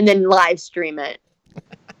store and then live stream it.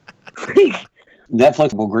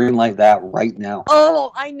 Netflix will greenlight that right now.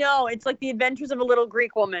 Oh, I know. It's like The Adventures of a Little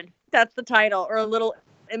Greek Woman. That's the title. Or A Little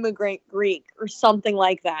Immigrant Greek or something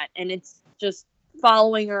like that. And it's just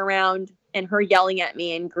following her around and her yelling at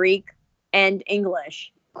me in Greek and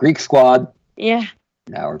English. Greek Squad. Yeah.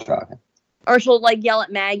 Now we're talking. Or she'll yell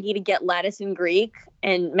at Maggie to get lettuce in Greek,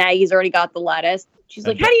 and Maggie's already got the lettuce. She's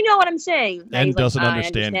like, how do you know what I'm saying? And doesn't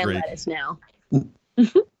understand Greek. Lettuce now.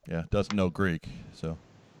 Yeah, doesn't know Greek. So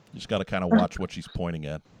you just got to kind of watch what she's pointing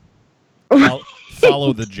at.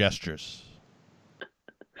 Follow the gestures.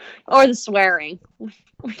 Or the swearing.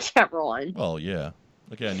 Whichever one. Well, yeah.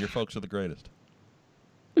 Again, your folks are the greatest.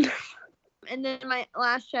 And then my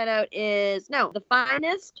last shout out is The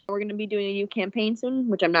Finest. We're going to be doing a new campaign soon,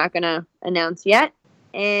 which I'm not going to announce yet.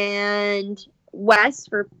 And Wes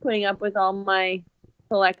for putting up with all my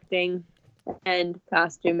collecting and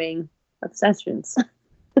costuming obsessions.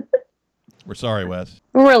 We're sorry, Wes.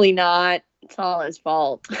 Really not. It's all his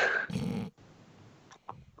fault.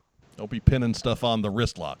 Don't be pinning stuff on the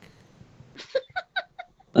wrist lock.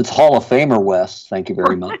 That's Hall of Famer Wes. Thank you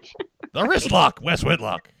very much. The wrist lock, Wes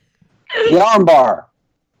Whitlock. The armbar.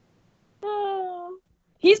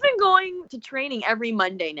 He's been going to training every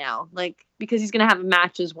Monday now, like, because he's going to have a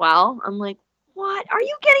match as well. I'm like, what? Are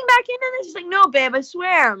you getting back into this? He's like, no, babe, I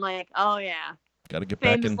swear. I'm like, oh, yeah. Got to get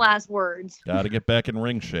back in. Famous last words. Got to get back in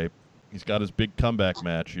ring shape. He's got his big comeback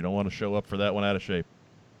match. You don't want to show up for that one out of shape.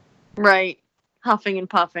 Right. Huffing and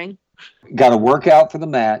puffing. Got to work out for the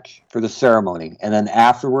match, for the ceremony, and then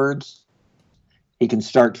afterwards, he can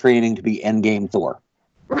start training to be endgame Thor.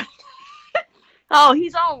 Oh,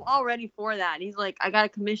 he's all ready for that. He's like, I got to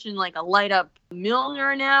commission like a light up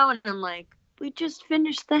Mjolnir now. And I'm like, we just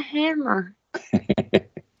finished the hammer.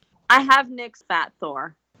 I have Nick's Fat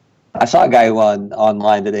Thor. I saw a guy who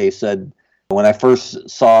online today said, when I first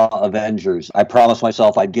saw Avengers, I promised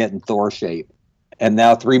myself I'd get in Thor shape. And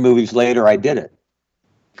now 3 movies later, I did it.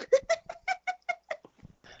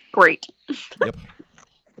 Great. Yep.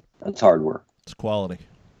 That's hard work. It's quality.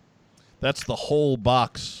 That's the whole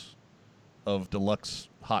box of deluxe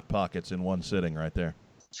Hot Pockets in one sitting right there.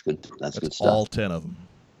 That's good. That's good stuff. All 10 of them.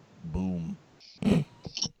 Boom. Is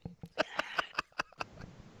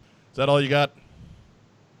that all you got?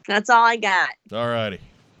 That's all I got. All righty.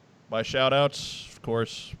 My shout-outs, of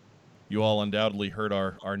course, you all undoubtedly heard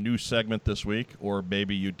our new segment this week, or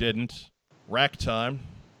maybe you didn't. Rack Time.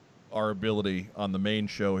 Our ability on the main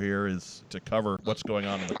show here is to cover what's going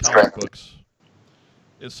on in the comic books.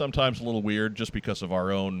 Is sometimes a little weird just because of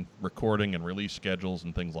our own recording and release schedules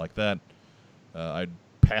and things like that. I'd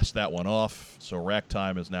passed that one off, so Rack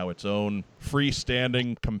Time is now its own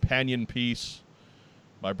freestanding companion piece.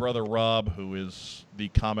 My brother Rob, who is the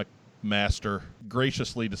comic master,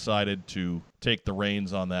 graciously decided to take the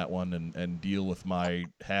reins on that one and deal with my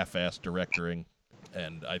half-assed directoring.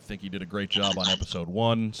 And I think he did a great job on episode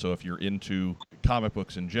 1. So if you're into comic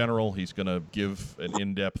books in general, he's going to give an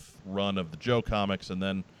in-depth run of the Joe comics and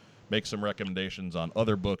then make some recommendations on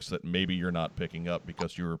other books that maybe you're not picking up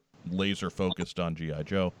because you're laser-focused on G.I.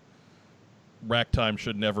 Joe. Rack Time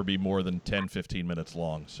should never be more than 10, 15 minutes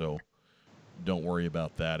long, so don't worry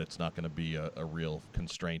about that. It's not going to be a real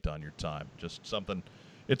constraint on your time. Just something.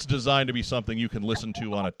 It's designed to be something you can listen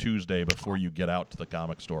to on a Tuesday before you get out to the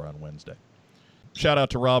comic store on Wednesday. Shout out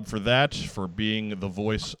to Rob for that, for being the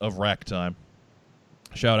voice of Rack Time.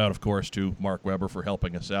 Shout out, of course, to Mark Weber for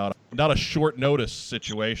helping us out. Not a short notice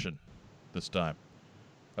situation this time.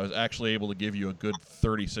 I was actually able to give you a good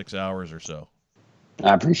 36 hours or so.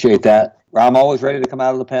 I appreciate that. I'm always ready to come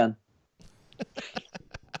out of the pen.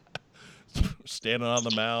 Standing on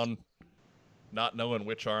the mound, not knowing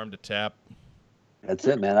which arm to tap. That's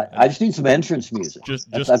it, man. I just need some entrance music.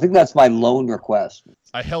 Just I think that's my lone request.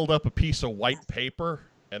 I held up a piece of white paper,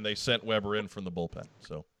 and they sent Weber in from the bullpen.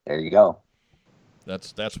 So there you go.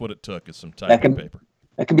 That's what it took, is some typing paper.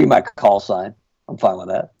 That can be my call sign. I'm fine with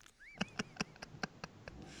that.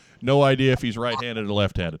 No idea if he's right-handed or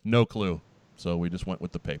left-handed. No clue. So we just went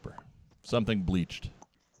with the paper. Something bleached.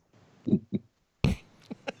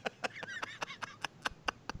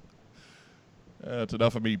 It's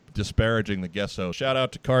enough of me disparaging the guest host. Shout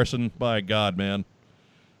out to Carson. By God, man.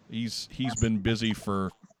 He's been busy for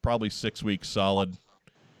probably 6 weeks solid.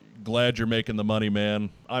 Glad you're making the money, man.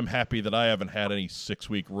 I'm happy that I haven't had any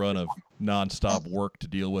 6-week run of nonstop work to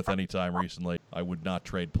deal with anytime recently. I would not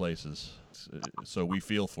trade places. So we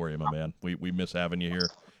feel for you, my man. We miss having you here.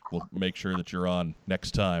 We'll make sure that you're on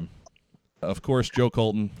next time. Of course, Joe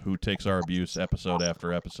Colton, who takes our abuse episode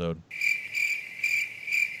after episode.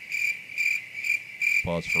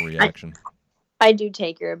 Pause for reaction. I do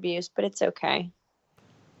take your abuse, but it's okay.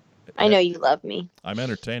 I know you love me. I'm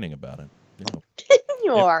entertaining about it. You know.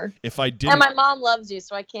 You are. If I didn't, and my mom loves you,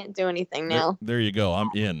 so I can't do anything now. There you go. I'm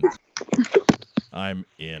in. I'm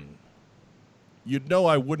in. You'd know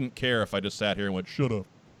I wouldn't care if I just sat here and went, shut up.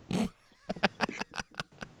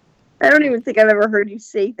 I don't even think I've ever heard you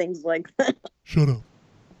say things like that. Shut up.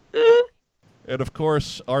 And of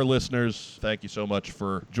course, our listeners, thank you so much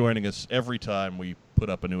for joining us every time we put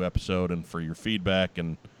up a new episode, and for your feedback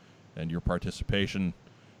and your participation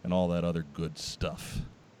and all that other good stuff.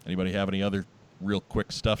 Anybody have any other real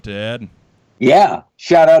quick stuff to add? Yeah.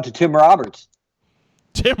 Shout out to Tim Roberts.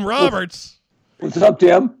 Tim Roberts! What's up,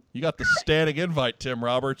 Tim? You got the standing invite, Tim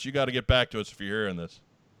Roberts. You got to get back to us if you're hearing this.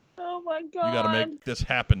 Oh my God. You got to make this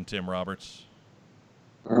happen, Tim Roberts.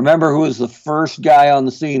 Remember who was the first guy on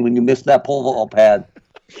the scene when you missed that pole vault pad?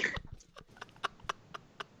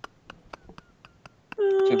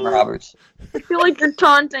 Tim Roberts. I feel like you're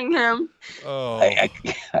taunting him. Oh, I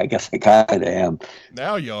guess I kind of am.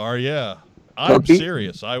 now you are, yeah. So I'm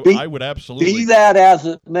serious. I would absolutely. Be that as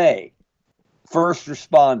it may, first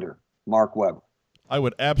responder, Mark Webber. I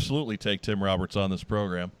would absolutely take Tim Roberts on this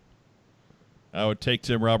program. I would take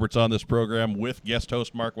Tim Roberts on this program with guest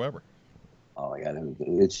host Mark Webber. Oh, yeah.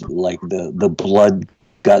 It's like the blood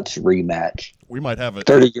guts rematch. We might have it.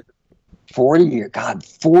 30 years, 40 years. God,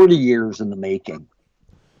 40 years in the making.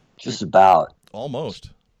 Just about.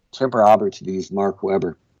 Almost. Tim Roberts vs. Mark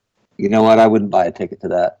Webber. You know what? I wouldn't buy a ticket to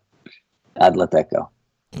that. I'd let that go.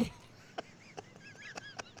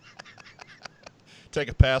 Take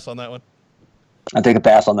a pass on that one. I'd take a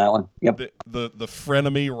pass on that one. Yep. The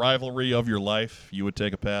frenemy rivalry of your life, you would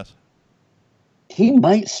take a pass? He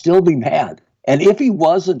might still be mad. And if he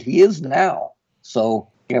wasn't, he is now. So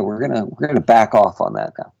yeah, we're gonna back off on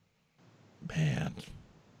that now. Man.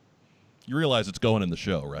 You realize it's going in the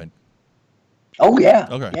show, right? Oh yeah.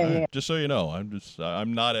 Okay. Yeah. Just so you know,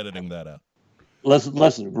 I'm not editing that out.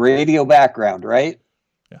 Listen, radio background, right?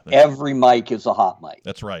 Yeah, Every mic is a hot mic.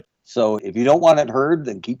 That's right. So if you don't want it heard,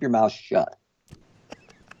 then keep your mouth shut.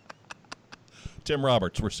 Tim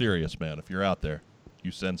Roberts, we're serious, man. If you're out there,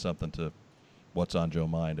 you send something to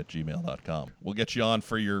whatsonjoemind@gmail.com. We'll get you on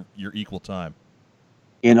for your equal time.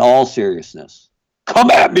 In all seriousness, come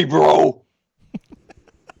at me, bro.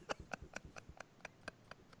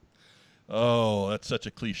 Oh, that's such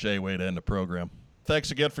a cliche way to end the program.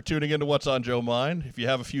 Thanks again for tuning in to What's on Joe Mind. If you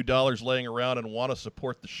have a few dollars laying around and want to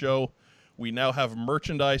support the show, we now have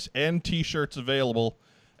merchandise and T-shirts available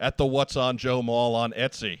at the What's on Joe Mall on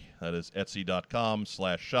Etsy. That is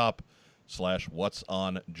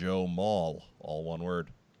etsy.com/shop/whatsonjoemall, all one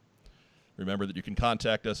word. Remember that you can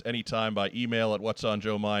contact us anytime by email at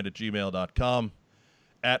whatsonjoemind@gmail.com,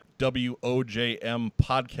 at WOJM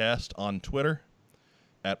Podcast on Twitter,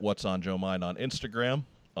 at What's on Joe Mind on Instagram,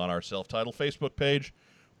 on our self-titled Facebook page,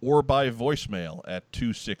 or by voicemail at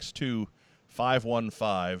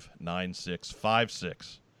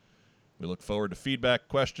 262-515-9656. We look forward to feedback,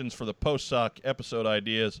 questions for the post-sock, episode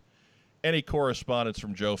ideas, any correspondence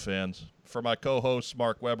from Joe fans. For my co-hosts,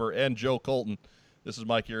 Mark Webber and Joe Colton, this is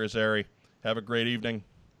Mike Irizarry. Have a great evening.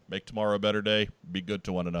 Make tomorrow a better day. Be good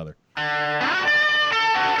to one another.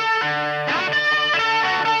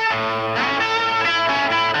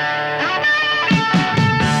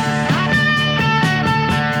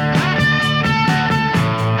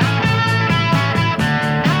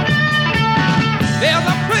 There's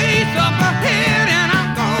a place up ahead and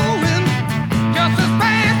I'm going just as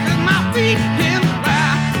fast as my feet can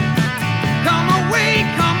fly. Come away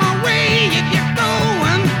if you're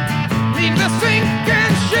going. Leave the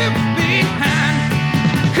sinking ship behind.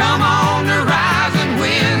 Come on the rising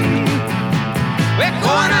wind. We're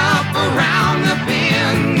going up around the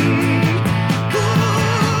bend.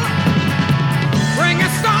 Ooh. Bring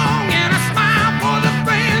a song and a smile for the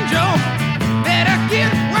banjo. Better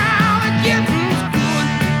get wild and get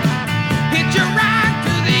hitch a ride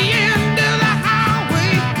to the end of the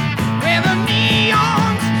highway where the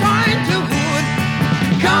neon's turning to wood.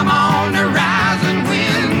 Come on the rising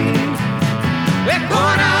wind. We're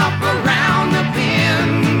going up around the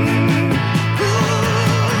bend. Ooh.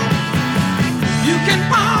 You can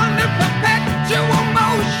ponder perpetual